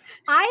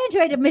 I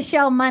enjoyed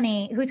Michelle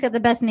Money, who's got the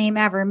best name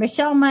ever.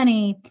 Michelle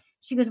Money,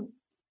 she goes,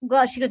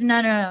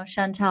 no,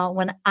 Chantal,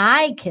 when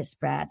I kiss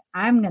Brad,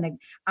 I'm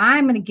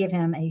gonna give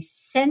him a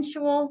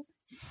sensual,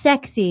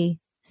 sexy,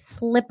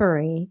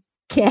 slippery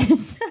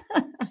kiss.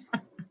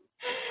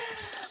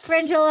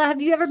 Frangiola, have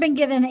you ever been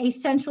given a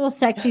sensual,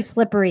 sexy,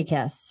 slippery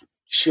kiss?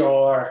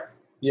 Sure.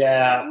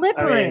 Yeah.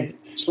 Slippery.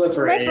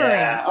 Slippery.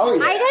 Yeah. Oh,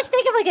 yeah. I just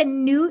think of like a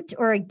newt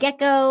or a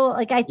gecko.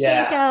 Like I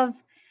think of,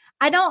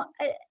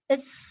 a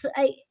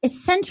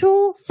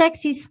sensual,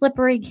 sexy,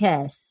 slippery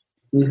kiss.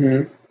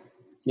 Mm-hmm.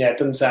 Yeah, it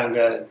doesn't sound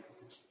good.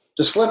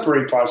 The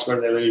slippery part's where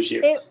they lose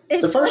you.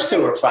 The first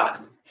two are fine.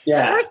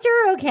 Yeah. The first two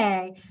are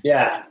okay.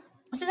 Yeah.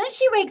 So then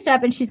she wakes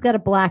up and she's got a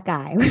black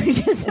eye,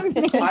 which is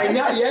amazing. I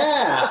know,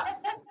 yeah.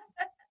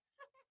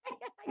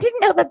 I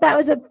didn't know that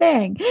was a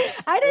thing.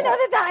 I didn't know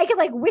that I could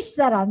like wish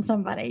that on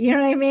somebody. You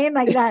know what I mean?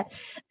 Like that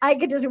I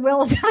could just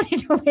will somebody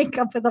to wake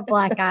up with a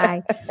black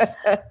eye.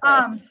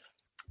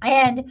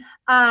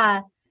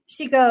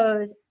 She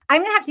goes,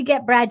 I'm going to have to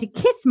get Brad to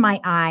kiss my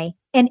eye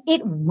and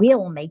it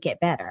will make it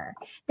better.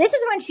 This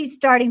is when she's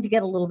starting to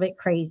get a little bit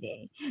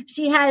crazy.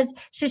 She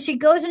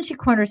goes and she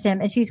corners him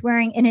and she's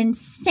wearing an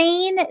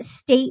insane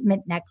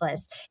statement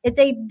necklace. It's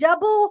a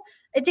double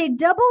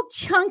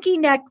chunky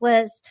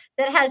necklace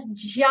that has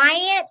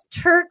giant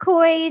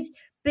turquoise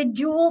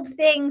bejeweled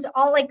things,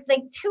 all like 2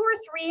 or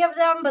 3 of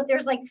them, but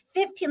there's like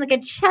 15, like a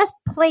chest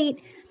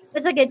plate.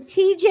 It's like a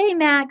TJ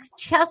Maxx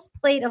chest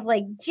plate of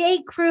like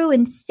J. Crew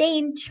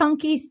insane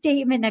chunky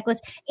statement necklace.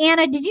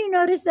 Anna, did you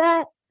notice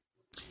that?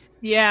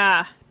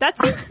 Yeah, that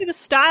seems to be the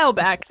style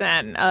back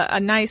then.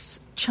 A nice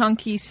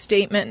chunky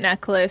statement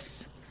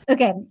necklace.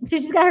 Okay, so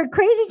she's got her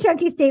crazy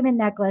chunky statement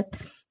necklace.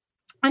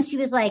 And she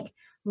was like,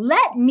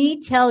 let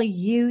me tell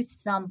you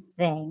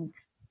something,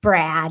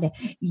 Brad.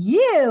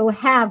 You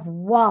have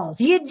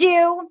walls. You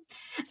do.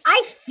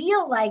 I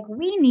feel like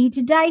we need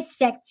to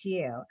dissect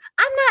you.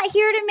 I'm not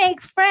here to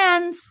make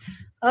friends.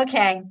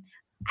 Okay.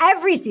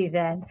 Every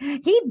season,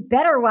 he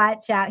better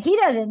watch out. He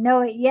doesn't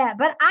know it yet,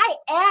 but I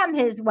am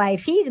his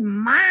wife. He's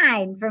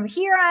mine. From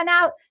here on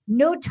out,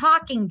 no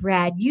talking,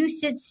 Brad. You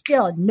sit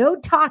still. No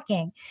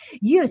talking.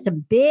 You have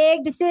some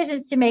big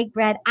decisions to make,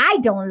 Brad. I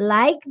don't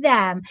like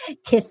them.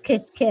 Kiss,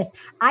 kiss, kiss.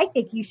 I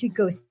think you should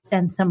go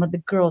send some of the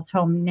girls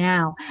home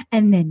now,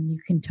 and then you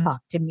can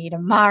talk to me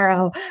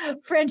tomorrow.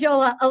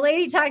 Frangiola, a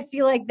lady talks to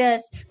you like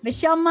this.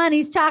 Michelle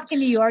Money's talking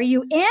to you. Are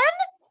you in?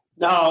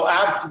 No,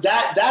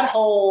 that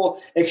whole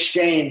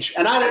exchange,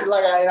 and I don't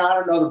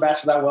know The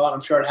Bachelor that well, and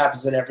I'm sure it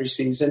happens in every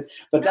season,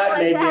 but that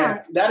made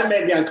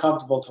me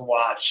uncomfortable to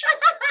watch.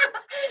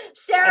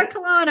 Sarah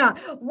Colonna,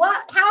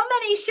 how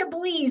many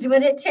Chablis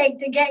would it take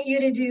to get you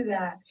to do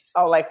that?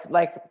 Oh, like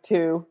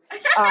 2.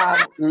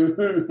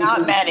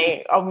 Not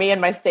many. Oh, me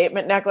and my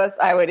statement necklace,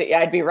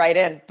 I'd be right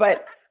in.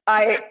 But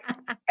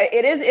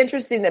it is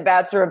interesting that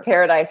Bachelor in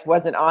Paradise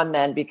wasn't on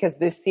then, because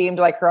this seemed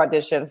like her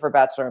audition for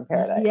Bachelor in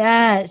Paradise.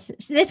 Yes,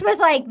 this was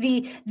like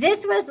the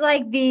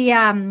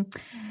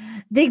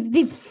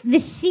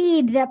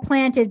seed that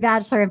planted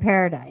Bachelor in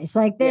Paradise.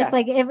 Like this,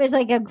 like it was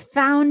like a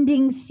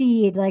founding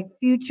seed, like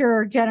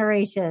future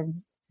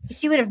generations.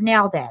 She would have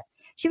nailed it.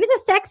 She was a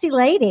sexy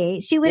lady.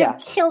 She would have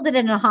killed it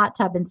in a hot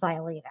tub in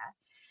Sayulita.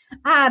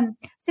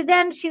 So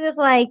then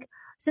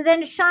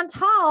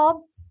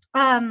Chantal,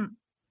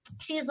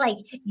 she was like,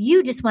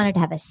 you just wanted to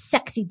have a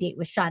sexy date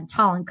with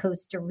Chantal in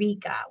Costa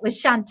Rica. With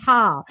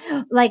Chantal.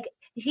 Like,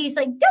 he's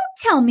like, don't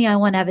tell me I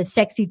want to have a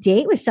sexy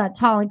date with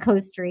Chantal in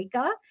Costa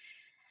Rica.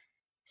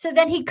 So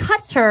then he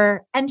cuts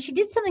her, and she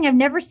did something I've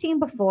never seen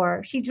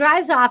before. She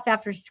drives off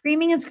after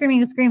screaming and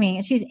screaming and screaming,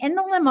 and she's in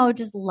the limo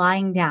just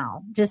lying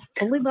down, just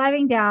fully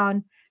lying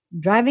down,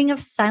 driving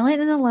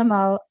silent in the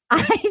limo,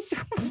 eyes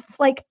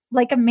like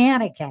a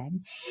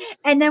mannequin.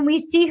 And then we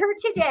see her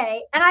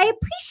today, and I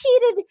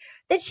appreciated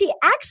that she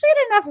actually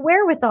had enough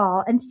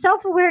wherewithal and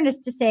self-awareness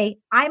to say,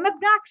 I'm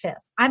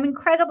obnoxious. I'm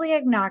incredibly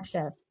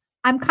obnoxious.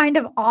 I'm kind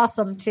of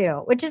awesome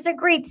too, which is a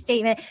great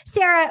statement.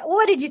 Sarah,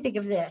 what did you think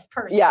of this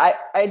person? Yeah,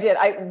 I did.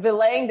 The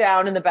laying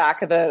down in the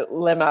back of the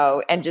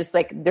limo and just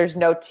like, there's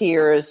no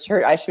tears. She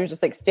was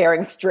just like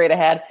staring straight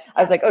ahead.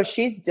 I was like, oh,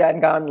 she's done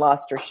gone,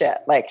 lost her shit.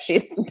 Like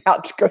she's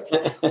about to go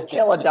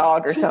kill a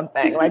dog or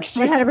something. Like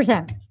she's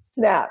 100%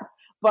 snapped.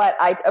 But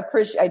I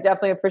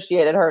definitely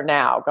appreciated her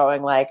now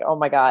going like, oh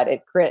my God,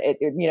 it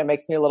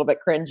makes me a little bit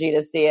cringy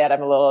to see it.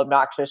 I'm a little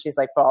obnoxious. She's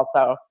like, but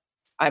also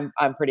I'm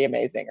pretty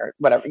amazing or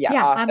whatever. Yeah,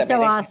 awesome. I'm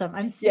so awesome.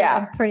 I'm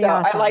pretty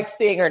awesome. I liked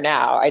seeing her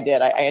now. I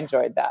did. I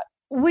enjoyed that.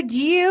 Would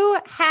you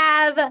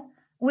have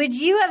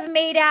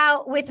made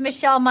out with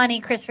Michelle Money,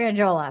 Chris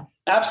Frangiola?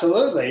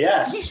 Absolutely.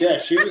 Yes. Yeah.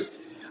 She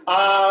was.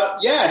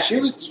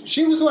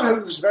 She was one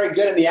who was very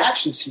good in the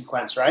action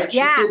sequence, right?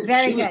 Very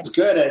good. She was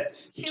good at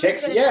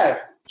kicks. Yeah.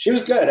 She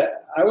was good.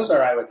 I was all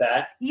right with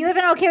that. You would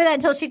have been okay with that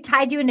until she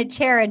tied you in a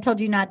chair and told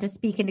you not to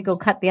speak and to go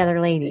cut the other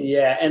lady.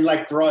 Yeah, and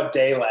like broad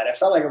daylight. I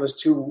felt like it was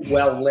too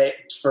well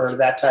lit for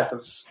that type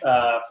of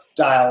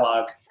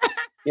dialogue.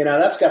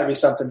 That's got to be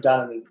something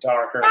done in a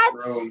darker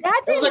room.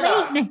 That's it was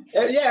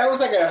it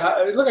was like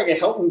it looked like a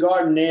Hilton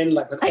Garden Inn,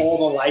 like with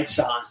all the lights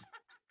on.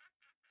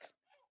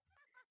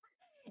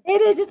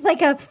 It is. It's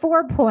like a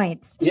 4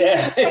 points.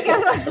 Yeah.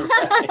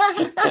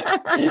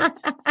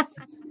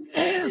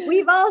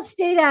 We've all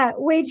stayed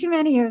at way too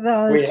many of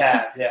those. We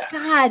have, yeah.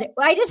 God,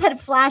 I just had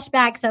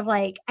flashbacks of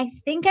I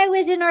think I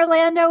was in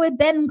Orlando with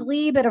Ben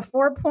Glebe at a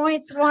 4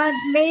 points once,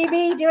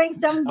 maybe doing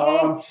some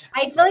gig.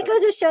 I feel like it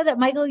was a show that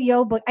Michael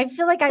Yo booked. I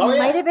feel like I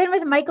might have been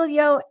with Michael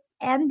Yo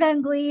and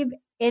Ben Glebe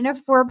in a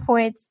 4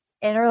 points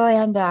in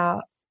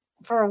Orlando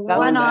for a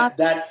one-off.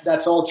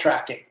 That's all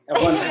tracking.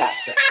 I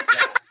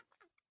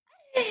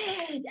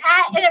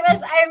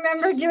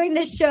remember doing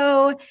the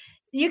show.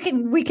 We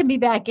can be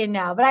back in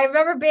now, but I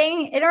remember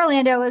being in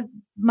Orlando with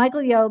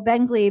Michael Yo,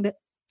 Ben Glebe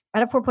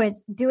out of 4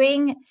 points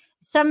doing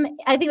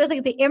I think it was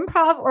like the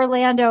Improv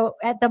Orlando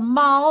at the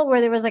mall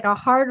where there was like a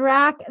hard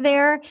rack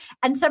there.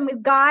 And some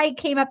guy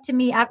came up to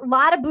me, a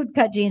lot of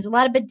bootcut jeans, a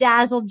lot of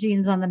bedazzled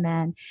jeans on the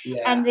men.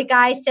 Yeah. And the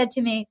guy said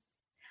to me,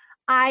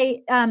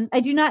 I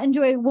do not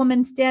enjoy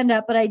woman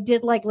stand-up, but I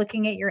did like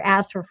looking at your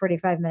ass for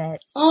 45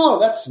 minutes. Oh,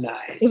 that's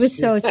nice. It was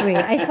so sweet.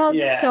 I felt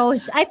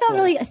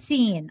really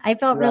seen. I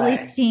felt really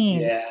seen.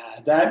 Yeah,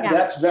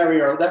 that's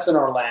an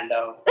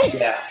Orlando.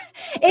 Yeah,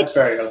 it's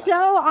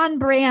so on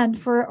brand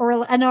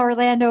for an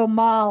Orlando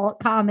mall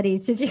comedy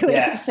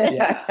situation.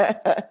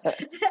 Yeah.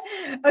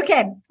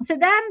 Okay, so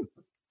then.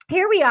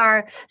 Here we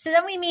are. So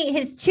then we meet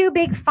his two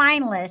big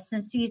finalists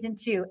in season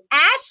 2.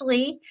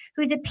 Ashley,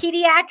 who's a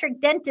pediatric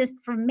dentist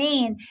from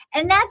Maine.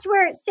 And that's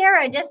where,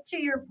 Sarah, just to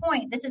your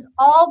point, this is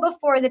all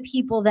before the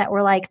people that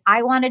were like,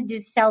 I wanted to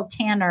sell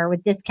Tanner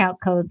with discount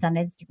codes on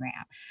Instagram.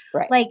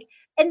 Right.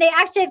 And they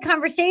actually had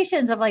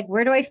conversations of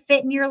where do I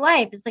fit in your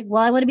life? It's like,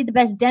 well, I want to be the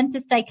best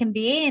dentist I can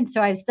be. And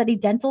so I've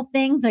studied dental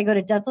things. I go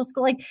to dental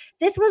school.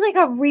 This was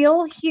a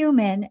real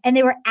human. And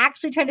they were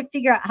actually trying to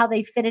figure out how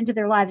they fit into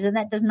their lives. And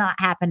that does not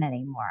happen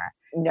anymore.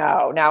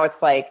 No, now it's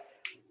how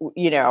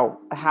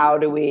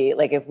do we,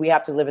 if we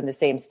have to live in the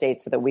same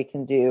state so that we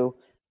can do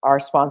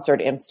our sponsored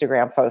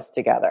Instagram posts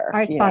together.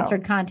 Our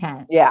sponsored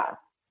content. Yeah.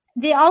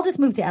 They all just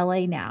moved to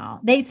LA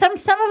now. Some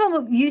of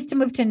them used to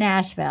move to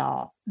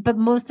Nashville, but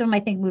most of them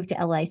I think moved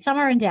to LA. Some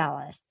are in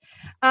Dallas.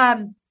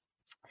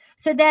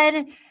 So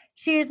then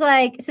she was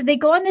so they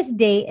go on this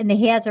date and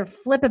he has her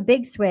flip a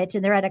big switch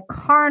and they're at a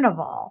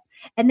carnival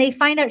and they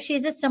find out she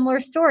has a similar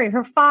story.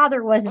 Her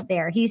father wasn't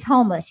there. He's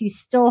homeless. He's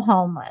still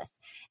homeless.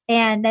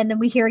 And then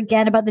we hear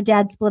again about the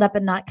dad split up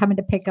and not coming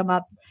to pick him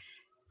up.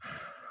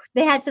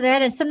 They had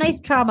some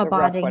nice trauma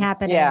bonding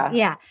happening.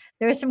 Yeah.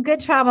 There was some good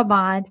trauma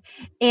bond.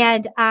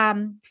 And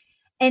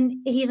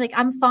he's like,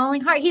 I'm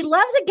falling hard. He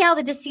loves a gal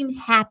that just seems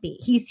happy.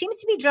 He seems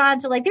to be drawn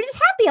to they're just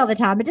happy all the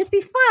time. It'd just be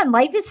fun.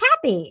 Life is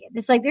happy.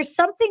 It's there's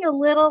something a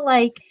little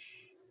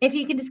if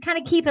you can just kind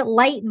of keep it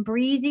light and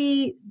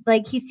breezy,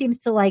 he seems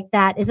to like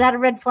that. Is that a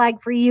red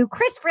flag for you?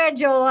 Chris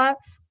Frangiola?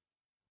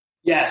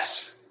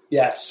 Yes.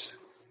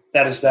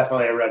 That is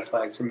definitely a red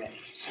flag for me.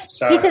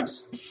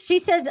 She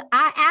says,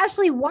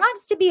 Ashley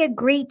wants to be a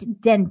great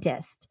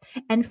dentist.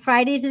 And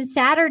Fridays and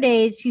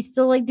Saturdays, she's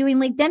still doing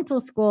dental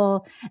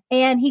school.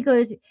 And he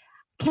goes,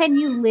 can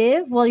you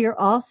live while you're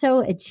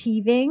also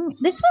achieving?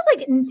 This was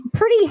a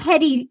pretty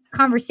heady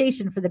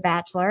conversation for The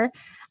Bachelor.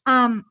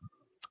 And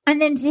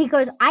then he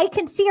goes, I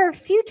can see our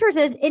futures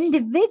as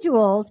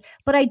individuals,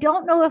 but I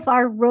don't know if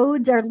our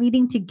roads are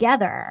leading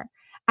together.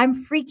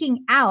 I'm freaking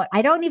out.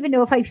 I don't even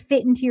know if I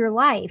fit into your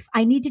life.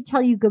 I need to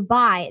tell you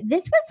goodbye.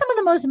 This was some of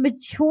the most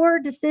mature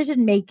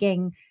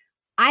decision-making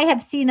I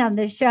have seen on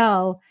this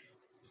show.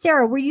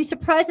 Sarah, were you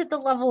surprised at the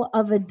level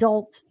of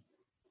adult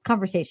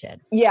conversation?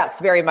 Yes,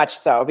 very much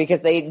so,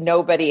 because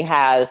nobody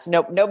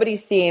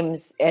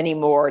seems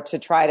anymore to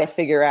try to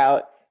figure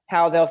out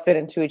how they'll fit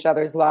into each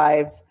other's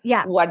lives.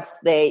 Yeah. Once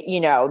they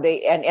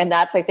and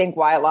that's, I think,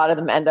 why a lot of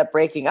them end up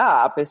breaking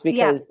up is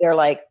because they're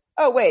like,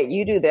 oh, wait,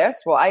 you do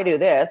this. Well, I do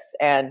this.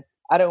 And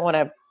I don't want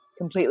to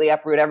completely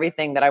uproot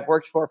everything that I've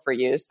worked for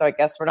you. So I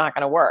guess we're not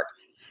going to work.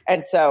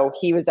 And so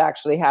he was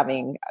actually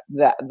having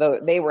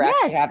they were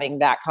actually having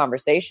that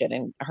conversation,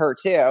 and her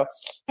too.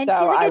 And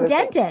so she's a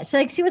dentist.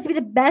 She wants to be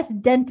the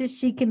best dentist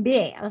she can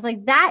be. I was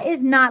like, that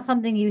is not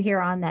something you hear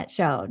on that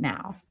show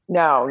now.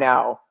 No,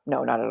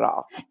 not at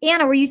all.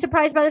 Anna, were you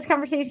surprised by this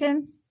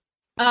conversation?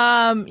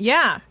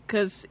 Yeah,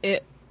 because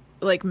it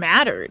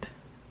mattered.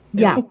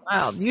 Yeah.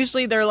 Wow.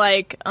 Usually they're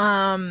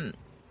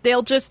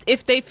they'll just,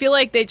 if they feel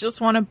like they just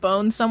want to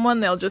bone someone,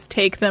 they'll just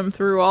take them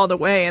through all the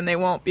way, and they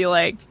won't be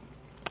like,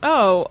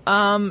 oh,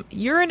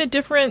 you're in a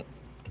different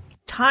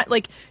time.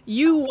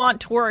 You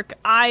want to work.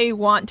 I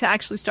want to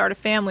actually start a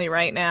family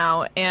right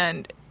now.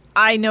 And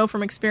I know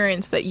from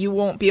experience that you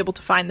won't be able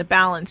to find the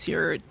balance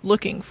you're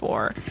looking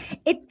for.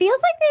 It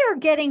feels like they are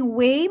getting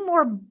way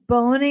more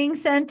boning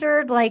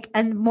centered, like,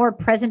 and more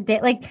present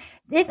day. Like,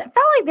 this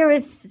felt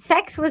like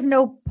sex was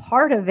no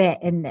part of it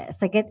in this.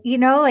 Like, it,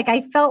 like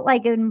I felt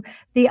like in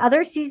the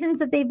other seasons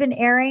that they've been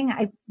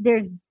airing,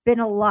 there's been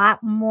a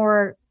lot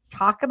more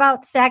talk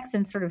about sex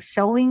and sort of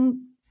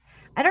showing.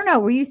 I don't know.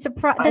 Were you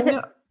surprised?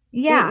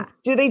 Yeah.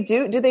 Do they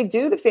do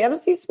the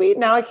fantasy suite?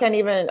 Now I can't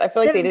even, I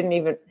feel like they didn't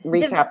even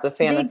recap the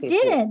fantasy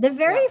suite. They didn't. The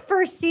very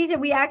first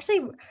season, we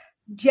actually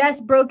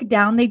just broke it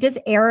down. They just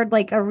aired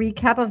like a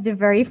recap of the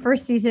very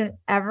first season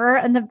ever.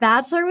 And The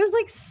Bachelor was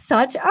like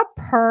such a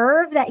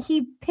perv that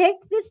he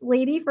picked this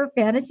lady for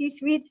fantasy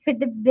suites with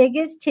the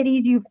biggest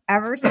titties you've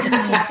ever seen.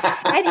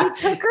 And he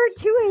took her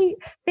to a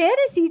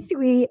fantasy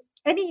suite.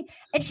 And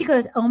she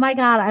goes, "Oh my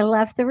God, I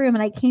left the room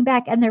and I came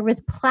back and there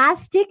was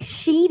plastic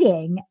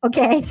sheeting."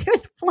 Okay. There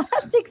was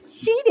plastic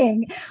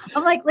sheeting.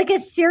 I'm like a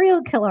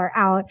serial killer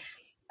out.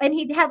 And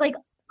he had like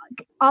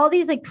all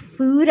these like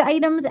food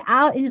items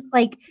out. And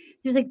like,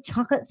 there's like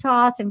chocolate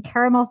sauce and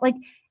caramel. Like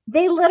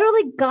they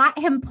literally got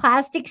him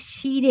plastic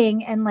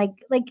sheeting and like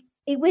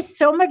it was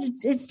so much,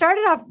 it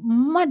started off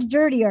much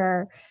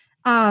dirtier.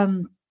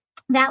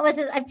 That was,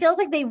 I feel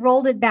like they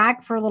rolled it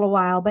back for a little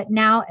while, but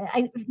now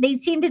they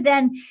seem to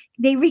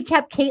they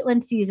recapped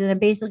Caitlyn's season and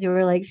basically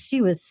were like, she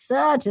was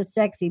such a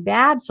sexy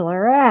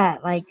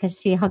bachelorette, like, because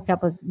she hooked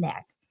up with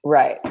Nick.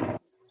 Right.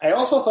 I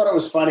also thought it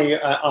was funny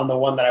on the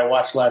one that I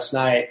watched last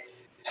night,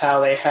 how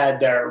they had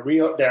their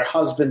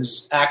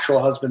actual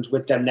husbands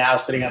with them now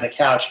sitting on the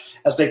couch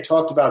as they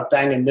talked about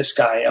banging this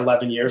guy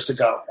 11 years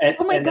ago. And,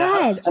 oh my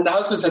God. And the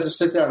husbands had to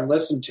sit there and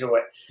listen to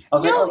it. I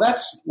was like,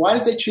 why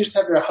did they choose to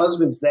have their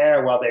husbands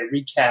there while they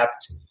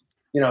recapped,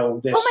 this? Oh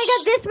my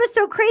God, this was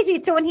so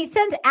crazy. So when he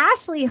sent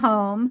Ashley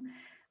home,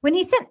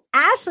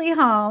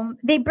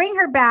 they bring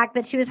her back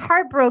that she was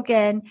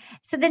heartbroken.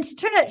 So then she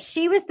turned out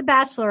she was the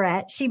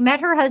bachelorette. She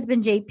met her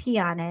husband,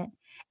 JP, on it.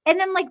 And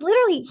then, like,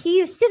 literally, he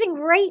was sitting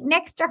right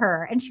next to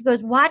her. And she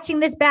goes,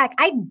 watching this back,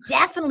 I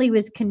definitely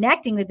was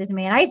connecting with this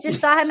man. I just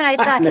saw him and I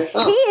thought,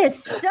 he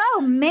is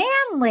so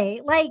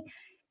manly. Like,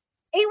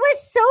 it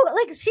was so,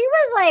 like, she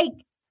was, like,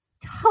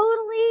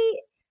 totally,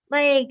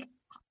 like,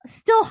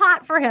 still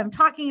hot for him,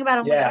 talking about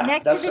him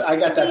next to this sweet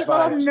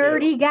little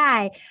nerdy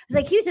guy. It was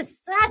like, he was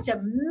just such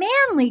a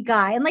manly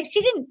guy. And, like,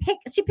 she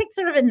picked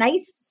sort of a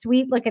nice,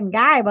 sweet-looking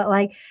guy, but,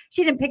 like,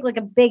 she didn't pick, like,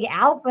 a big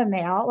alpha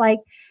male. Like,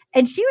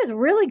 and she was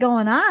really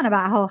going on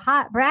about how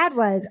hot Brad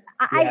was.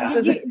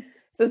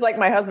 This is like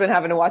my husband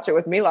having to watch it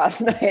with me last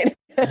night.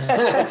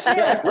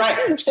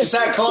 Right.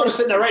 Cesar Colonna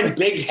sitting there writing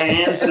big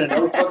hands in a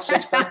notebook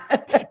 6 times.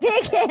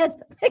 Big hands.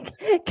 Like,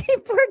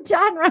 poor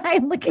John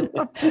Ryan looking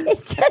for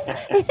it's just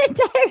an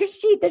entire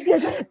sheet that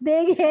says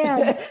big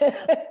hands.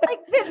 Like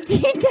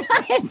 15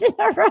 times in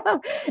a row.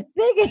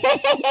 Big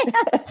hands.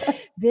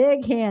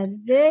 Big hands.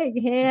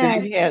 Big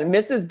hands. Big hands.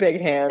 Mrs.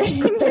 Big Hands.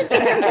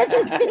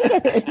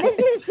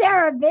 Mrs.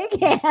 Sarah Big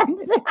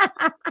Hands.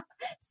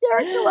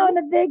 Sarah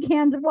Colonna Big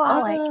Hands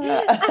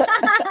Wallach.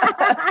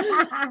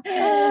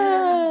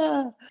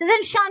 So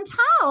then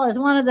Chantal is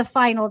one of the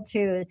final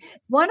two.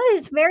 One of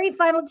his very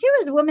final two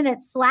is a woman that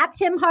slapped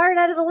him hard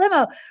out of the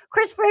limo.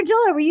 Chris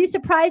Frangiola, were you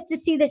surprised to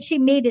see that she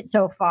made it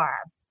so far?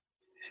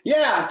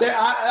 Yeah,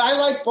 I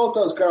like both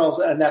those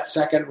girls in that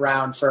second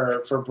round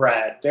for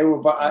Brad. They were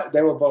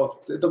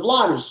both. The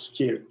blonde was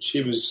cute.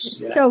 She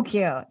was so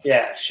cute.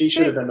 Yeah, she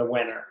should have been the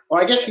winner.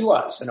 Well, I guess she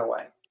was in a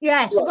way.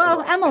 Yes,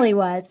 well, Emily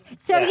was.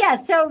 So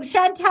so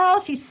Chantal,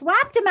 she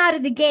slapped him out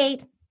of the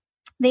gate.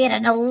 They had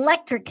an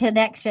electric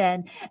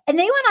connection and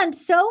they went on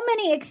so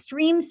many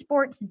extreme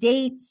sports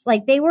dates.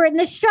 Like they were in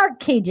the shark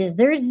cages.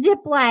 They're zip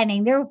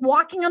lining. They're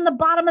walking on the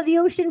bottom of the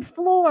ocean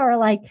floor.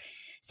 Like,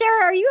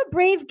 Sarah, are you a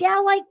brave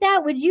gal like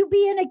that? Would you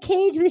be in a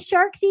cage with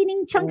sharks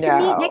eating chunks of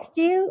meat next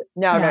to you?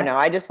 No.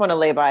 I just want to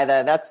lay by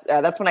that's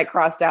when I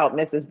crossed out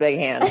Mrs. Big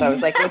Hands. I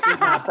was like, this is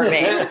not for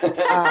me.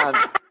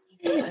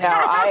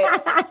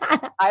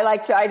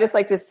 I just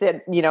like to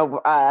sit,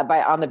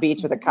 on the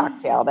beach with a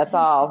cocktail. That's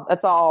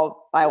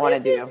all I want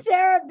to do.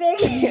 Sarah Big.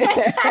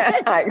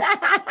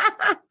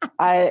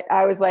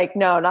 I was like,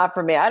 no, not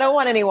for me. I don't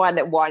want anyone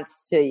that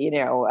wants to,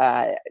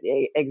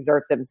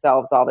 exert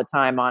themselves all the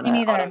time on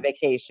a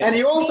vacation. And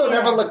you also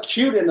never look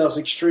cute in those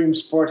extreme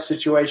sports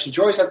situations.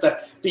 You always have to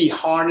be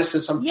harnessed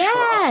in some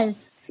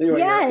truss.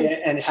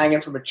 And hanging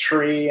from a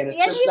tree, and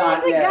it's just not.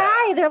 As a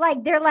guy, they're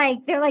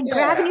like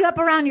grabbing you up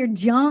around your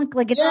junk,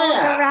 like it's all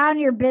around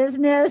your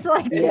business.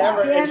 Like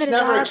it's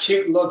never a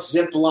cute look,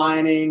 zip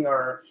lining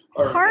or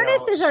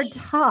harnesses are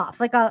tough.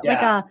 Like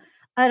an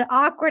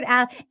awkward.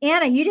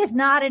 Anna, you just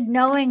nodded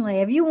knowingly.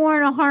 Have you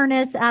worn a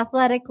harness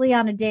athletically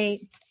on a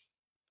date?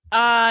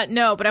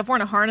 No, but I've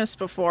worn a harness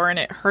before and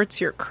it hurts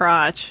your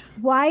crotch.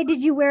 Why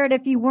did you wear it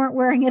if you weren't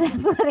wearing it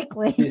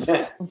athletically?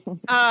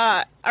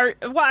 I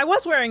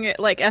was wearing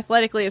it like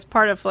athletically as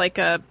part of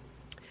I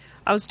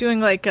was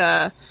doing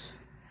it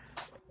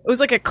was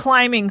like a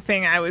climbing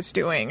thing I was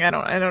doing. I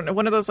don't know,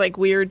 one of those like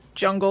weird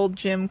jungle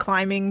gym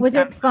climbing. Was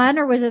it fun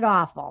or was it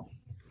awful?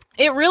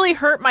 it really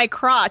hurt my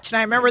crotch. And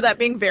I remember that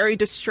being very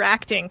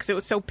distracting because it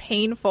was so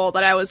painful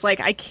that I was like,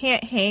 I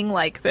can't hang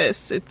like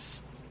this.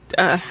 It's,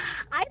 I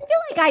feel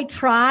like I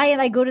try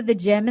and I go to the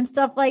gym and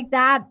stuff like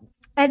that.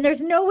 And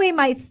there's no way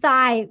my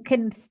thigh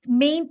can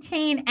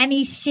maintain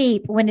any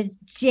shape when it's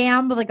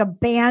jammed with like a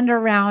band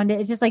around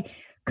it. It's just like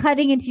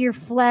cutting into your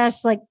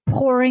flesh, like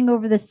pouring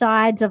over the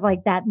sides of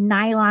like that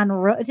nylon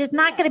rope. It's just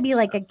not going to be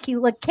like a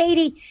cute look.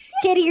 Katie,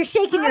 you're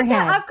shaking your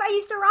head. I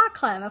used to rock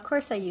climb. Of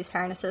course I use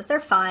harnesses. They're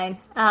fine.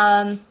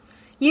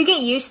 You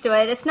get used to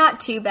it. It's not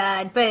too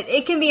bad, but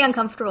it can be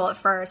uncomfortable at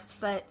first.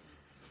 But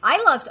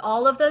I loved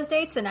all of those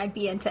dates, and I'd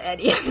be into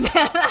any of them.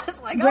 I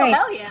was like, oh,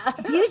 hell yeah.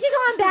 You should go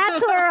on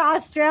Bachelor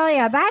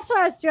Australia. Bachelor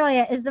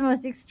Australia is the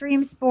most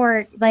extreme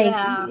sport. Like,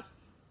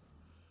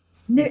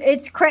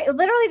 it's crazy.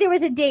 Literally, there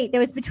was a date that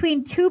was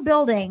between two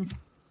buildings,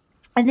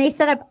 and they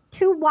set up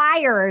two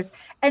wires,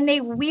 and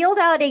they wheeled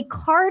out a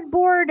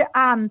cardboard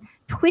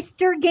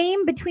twister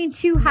game between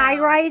two high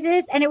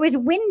rises, and it was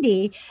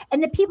windy,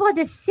 and the people had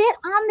to sit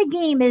on the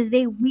game as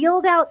they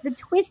wheeled out the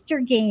twister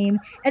game,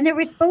 and they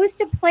were supposed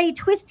to play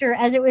twister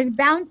as it was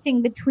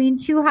bouncing between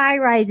two high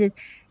rises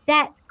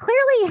that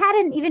clearly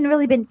hadn't even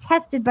really been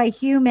tested by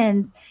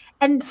humans.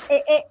 And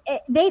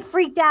they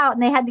freaked out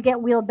and they had to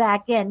get wheeled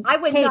back in. I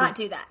would not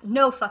do that.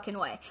 No fucking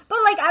way. But,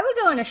 like, I would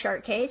go in a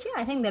shark cage. Yeah,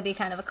 I think that'd be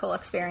kind of a cool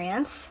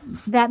experience.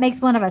 That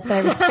makes one of us, but I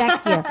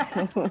respect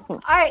you.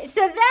 All right,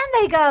 so then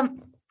they go...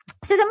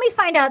 So then we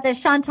find out that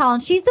Chantal,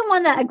 and she's the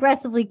one that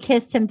aggressively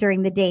kissed him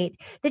during the date,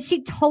 that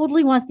she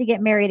totally wants to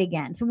get married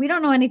again. So we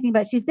don't know anything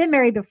about it. She's been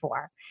married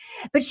before.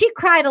 But she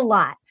cried a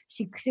lot.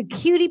 She's a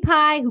cutie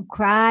pie who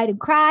cried and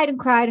cried and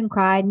cried and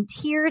cried and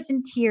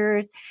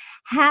tears.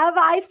 Have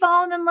I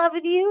fallen in love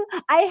with you?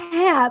 I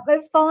have.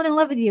 I've fallen in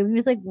love with you. And he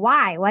was like,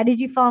 why? Why did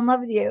you fall in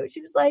love with you?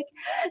 She was like,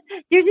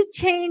 there's a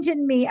change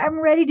in me.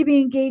 I'm ready to be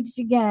engaged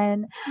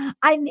again.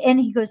 And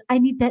he goes, I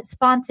need that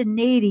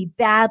spontaneity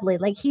badly.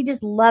 Like, he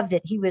just loved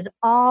it. He was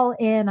all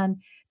in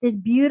on this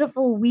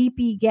beautiful,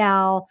 weepy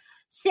gal.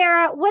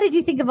 Sarah, what did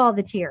you think of all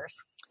the tears?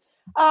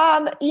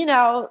 You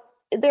know,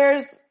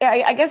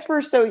 I guess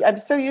I'm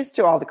so used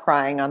to all the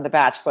crying on The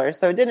Bachelor,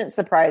 so it didn't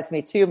surprise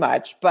me too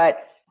much,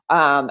 but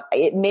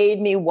it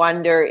made me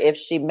wonder if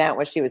she meant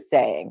what she was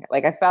saying.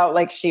 Like, I felt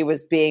like she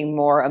was being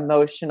more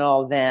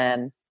emotional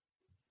than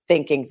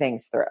thinking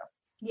things through.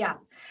 Yeah.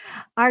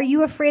 Are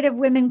you afraid of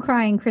women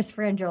crying, Chris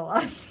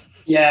Frangiola?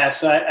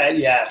 Yes,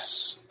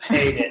 yes.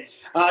 Hate it.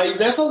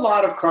 There's a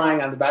lot of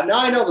crying on The Bachelor. Now,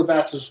 I know The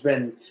Bachelor's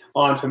been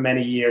on for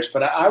many years,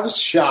 but I was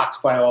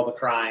shocked by all the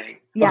crying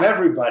of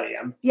everybody.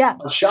 I'm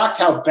shocked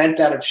how bent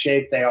out of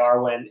shape they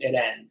are when it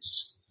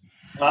ends.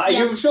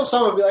 You feel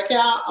someone would be like,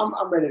 yeah,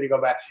 I'm ready to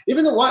go back.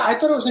 Even the one, I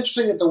thought it was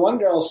interesting that the one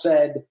girl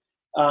said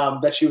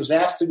that she was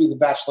asked to be the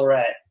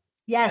Bachelorette.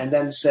 Yes. And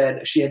then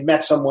said she had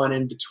met someone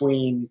in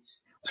between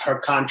her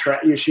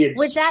contract. Was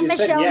that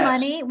Michelle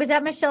Money? Was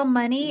that Michelle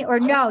Money? Or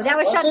no, that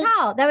was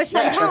Chantal. That was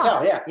Chantal. Yeah,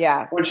 Chantal,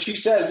 yeah. When she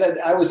says that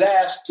I was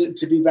asked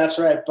to be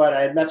Bachelorette, but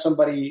I had met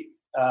somebody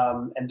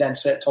and then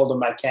told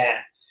them I can't.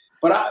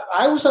 But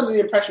I was under the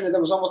impression that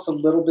it was almost a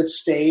little bit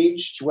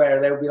staged,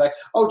 where they would be like,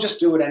 oh, just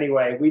do it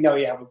anyway. We know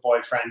you have a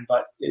boyfriend,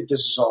 but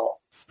this is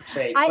all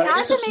fake. But I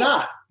guess it's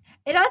not.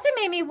 It also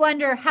made me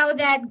wonder how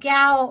that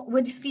gal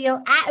would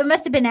feel. It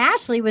must have been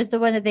Ashley was the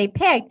one that they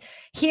picked.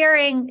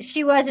 Hearing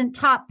she wasn't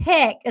top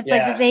pick. It's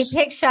like they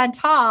picked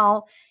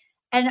Chantal.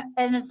 And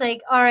it's like,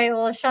 all right,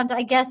 well, Chantal,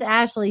 I guess,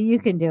 Ashley, you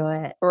can do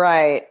it.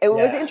 Right. It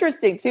was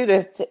interesting, too.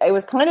 It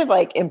was kind of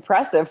like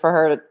impressive for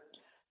her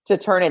to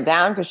turn it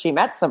down because she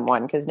met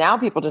someone, because now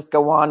people just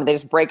go on and they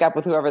just break up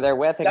with whoever they're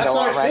with and That's go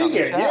what on I right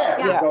figured. on the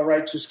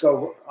show. Just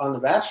go on The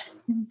Bachelor.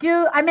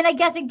 I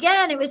guess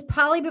again, it was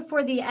probably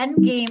before the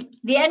end game.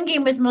 The end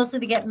game was mostly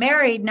to get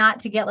married, not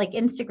to get like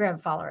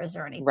Instagram followers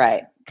or anything.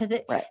 Right.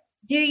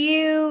 Do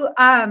you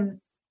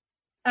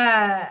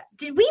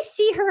did we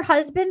see her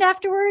husband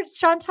afterwards,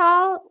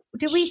 Chantal?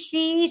 Did we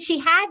see she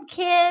had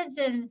kids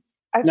and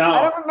I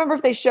don't remember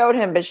if they showed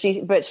him, but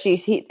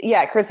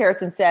Chris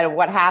Harrison said,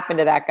 what happened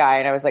to that guy?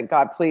 And I was like,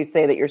 God, please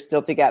say that you're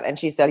still together. And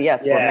she said,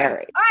 yes, we're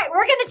married. All right,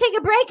 we're going to take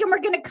a break and we're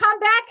going to come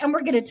back and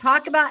we're going to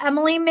talk about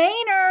Emily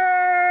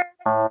Maynard.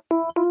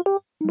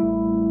 Ooh,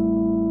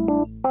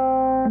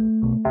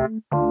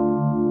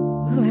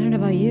 I don't know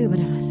about you, but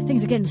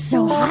things are getting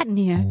so hot in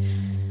here.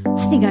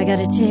 I think I got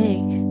to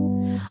take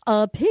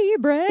a pee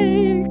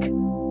break.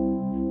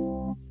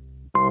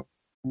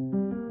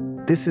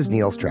 This is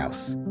Neil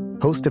Strauss,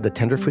 host of the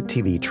Tenderfoot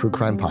TV true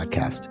crime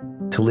podcast,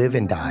 To Live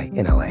and Die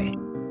in LA.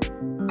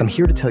 I'm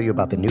here to tell you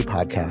about the new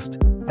podcast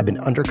I've been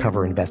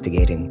undercover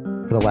investigating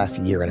for the last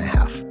year and a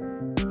half.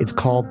 It's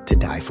called To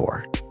Die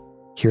For.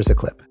 Here's a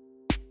clip.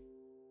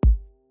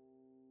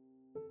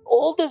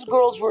 All these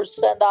girls were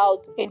sent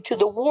out into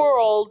the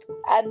world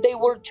and they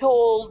were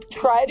told,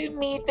 try to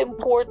meet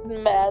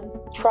important men,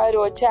 try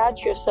to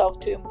attach yourself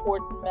to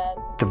important men.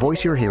 The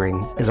voice you're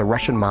hearing is a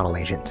Russian model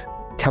agent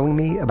telling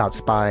me about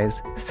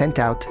spies sent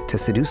out to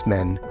seduce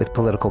men with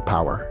political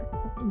power.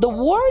 The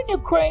war in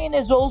Ukraine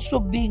is also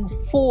being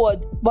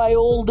fought by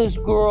all these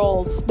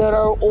girls that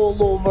are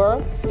all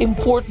over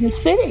important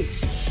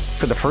cities.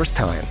 For the first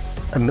time,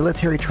 a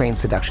military-trained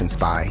seduction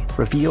spy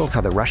reveals how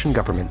the Russian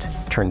government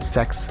turned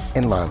sex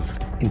and love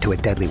into a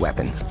deadly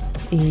weapon.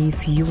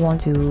 If you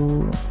want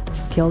to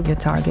kill your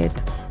target,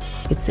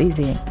 it's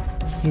easy.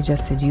 You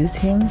just seduce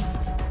him,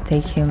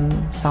 take him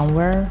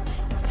somewhere,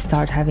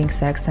 start having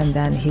sex, and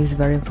then he's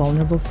very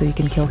vulnerable, so you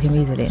can kill him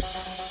easily.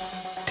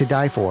 To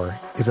Die For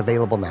is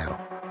available now.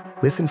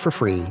 Listen for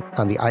free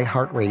on the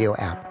iHeartRadio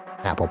app,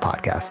 Apple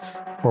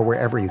Podcasts, or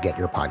wherever you get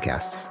your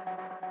podcasts.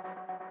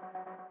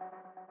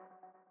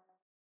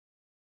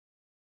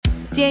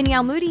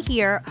 Danielle Moody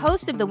here,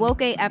 host of the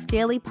Woke AF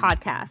Daily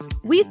podcast.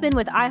 We've been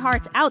with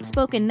iHeart's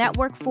Outspoken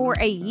Network for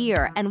a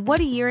year, and what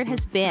a year it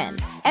has been.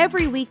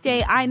 Every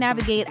weekday, I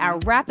navigate our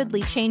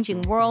rapidly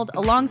changing world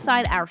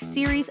alongside our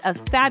series of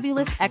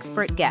fabulous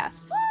expert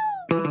guests.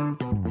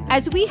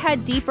 As we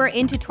head deeper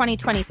into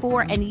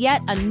 2024 and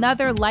yet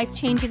another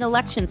life-changing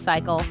election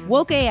cycle,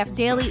 Woke AF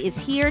Daily is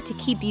here to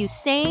keep you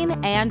sane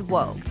and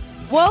woke.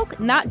 Woke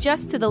not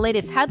just to the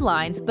latest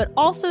headlines, but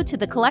also to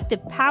the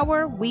collective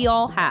power we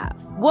all have.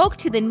 Woke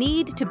to the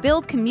need to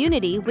build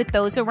community with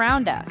those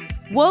around us.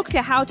 Woke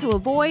to how to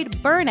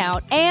avoid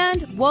burnout,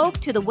 and woke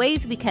to the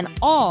ways we can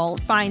all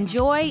find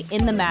joy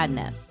in the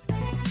madness.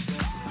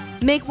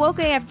 Make Woke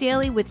AF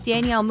Daily with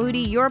Danielle Moody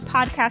your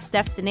podcast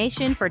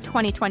destination for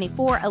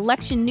 2024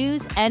 election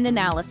news and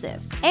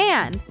analysis.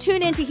 And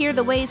tune in to hear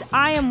the ways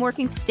I am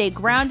working to stay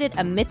grounded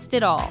amidst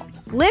it all.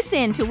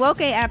 Listen to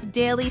Woke AF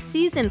Daily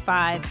Season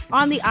 5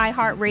 on the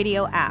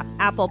iHeartRadio app,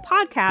 Apple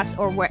Podcasts,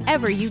 or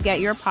wherever you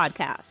get your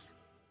podcasts.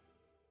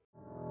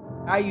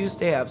 I used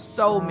to have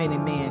so many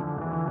men.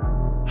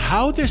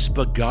 How this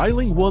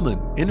beguiling woman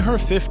in her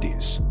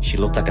 50s, she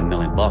looked like $1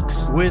 million,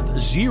 with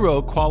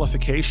zero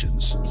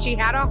qualifications, she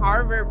had a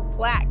Harvard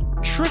plaque,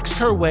 tricks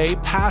her way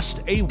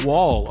past a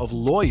wall of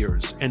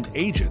lawyers and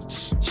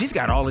agents. She's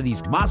got all of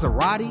these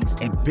Maseratis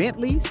and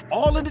Bentleys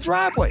all in the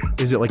driveway.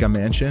 Is it like a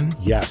mansion?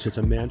 Yes, it's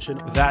a mansion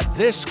that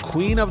this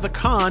queen of the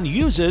con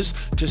uses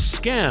to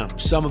scam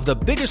some of the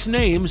biggest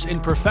names in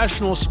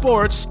professional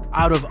sports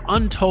out of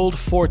untold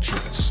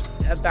fortunes.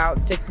 About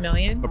 $6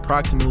 million.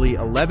 Approximately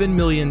 $11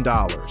 million.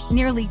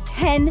 Nearly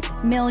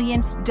 $10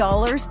 million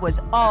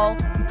was all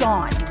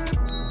gone.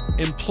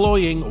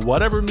 Employing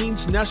whatever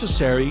means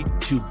necessary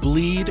to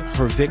bleed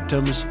her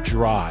victims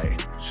dry.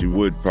 She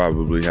would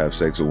probably have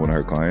sex with one of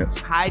her clients.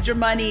 Hide your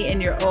money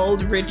in your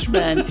old rich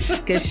men,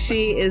 because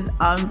she is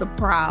on the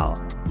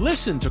prowl.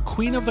 Listen to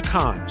Queen of the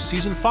Con,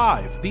 Season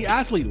 5, The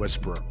Athlete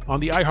Whisperer,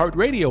 on the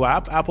iHeartRadio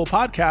app, Apple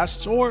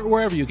Podcasts, or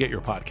wherever you get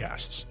your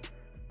podcasts.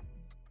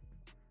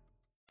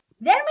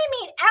 Then we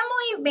meet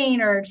Emily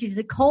Maynard. She's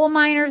a coal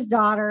miner's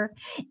daughter.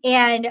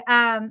 And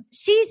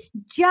she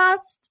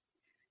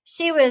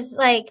was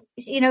like,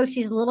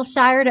 she's a little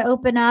shyer to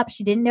open up.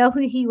 She didn't know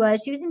who he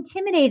was. She was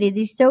intimidated.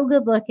 He's so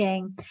good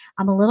looking.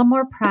 I'm a little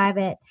more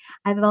private.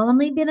 I've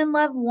only been in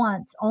love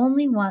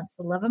only once,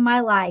 the love of my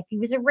life. He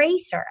was a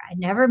racer. I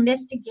never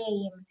missed a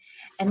game.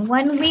 And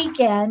one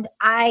weekend,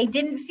 I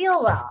didn't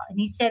feel well. And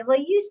he said, well,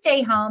 you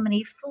stay home. And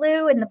he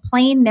flew and the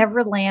plane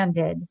never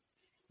landed.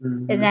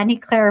 Mm-hmm. And then he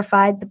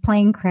clarified the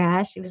plane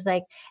crash. It was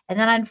like, and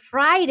then on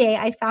Friday,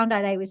 I found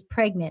out I was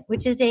pregnant,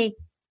 which is a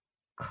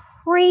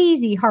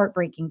crazy,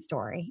 heartbreaking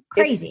story.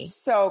 Crazy. It's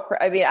so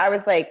I mean, I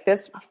was like,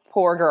 this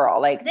poor girl,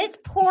 like this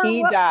poor,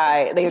 he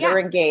died. They were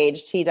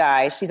engaged. He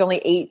died. She's only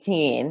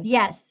 18.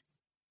 Yes.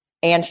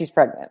 And she's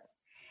pregnant.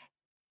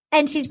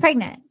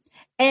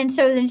 And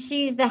so then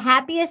she's the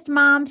happiest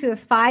mom to a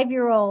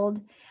 5-year-old.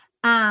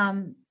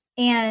 And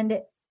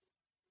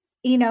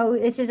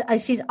it's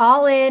just, she's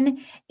all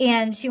in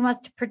and she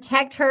wants to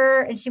protect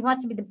her and she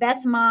wants to be the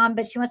best mom,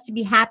 but she wants to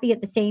be happy at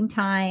the same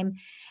time.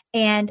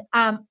 And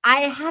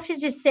I have to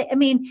just say, I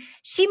mean,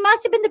 she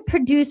must have been the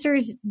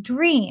producer's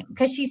dream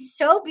because she's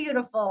so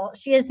beautiful.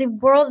 She has the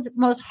world's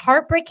most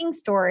heartbreaking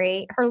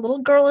story. Her little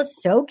girl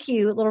is so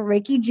cute, little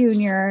Ricky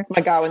Jr. Oh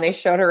my God, when they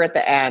showed her at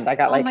the end, I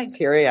got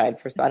teary-eyed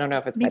I don't know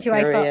if it's me my too.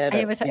 period.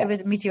 It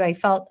was me too. I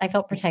felt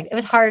protected. It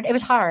was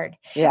hard.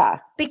 Yeah.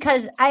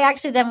 Because I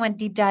actually then went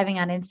deep diving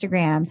on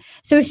Instagram.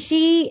 So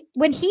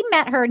when he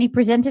met her and he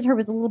presented her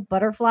with a little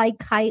butterfly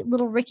kite,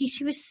 little Ricky,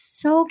 she was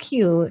so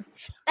cute.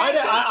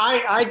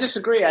 I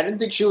disagree. I didn't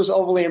think she was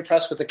overly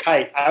impressed with the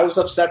kite. I was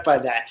upset by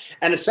that.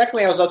 And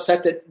secondly, I was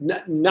upset that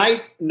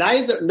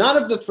none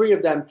of the three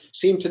of them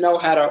seemed to know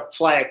how to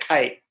fly a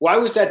kite. Why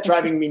was that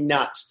driving me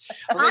nuts?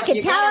 Tell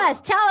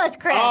us,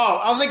 Chris. Oh,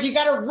 I was like, you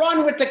got to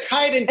run with the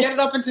kite and get it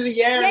up into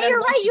the air. Yeah, you're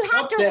right. You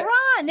have to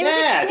run.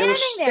 They were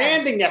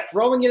standing there,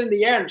 throwing it in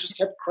the air, and just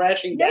kept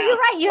crashing down. No, you're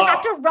right. You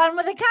have to run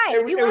with a kite.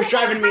 It was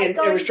driving me.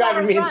 It was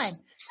driving me.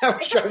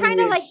 It's like trying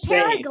to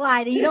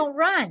paraglide and you don't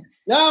run.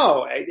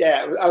 No,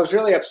 yeah, I was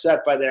really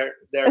upset by their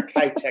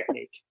kite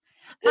technique.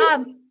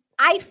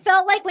 I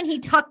felt like when he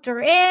tucked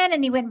her in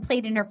and he went and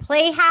played in her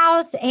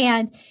playhouse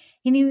and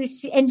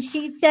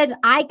she says,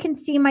 I can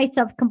see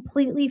myself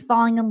completely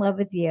falling in love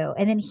with you.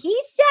 And then he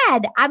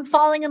said, I'm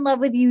falling in love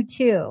with you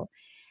too.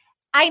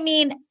 I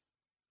mean,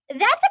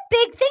 that's a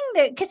big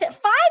thing because 5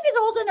 is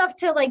old enough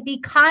to like be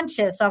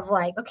conscious of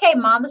like, okay,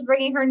 mom's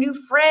bringing her new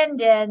friend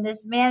in.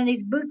 This man in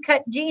these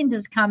bootcut jeans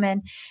is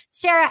coming.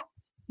 Sarah,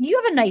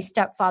 you have a nice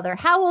stepfather.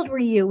 How old were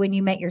you when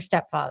you met your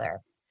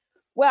stepfather?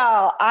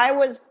 Well, I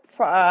was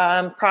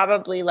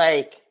probably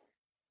like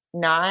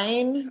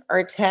 9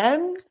 or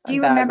 10. Do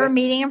you remember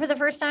meeting him for the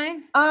first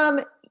time?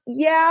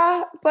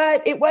 Yeah,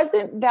 but it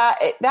wasn't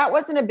that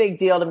wasn't a big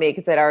deal to me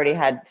because I'd already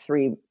had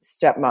 3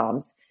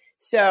 stepmoms.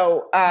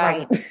 So,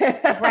 right.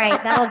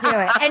 That'll do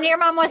it. And your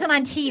mom wasn't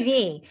on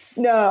TV.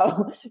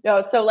 No.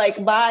 So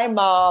like my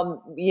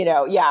mom,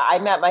 I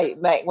met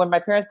my when my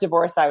parents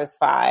divorced, I was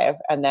 5.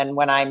 And then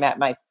when I met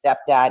my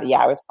stepdad,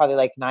 I was probably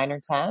like 9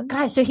 or 10.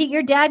 God, so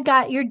your dad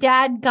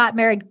got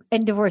married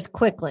and divorced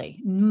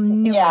quickly.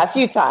 Yeah, a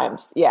few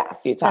times.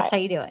 That's how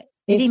you do it.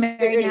 Is he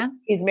married now?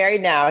 He's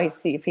married now.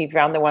 He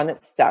found the one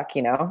that stuck,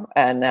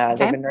 and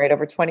they've been married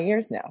over 20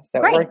 years now.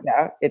 So It worked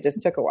out. It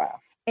just took a while.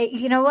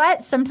 You know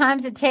what?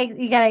 Sometimes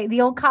you got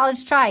the old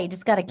college try. You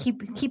just got to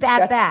keep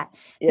at bat.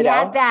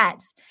 At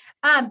bats.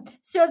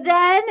 So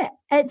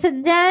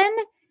then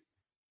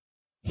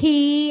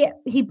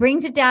he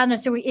brings it down.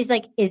 So he's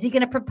like, is he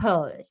going to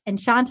propose? And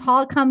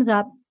Chantal comes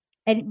up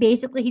and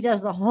basically he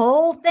does the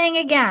whole thing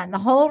again, the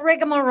whole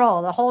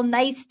rigmarole, the whole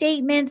nice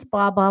statements,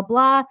 blah, blah,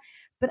 blah.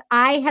 But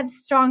I have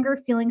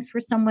stronger feelings for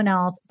someone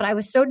else. But I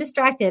was so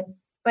distracted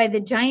by the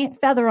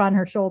giant feather on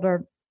her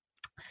shoulder.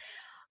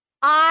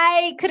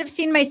 I could have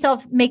seen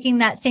myself making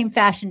that same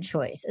fashion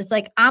choice. It's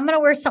like, I'm going to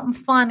wear something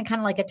fun, kind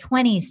of like a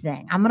 20s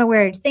thing. I'm going to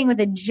wear a thing with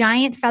a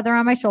giant feather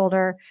on my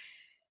shoulder.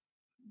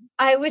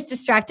 I was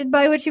distracted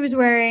by what she was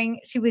wearing.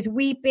 She was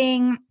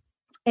weeping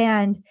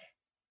and,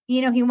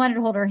 he wanted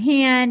to hold her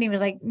hand.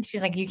 She's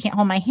like, you can't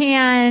hold my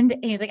hand.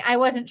 And he's like, I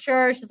wasn't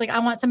sure. She's like, I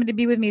want someone to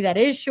be with me that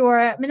is sure.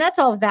 I mean, that's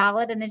all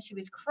valid. And then she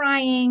was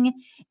crying.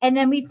 And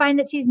then we find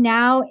that she's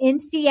now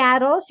in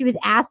Seattle. She was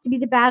asked to be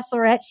the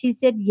Bachelorette. She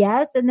said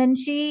yes. And then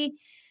she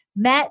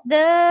met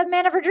the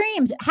man of her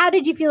dreams. How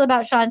did you feel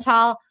about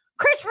Chantal?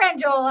 Chris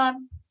Frangiola.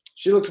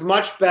 She looked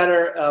much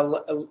better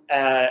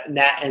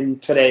in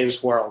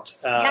today's world.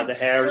 The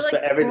hair was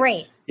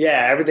great.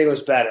 Yeah, everything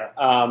was better.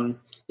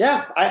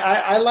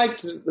 I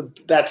liked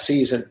that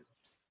season.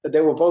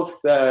 They were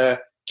both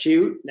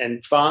cute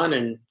and fun,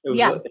 and it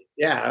was,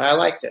 I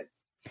liked it.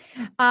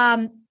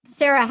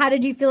 Sarah, how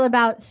did you feel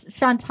about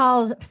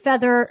Chantal's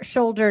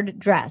feather-shouldered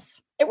dress?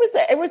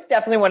 It was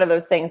definitely one of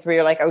those things where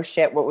you're like, oh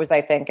shit, what was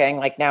I thinking?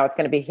 Like now it's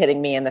going to be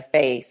hitting me in the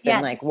face,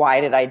 and like, why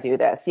did I do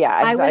this? Yeah,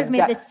 I would have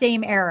made the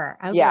same error.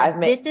 I've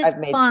made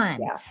fun.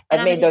 Yeah,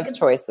 I've made those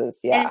choices.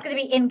 Yeah, and it's going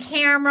to be in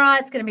camera.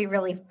 It's going to be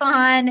really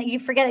fun. You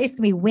forget it's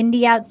going to be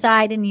windy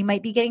outside, and you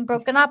might be getting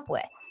broken up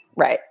with.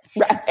 Right.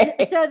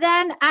 So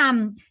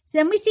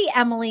then we see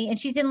Emily, and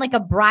she's in like a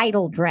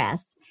bridal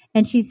dress,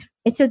 and she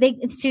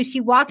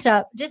walks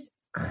up just.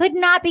 Could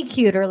not be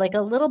cuter, like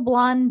a little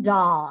blonde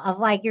doll of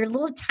like your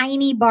little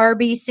tiny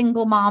Barbie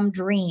single mom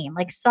dream,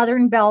 like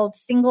Southern Belle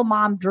single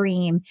mom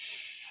dream.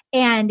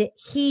 And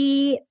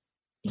he's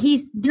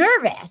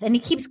nervous and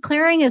he keeps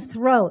clearing his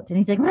throat and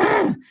he's like,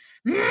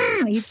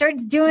 he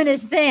starts doing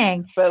his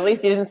thing. But at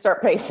least he didn't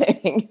start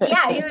pacing.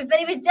 Yeah, he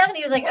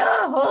was like,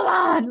 oh, hold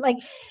on.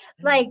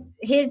 Like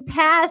his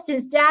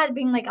dad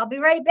being like, I'll be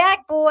right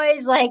back,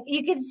 boys. Like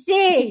you can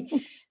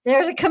see.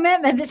 There's a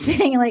commitment that's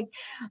saying like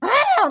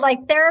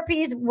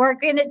therapy's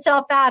working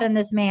itself out in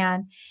this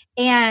man.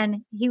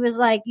 And he was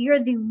like, you're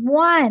the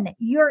one,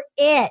 you're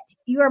it.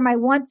 You are my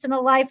once in a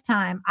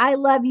lifetime. I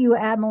love you,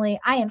 Emily.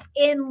 I am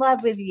in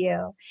love with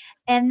you.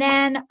 And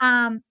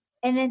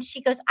then she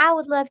goes, I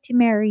would love to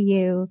marry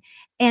you.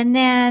 And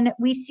then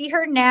we see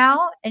her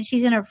now and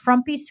she's in a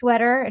frumpy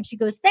sweater and she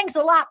goes, thanks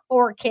a lot,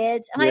 4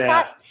 kids. And I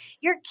thought,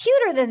 you're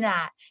cuter than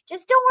that.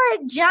 Just don't wear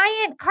a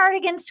giant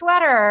cardigan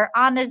sweater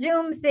on a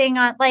Zoom thing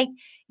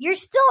you're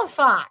still a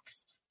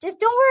fox. Just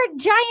don't wear a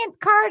giant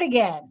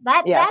cardigan.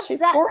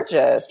 She's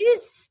gorgeous.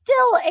 She's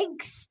still a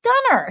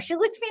stunner. She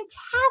looks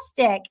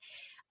fantastic.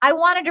 I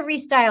wanted to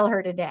restyle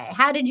her today.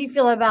 How did you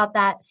feel about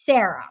that,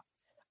 Sarah?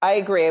 I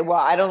agree. Well,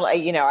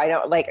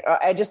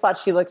 I just thought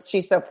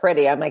she's so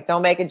pretty. I'm like,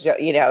 don't make a joke,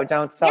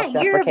 don't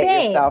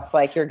self-deprecate yourself.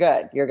 Like you're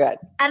good.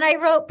 And I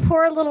wrote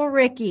poor little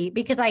Ricky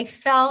because I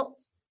felt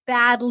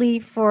badly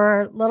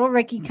for little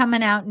Ricky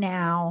coming out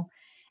now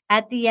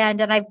at the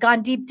end. And I've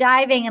gone deep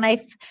diving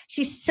and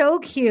she's so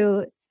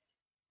cute.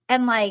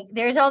 And like,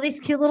 there's all these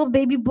cute little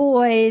baby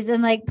boys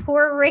and like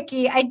poor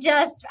Ricky.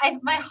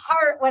 My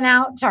heart went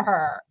out to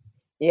her.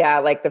 Yeah,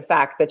 like the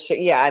fact that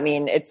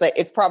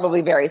it's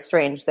probably very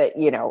strange that,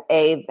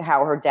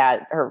 how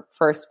her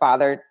first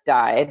father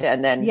died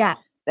and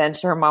then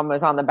her mom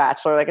was on The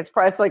Bachelor. Like it's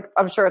probably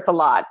I'm sure it's a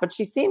lot, but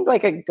she seemed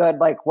like a good,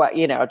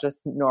 just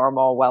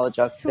normal,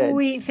 well-adjusted,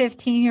 sweet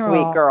 15-year-old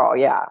sweet girl.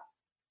 Yeah.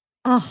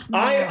 Oh,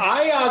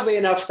 I oddly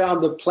enough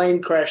found the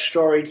plane crash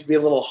story to be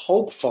a little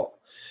hopeful.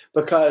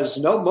 Because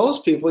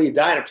most people, you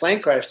die in a plane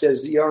crash,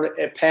 you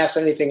don't pass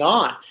anything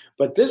on.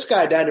 But this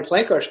guy died in a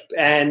plane crash,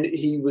 and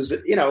he was,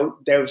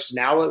 there's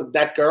now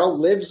that girl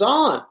lives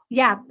on.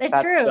 Yeah, that's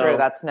true. True.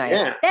 That's nice.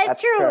 Yeah, that's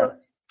true.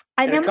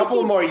 In a couple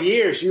of more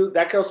years,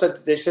 that girl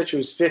said she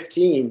was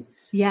 15.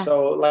 Yeah.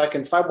 So, like,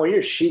 in 5 more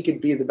years, she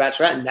could be the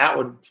Bachelorette, and that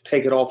would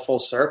take it all full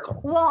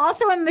circle. Well,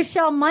 also when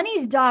Michelle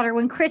Money's daughter,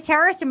 when Chris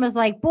Harrison was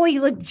like, boy,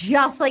 you look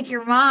just like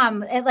your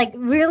mom. And, like,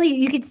 really,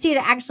 you could see it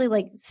actually,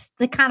 like,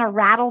 it kind of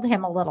rattled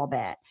him a little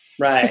bit.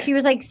 Right. She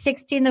was, like,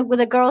 16 with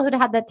a girl who'd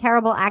had that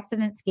terrible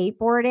accident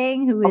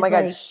skateboarding. Who was, oh, my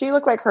God. Like, she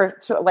looked like her,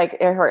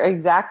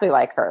 exactly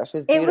like her. She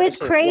was beautiful. It was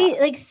crazy,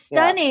 like,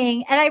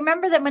 stunning. Yeah. And I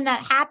remember that when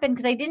that happened,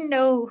 because I didn't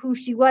know who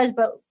she was,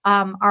 but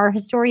our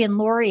historian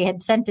Lori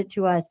had sent it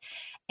to us.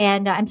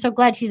 And I'm so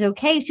glad she's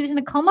okay. She was in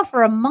a coma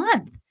for a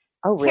month.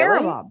 Oh, it's really?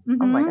 Terrible. Mm-hmm.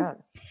 Oh, my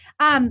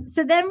God.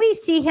 So then we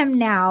see him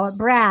now,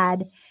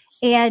 Brad,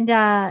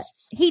 and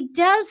he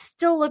does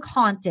still look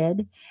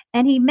haunted.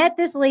 And he met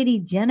this lady,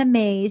 Jenna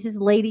Mays, his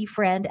lady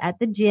friend at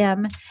the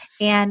gym.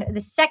 And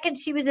the second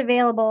she was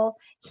available,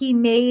 he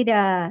made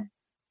a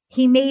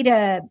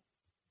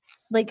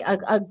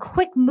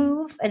quick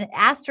move and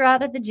asked her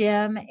out at the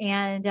gym.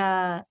 And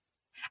I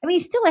mean,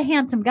 he's still a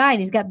handsome guy,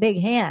 and he's got big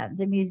hands.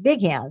 I mean, he's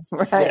big hands.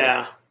 Right.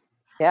 Yeah.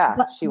 Yeah,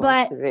 she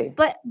wants to be.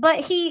 But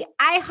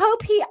I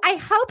hope he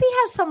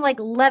has some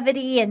like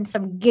levity and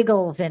some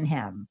giggles in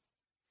him.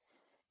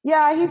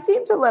 Yeah, he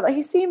seemed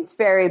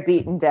very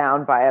beaten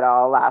down by it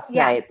all last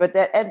night. But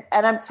I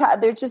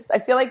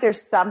feel like there's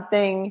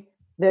something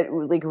that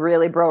like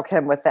really broke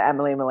him with the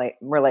Emily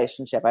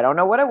relationship. I don't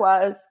know what it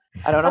was.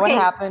 I don't know what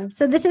happened.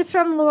 So this is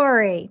from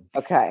Lori.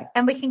 Okay.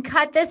 And we can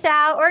cut this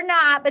out or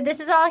not, but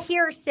this is all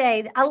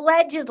hearsay.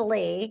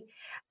 Allegedly,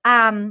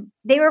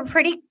 they were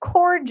pretty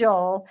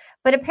cordial,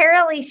 but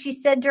apparently she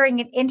said during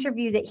an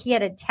interview that he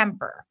had a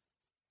temper.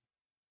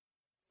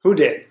 Who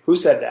did? Who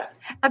said that?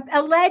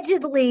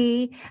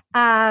 Allegedly,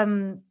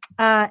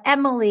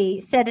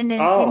 Emily said in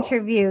an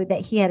interview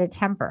that he had a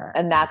temper.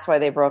 And that's why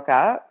they broke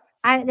up?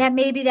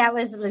 That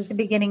was the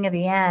beginning of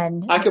the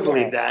end. I could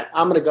believe that.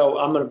 I'm going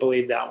to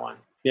believe that one.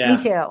 Yeah.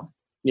 Me too.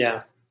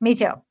 Yeah. Me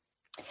too.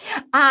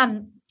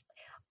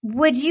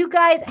 Would you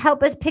guys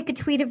help us pick a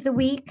tweet of the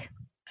week?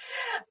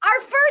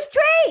 Our first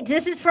tweet.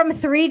 This is from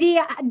 3D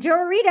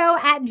Dorito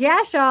at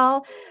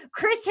Jashal.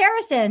 Chris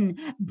Harrison.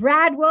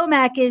 Brad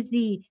Womack is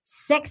the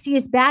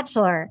sexiest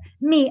bachelor.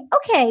 Me.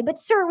 Okay, but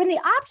sir, when the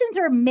options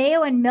are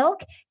mayo and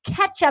milk,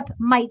 ketchup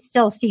might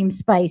still seem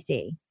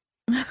spicy.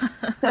 Not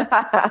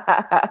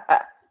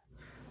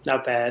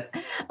bad.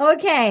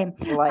 Okay.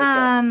 Like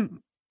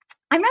I'm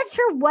not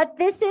sure what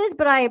this is,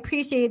 but I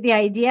appreciate the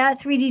idea.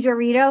 3D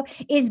Dorito.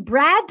 Is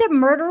Brad the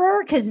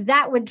murderer? Because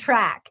that would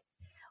track.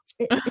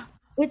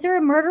 Was there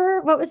a murderer?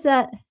 What was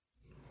that?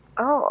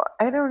 Oh,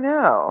 I don't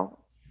know.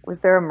 Was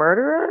there a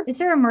murderer? Is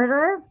there a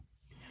murderer?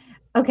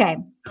 Okay.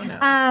 Oh,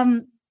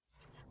 no.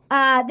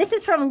 This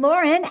is from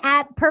Lauren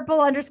at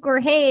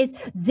purple_Hayes.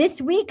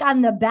 This week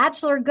on The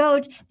Bachelor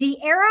Goat,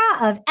 the era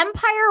of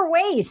Empire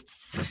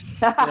Waists.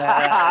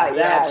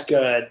 That's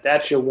good.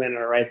 That's your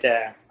winner right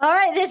there. All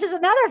right. This is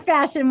another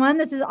fashion one.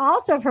 This is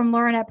also from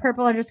Lauren at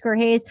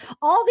purple_Hayes.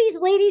 All these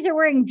ladies are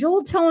wearing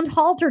jewel-toned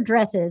halter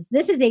dresses.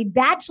 This is a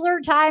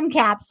bachelor time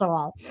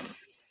capsule.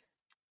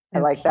 I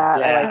like that.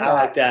 Yeah, I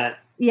like that.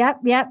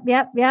 Yep.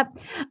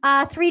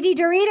 3D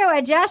Dorito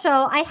at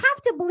Jashel. I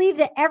have to believe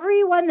that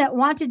everyone that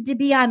wanted to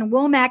be on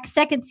Womack's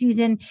second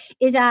season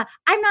is I'm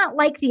not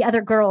like the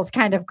other girls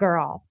kind of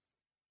girl.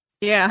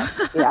 Yeah.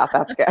 Yeah,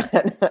 that's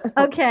good.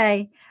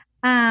 Okay.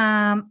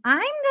 I'm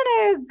going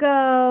to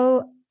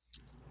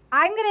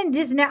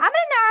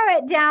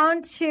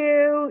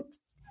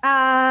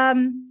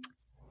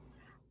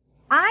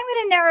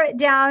narrow it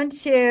down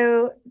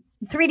to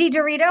 3D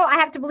Dorito. I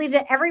have to believe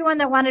that everyone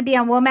that wanted to be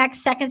on Womack's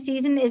second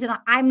season is an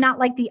I'm not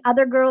like the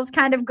other girls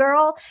kind of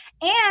girl.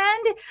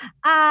 And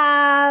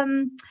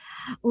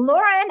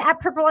Lauren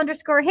at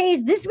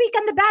purple_Hayes. This week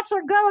on The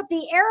Bachelor Goat,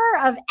 the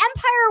era of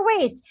Empire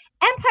Waist.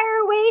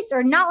 Empire Waist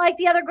are not like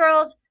the other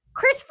girls.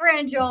 Chris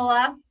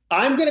Frangiola.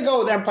 I'm going to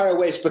go with Empire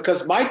Waist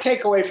because my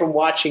takeaway from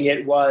watching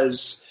it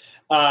was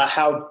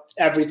how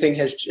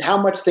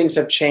much things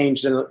have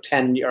changed in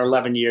 10 or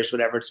 11 years,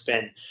 whatever it's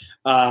been.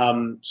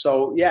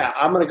 So yeah,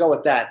 I'm going to go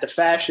with that. The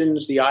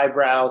fashions, the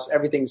eyebrows,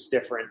 everything's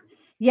different.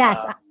 Yes.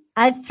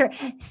 That's true.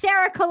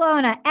 Sarah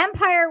Colonna,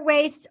 Empire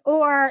Waist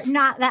or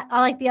not that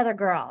like the other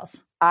girls?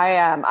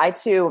 I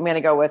too am going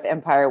to go with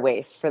Empire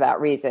Waist for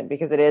that reason,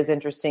 because it is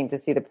interesting to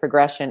see the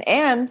progression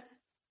and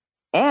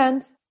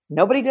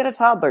nobody did a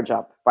toddler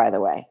jump, by the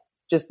way.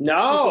 Just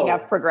speaking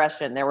of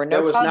progression, there were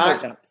no toddler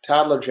jumps.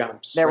 Toddler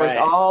jumps. There was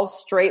all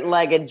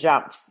straight-legged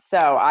jumps.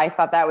 So I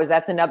thought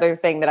that's another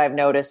thing that I've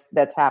noticed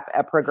that's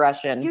a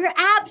progression. You're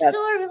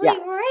absolutely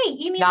right.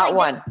 You mean not like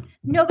one?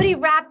 Nobody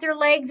wrapped their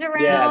legs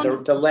around. Yeah,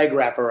 the leg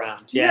wrap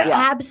around. Yeah, you're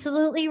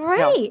absolutely right.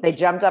 No, they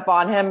jumped up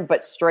on him,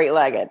 but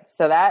straight-legged.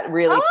 So that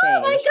really changed.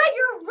 Oh my God,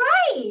 you're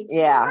right.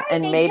 Yeah, you're right.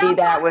 and they maybe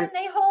that was. And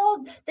they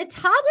hold the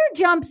toddler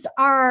jumps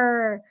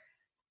are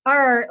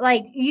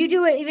like you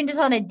do it even just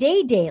on a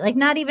date, like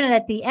not even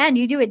at the end.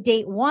 You do it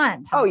date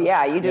one. Oh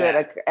yeah, you do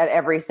it at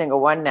every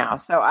single one now.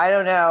 So I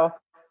don't know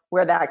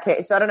where that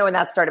came. So I don't know when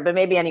that started, but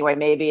maybe anyway,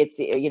 maybe it's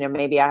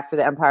maybe after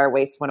the Empire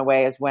Waist went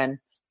away is when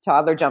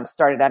toddler jump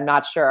started. I'm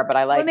not sure, but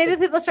I like. Well, maybe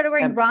people started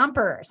wearing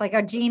rompers, like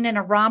a jean and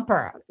a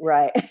romper.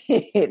 Right.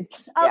 Okay,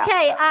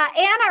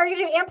 Anna, are you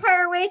going to do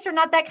Empire Waist or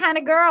not that kind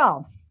of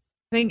girl?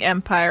 I think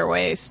Empire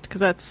Waist,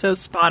 because that's so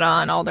spot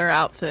on, all their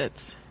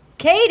outfits.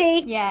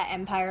 Katie? Yeah,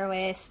 Empire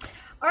Waist.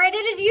 All right, it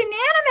is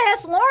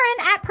unanimous.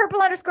 Lauren at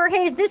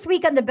Purple_Haze this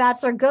week on The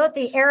Bachelor Goat,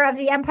 the era of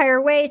the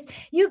Empire Waist.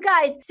 You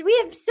guys, we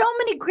have so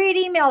many great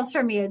emails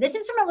from you. This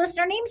is from a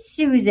listener named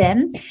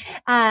Susan.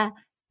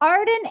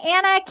 Arden,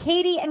 Anna,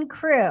 Katie, and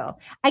crew.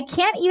 I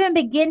can't even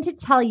begin to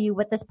tell you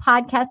what this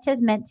podcast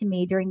has meant to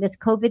me during this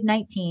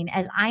COVID-19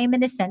 as I am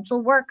an essential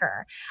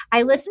worker.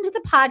 I listen to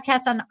the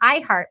podcast on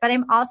iHeart, but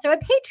I'm also a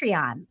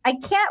Patreon. I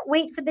can't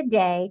wait for the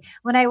day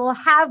when I will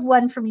have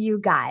one from you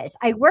guys.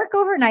 I work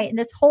overnight and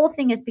this whole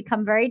thing has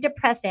become very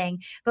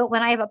depressing, but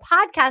when I have a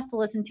podcast to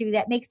listen to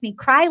that makes me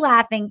cry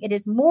laughing, it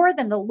is more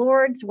than the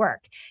Lord's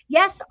work.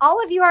 Yes,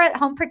 all of you are at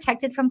home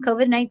protected from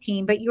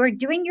COVID-19, but you are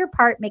doing your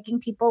part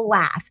making people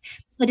laugh.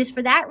 It is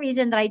for that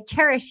reason that I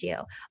cherish you.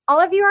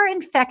 All of you are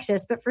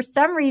infectious, but for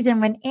some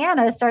reason, when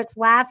Anna starts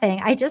laughing,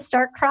 I just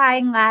start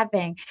crying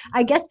laughing.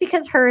 I guess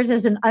because hers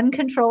is an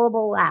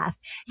uncontrollable laugh.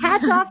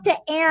 Hats off to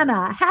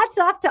Anna. Hats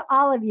off to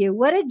all of you.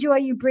 What a joy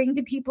you bring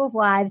to people's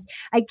lives.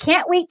 I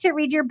can't wait to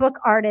read your book,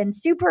 Arden.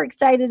 Super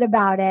excited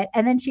about it.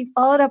 And then she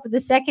followed up with the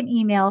second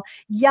email.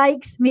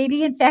 Yikes,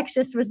 maybe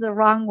infectious was the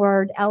wrong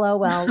word. LOL.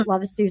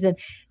 Love Susan.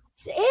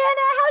 Anna,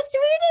 how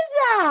sweet is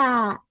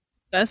that?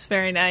 That's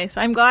very nice.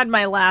 I'm glad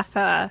my laugh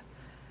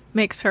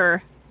makes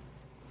her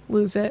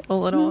lose it a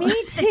little.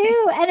 Me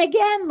too. And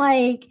again,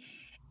 like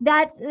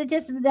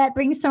that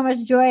brings so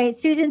much joy.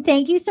 Susan,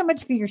 thank you so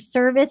much for your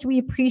service. We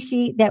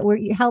appreciate that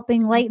we're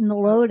helping lighten the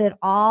load at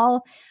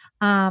all.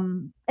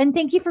 And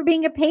thank you for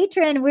being a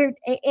patron. Anna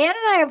and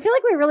I feel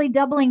like we're really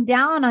doubling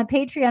down on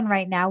Patreon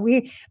right now.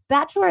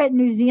 Bachelorette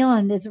New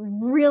Zealand has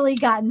really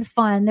gotten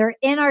fun. They're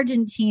in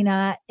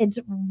Argentina. It's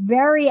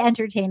very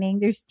entertaining.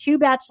 There's 2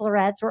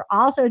 bachelorettes. We're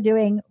also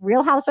doing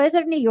Real Housewives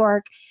of New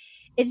York.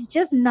 It's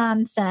just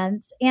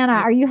nonsense. Anna,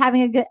 are you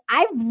having a good?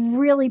 I'm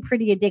really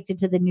pretty addicted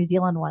to the New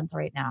Zealand ones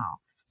right now.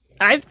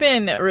 I've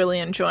been really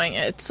enjoying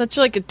it. It's such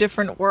like a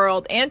different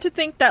world. And to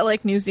think that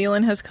like New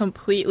Zealand has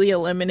completely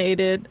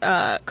eliminated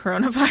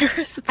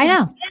coronavirus. I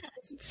know.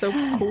 It's so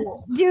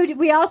cool. Dude,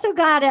 we also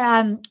got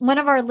one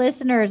of our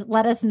listeners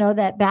let us know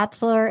that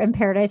Bachelor in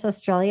Paradise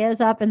Australia is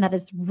up and that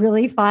it's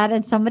really fun.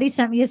 And somebody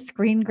sent me a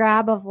screen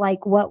grab of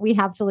like what we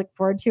have to look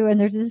forward to.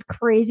 And there's this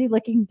crazy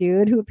looking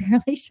dude who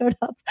apparently showed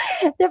up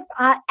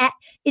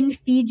in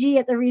Fiji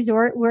at the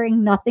resort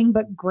wearing nothing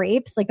but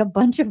grapes, like a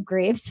bunch of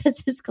grapes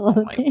as his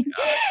clothing.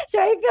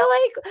 So I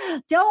feel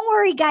like, don't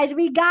worry, guys,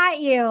 we got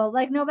you.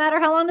 Like, no matter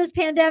how long this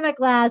pandemic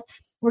lasts,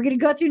 we're going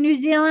to go through New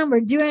Zealand. We're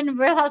doing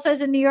Real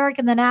Housewives of New York.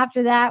 And then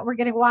after that, we're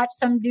going to watch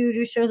some dude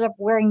who shows up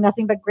wearing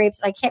nothing but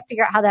grapes. I can't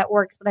figure out how that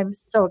works, but I'm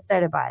so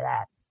excited by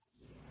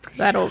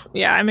that.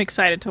 I'm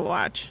excited to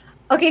watch.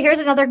 Okay, here's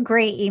another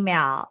great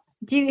email.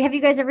 Have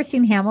you guys ever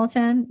seen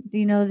Hamilton? Do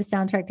you know the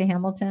soundtrack to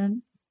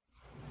Hamilton?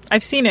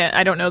 I've seen it.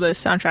 I don't know the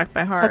soundtrack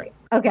by heart.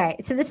 Okay.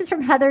 So this is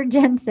from Heather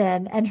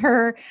Jensen, and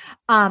her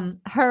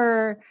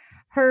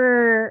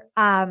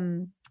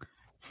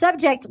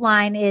subject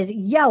line is,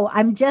 yo,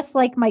 I'm just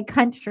like my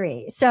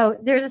country. So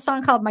there's a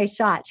song called My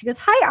Shot. She goes,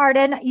 hi,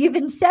 Arden, you've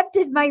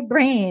incepted my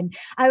brain.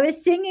 I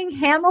was singing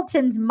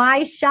Hamilton's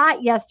My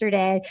Shot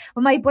yesterday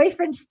when my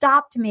boyfriend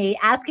stopped me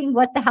asking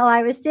what the hell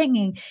I was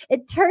singing.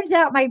 It turns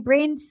out my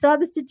brain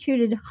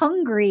substituted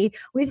hungry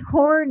with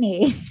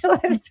horny. So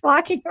I was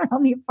walking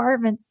around the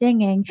apartment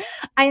singing,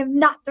 I am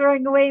not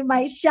throwing away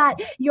my shot.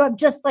 You are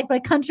just like my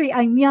country.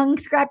 I'm young,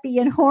 scrappy,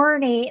 and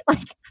horny.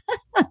 Like,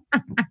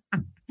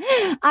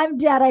 I'm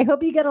dead. I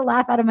hope you get a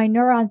laugh out of my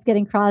neurons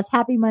getting crossed.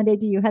 Happy Monday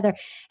to you, Heather.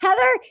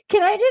 Heather,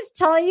 can I just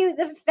tell you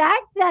the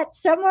fact that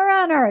somewhere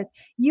on earth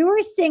you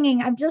were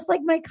singing, I'm just like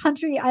my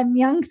country, I'm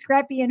young,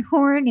 scrappy, and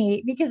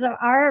horny because of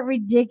our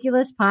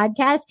ridiculous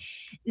podcast?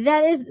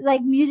 That is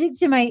like music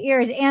to my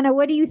ears. Anna,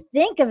 what do you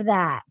think of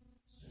that?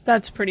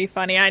 That's pretty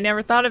funny. I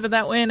never thought of it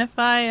that way. And if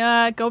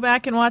I go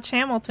back and watch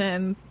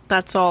Hamilton,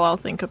 that's all I'll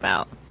think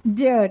about.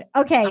 Dude,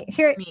 okay,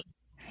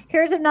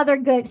 Here's another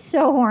good,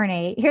 so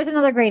horny. Here's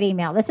another great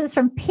email. This is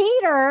from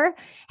Peter.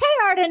 Hey,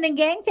 Arden and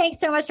gang.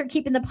 Thanks so much for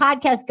keeping the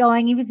podcast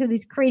going, even through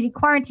these crazy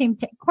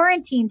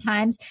quarantine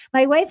times.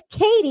 My wife,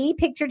 Katie,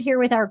 pictured here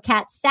with our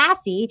cat,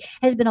 Sassy,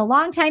 has been a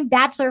longtime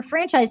Bachelor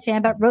franchise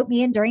fan, but wrote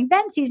me in during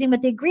Ben's season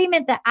with the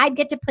agreement that I'd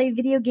get to play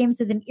video games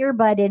with an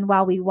earbud in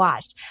while we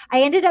watched.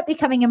 I ended up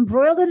becoming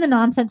embroiled in the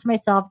nonsense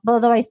myself,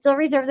 although I still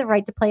reserve the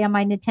right to play on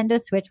my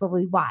Nintendo Switch while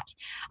we watch.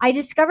 I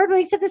discovered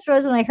Weeks of This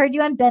Rose when I heard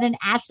you on Ben and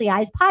Ashley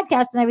I's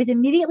podcast, and I was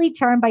immediately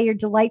charmed by your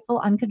delightful,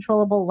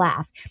 uncontrollable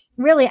laugh.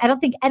 really, I don't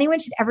think anyone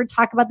should ever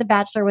talk about The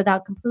Bachelor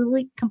without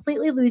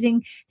completely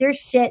losing their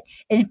shit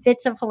in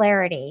fits of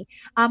hilarity.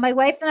 My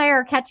wife and I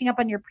are catching up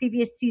on your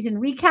previous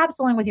season recaps,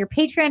 along with your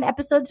Patreon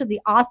episodes of the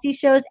Aussie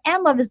shows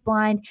and Love is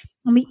Blind.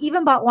 And we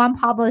even bought Juan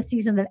Pablo's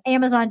season of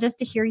Amazon just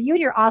to hear you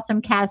and your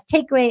awesome cast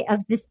takeaway of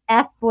this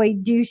F-boy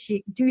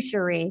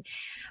douchery.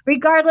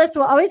 Regardless,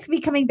 we'll always be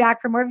coming back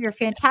for more of your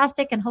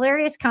fantastic and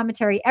hilarious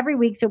commentary every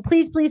week. So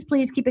please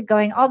keep it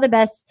going. All the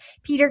best,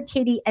 Peter,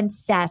 Katie, and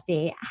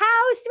Sassy.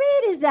 How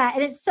sweet is that?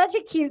 And it's such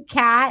a cute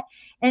cat.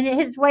 And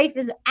his wife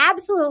is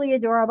absolutely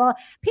adorable.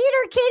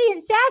 Peter, Katie,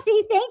 and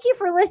Sassy, thank you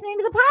for listening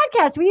to the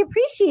podcast. We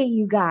appreciate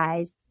you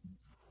guys.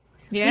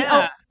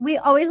 Yeah. We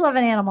always love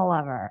an animal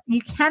lover.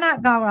 You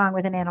cannot go wrong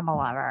with an animal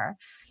lover.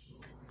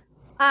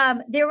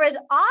 There was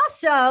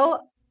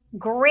also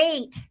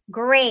great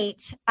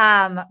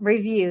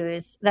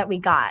reviews that we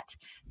got.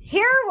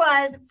 Here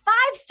was 5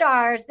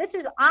 stars. This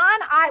is on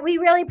we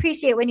really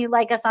appreciate when you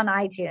like us on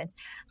iTunes.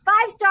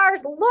 5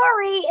 stars.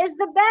 Lori is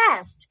the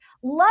best.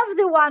 Love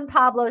the Juan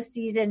Pablo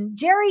season.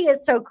 Jerry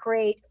is so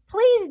great.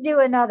 Please do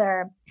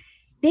another.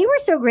 They were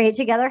so great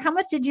together. How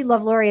much did you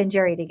love Lori and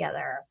Jerry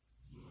together?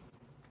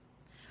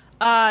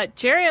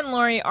 Jerry and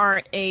Lori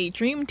are a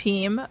dream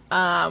team,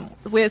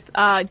 with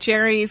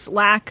Jerry's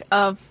lack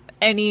of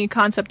any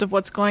concept of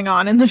what's going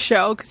on in the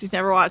show because he's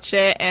never watched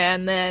it,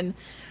 and then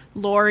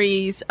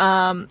Lori's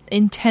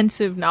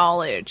intensive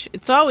knowledge.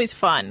 It's always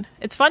fun.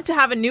 It's fun to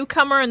have a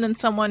newcomer and then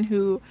someone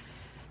who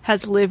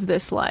has lived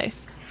this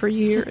life for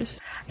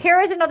years.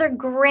 Here is another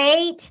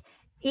great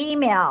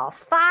email.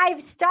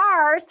 5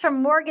 stars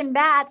from Morgan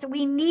Batts.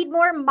 We need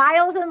more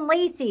Miles and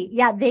Lacey.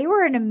 Yeah, they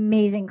were an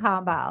amazing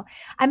combo.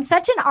 I'm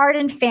such an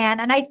ardent fan,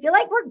 and I feel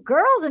like we're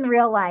girls in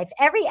real life.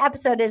 Every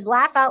episode is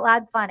laugh out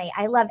loud funny.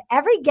 I love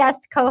every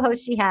guest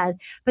co-host she has,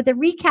 but the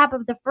recap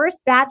of the first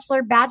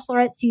Bachelor,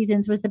 Bachelorette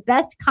seasons was the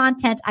best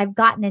content I've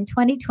gotten in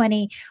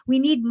 2020. We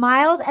need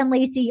Miles and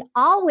Lacey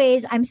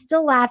always. I'm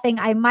still laughing.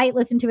 I might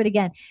listen to it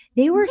again.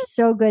 They were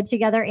so good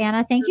together,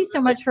 Anna. Thank you so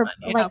much for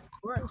of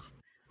course.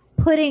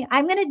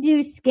 I'm going to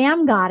do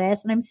Scam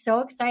Goddess, and I'm so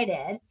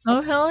excited.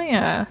 Oh, hell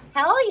yeah.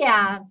 Hell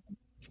yeah.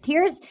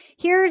 Here's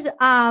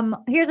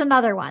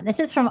another one.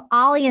 This is from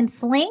Ollie and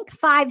Slink,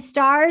 5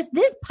 stars.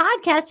 This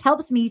podcast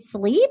helps me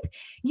sleep.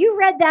 You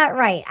read that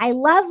right. I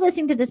love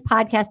listening to this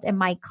podcast in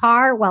my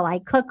car while I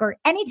cook or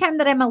anytime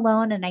that I'm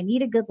alone and I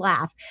need a good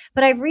laugh.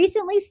 But I've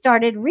recently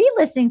started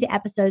re-listening to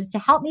episodes to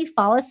help me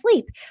fall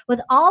asleep.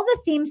 With all the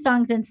theme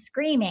songs and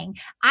screaming,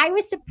 I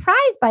was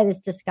surprised by this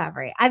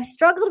discovery. I've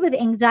struggled with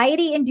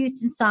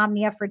anxiety-induced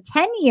insomnia for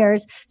 10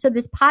 years, so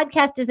this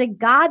podcast is a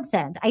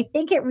godsend. I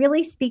think it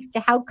really speaks to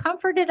how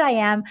comforted I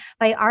am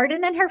by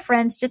Arden and her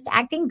friends just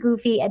acting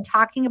goofy and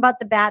talking about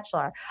The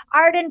Bachelor.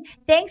 Arden,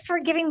 thanks for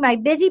giving my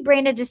busy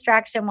brain a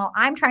distraction while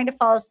I'm trying to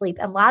fall asleep,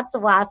 and lots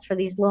of laughs for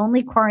these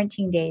lonely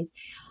quarantine days.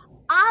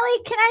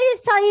 Ollie, can I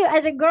just tell you,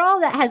 as a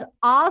girl that has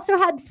also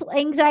had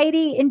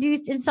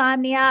anxiety-induced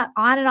insomnia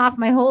on and off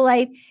my whole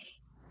life,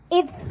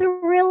 it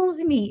thrills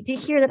me to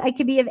hear that I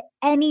could be of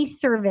any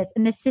service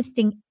in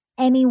assisting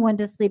anyone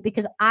to sleep,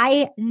 because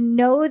I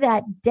know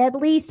that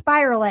deadly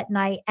spiral at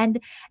night, and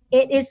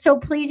it is so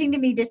pleasing to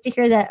me just to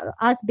hear that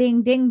us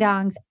being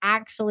ding-dongs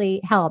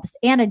actually helps.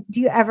 Anna,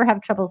 do you ever have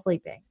trouble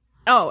sleeping?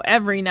 Oh,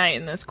 every night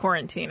in this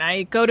quarantine.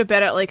 I go to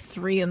bed at like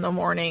 3 a.m.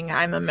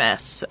 I'm a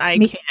mess. I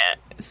can't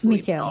sleep.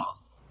 Me too. At all.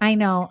 I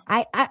know.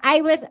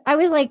 I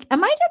was like,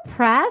 am I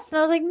depressed? And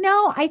I was like,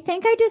 no, I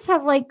think I just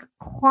have like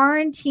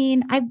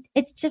quarantine.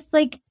 It's just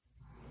like,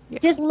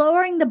 just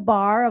lowering the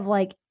bar of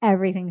like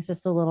everything's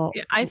just a little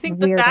I think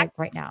weird the fact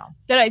right now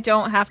that I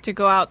don't have to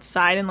go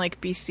outside and like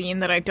be seen,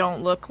 that I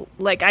don't look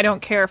like, I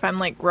don't care if I'm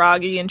like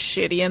groggy and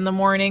shitty in the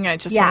morning. I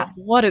just like,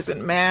 what does it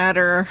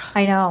matter?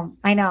 I know.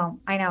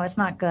 It's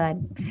not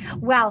good.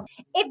 Well,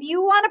 if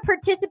you want to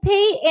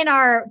participate in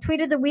our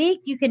tweet of the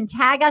week, you can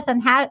tag us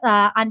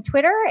on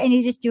Twitter, and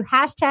you just do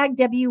hashtag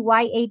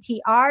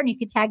WYATR, and you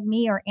can tag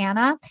me or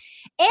Anna.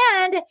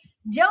 And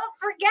don't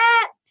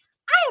forget,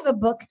 I have a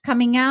book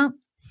coming out.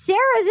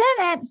 Sarah's in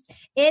it.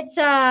 It's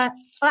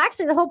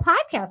actually the whole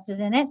podcast is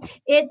in it.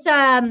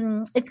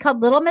 It's called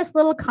Little Miss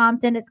Little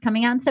Compton. It's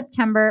coming out in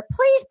September.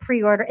 Please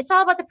pre-order. It's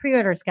all about the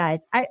pre-orders,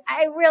 guys.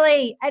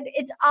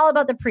 It's all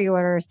about the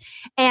pre-orders.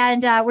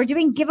 And we're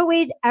doing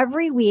giveaways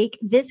every week.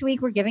 This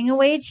week we're giving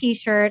away a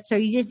t-shirt. So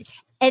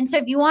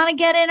if you want to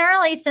get in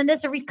early, send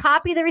us a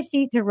copy of the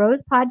receipt to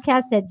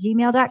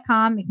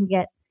rosepodcast@gmail.com. You can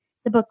get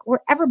the book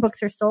wherever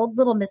books are sold.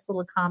 Little Miss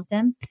Little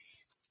Compton.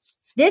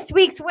 This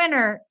week's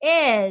winner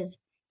is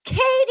Katie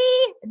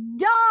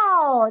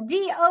Doll,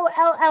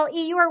 Dolle.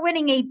 You are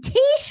winning a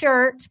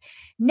t-shirt.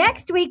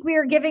 Next week, we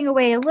are giving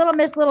away a Little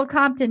Miss Little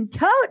Compton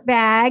tote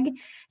bag.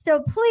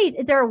 So please,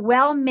 they're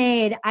well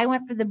made. I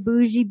went for the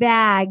bougie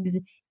bags.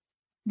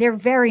 They're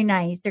very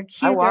nice. They're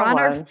cute.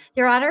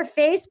 They're on our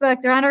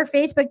Facebook. They're on our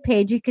Facebook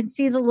page. You can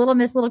see the Little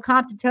Miss Little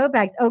Compton tote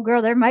bags. Oh,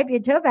 girl, there might be a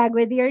tote bag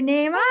with your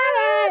name on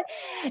it.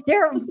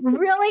 They're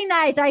really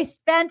nice. I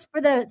spent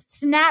for the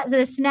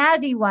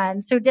snazzy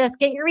ones. So just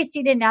get your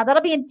receipt in now.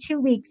 That'll be in 2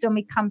 weeks when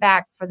we come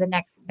back for the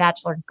next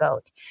Bachelor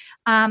Goat.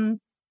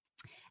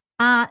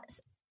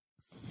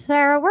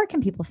 Sarah, where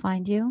can people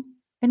find you?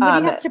 And what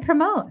do you have to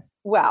promote?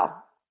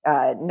 Well,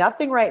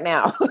 nothing right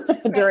now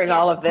during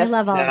all of this. I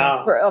love all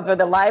of this. For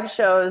the live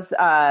shows,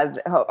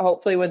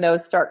 hopefully when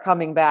those start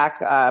coming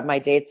back, my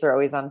dates are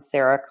always on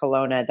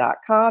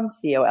sarahcolonna.com,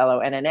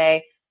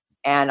 COLONNA.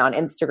 And on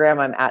Instagram,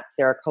 I'm at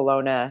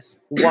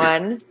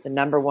sarahcolonna1, the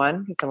number 1,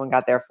 because someone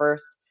got there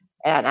first.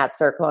 And at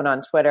Sarah Colonna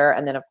on Twitter.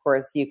 And then, of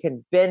course, you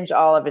can binge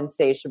all of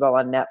Insatiable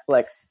on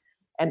Netflix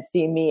and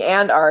see me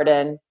and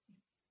Arden.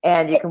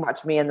 And you can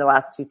watch me in the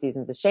last 2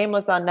 seasons of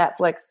Shameless on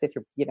Netflix if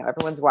you're,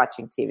 everyone's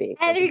watching TV.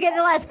 So. And if you get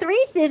the last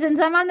 3 seasons,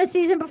 I'm on the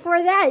season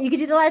before that. You could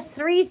do the last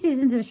 3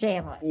 seasons of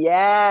Shameless.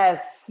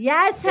 Yes.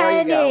 Yes, there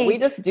honey. You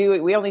go.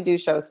 We only do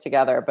shows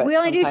together, but we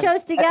only do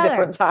shows together at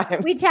different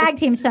times. We tag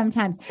team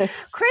sometimes.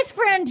 Chris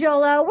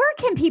Frangiola, where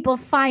can people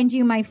find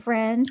you, my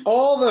friend?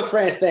 All the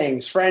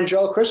things.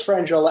 Frangiola, Chris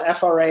Frangiola,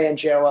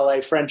 FRANJOLA,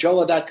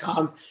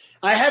 Frangiola.com.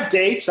 I have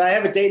dates. I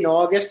have a date in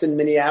August in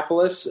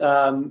Minneapolis.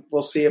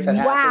 We'll see if it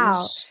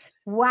happens.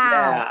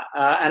 Wow.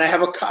 Yeah. And I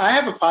have a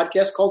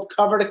podcast called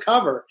Cover to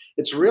Cover.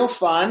 It's real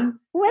fun.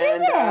 What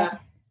is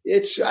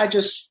it? I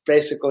just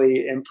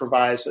basically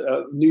improvise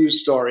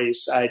news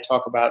stories. I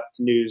talk about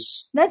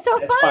news. That's so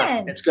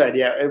fun. It's good.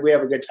 Yeah. We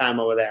have a good time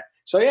over there.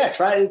 So yeah,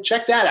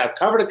 check that out.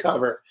 Cover to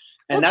Cover.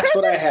 And that's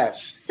Chris what I have.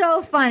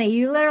 So funny.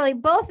 You literally,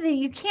 both of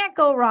you can't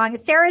go wrong.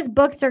 Sarah's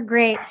books are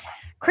great.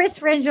 Chris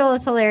Frangiola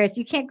is hilarious.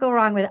 You can't go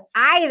wrong with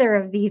either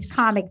of these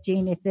comic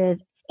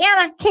geniuses.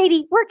 Anna,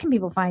 Katie, where can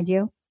people find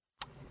you?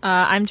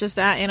 I'm just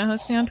at Anna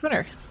Hosting on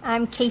Twitter.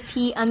 I'm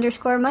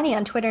KT_money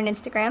on Twitter and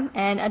Instagram,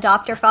 and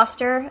adopt or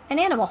foster an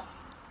animal.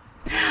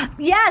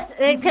 Yes,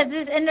 because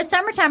in the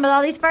summertime with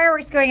all these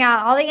fireworks going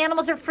out, all the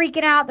animals are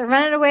freaking out. They're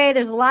running away.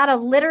 There's a lot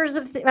of litters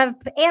of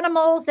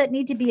animals that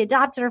need to be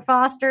adopted or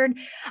fostered.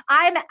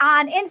 I'm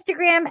on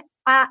Instagram,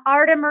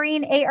 Arden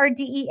Myrin,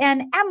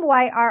 ARDEN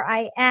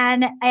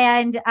MYRIN.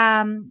 And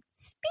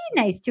be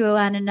nice to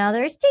one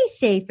another. Stay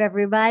safe,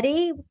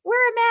 everybody.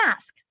 Wear a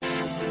mask.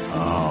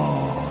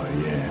 Oh,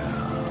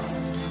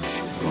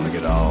 yeah. Gonna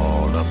get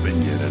all up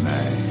in you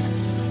tonight.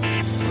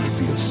 It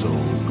feels so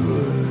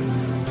good.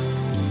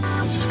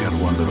 I just got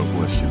one little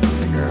question for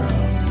the girl.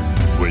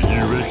 Will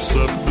you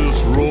accept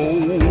this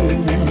rose?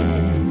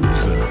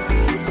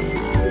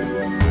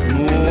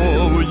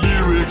 Oh, will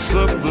you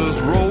accept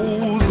this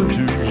rose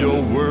into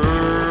your world?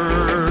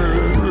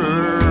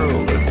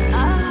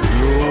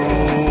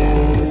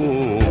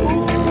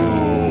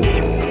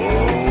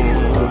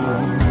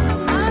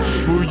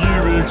 Will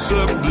you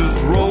accept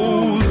this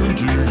rose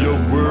into your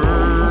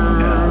world?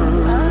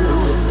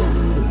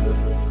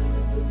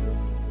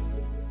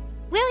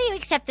 Will You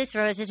Accept This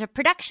Rose is a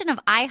production of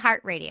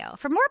iHeartRadio.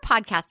 For more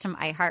podcasts from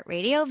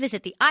iHeartRadio,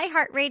 visit the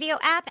iHeartRadio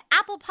app,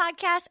 Apple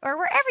Podcasts, or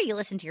wherever you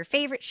listen to your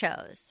favorite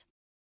shows.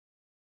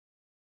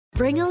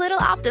 Bring a little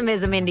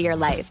optimism into your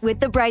life with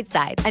The Bright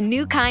Side, a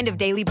new kind of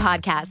daily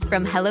podcast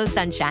from Hello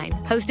Sunshine,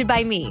 hosted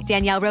by me,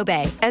 Danielle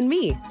Robay. And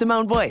me,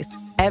 Simone Boyce.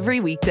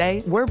 Every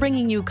weekday, we're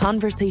bringing you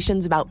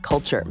conversations about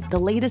culture, the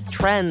latest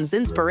trends,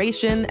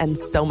 inspiration, and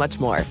so much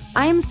more.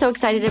 I am so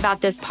excited about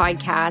this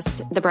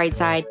podcast, The Bright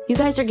Side. You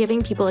guys are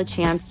giving people a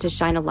chance to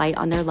shine a light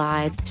on their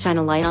lives, shine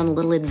a light on a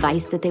little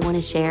advice that they want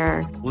to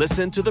share.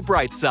 Listen to The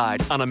Bright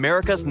Side on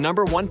America's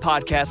 #1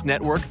 podcast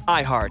network,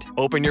 iHeart.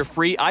 Open your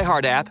free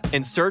iHeart app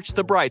and search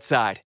The Bright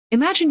Side.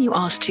 Imagine you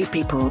ask 2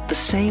 people the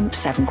same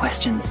 7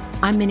 questions.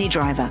 I'm Minnie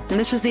Driver, and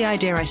this was the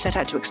idea I set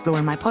out to explore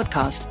in my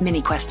podcast,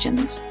 Minnie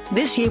Questions.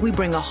 This year, we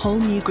bring a whole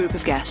new group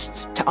of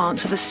guests to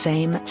answer the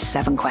same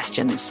 7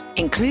 questions,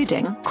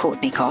 including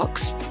Courtney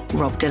Cox,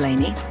 Rob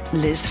Delaney,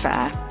 Liz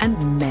Phair,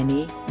 and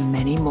many,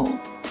 many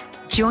more.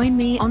 Join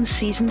me on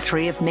Season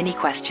 3 of Minnie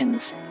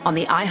Questions on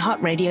the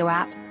iHeartRadio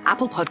app,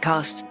 Apple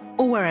Podcasts,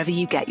 or wherever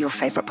you get your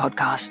favorite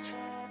podcasts.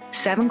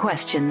 7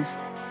 questions,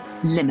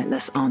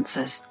 limitless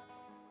answers.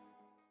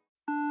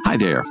 Hi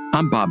there,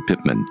 I'm Bob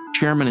Pittman,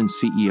 Chairman and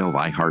CEO of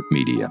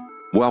iHeartMedia.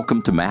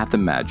 Welcome to Math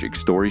and Magic,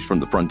 Stories from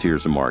the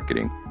Frontiers of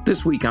Marketing.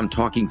 This week I'm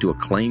talking to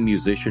acclaimed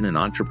musician and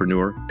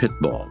entrepreneur,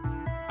 Pitbull.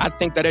 I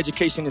think that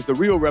education is the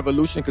real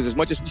revolution, because as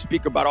much as we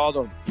speak about all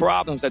the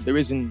problems that there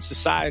is in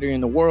society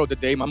and the world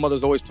today, my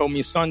mother's always told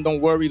me, son, don't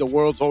worry, the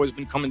world's always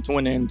been coming to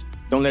an end.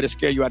 Don't let it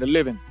scare you out of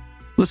living.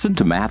 Listen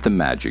to Math and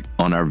Magic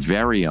on our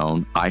very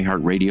own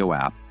iHeartRadio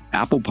app,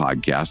 Apple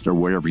Podcast, or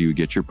wherever you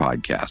get your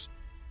podcasts.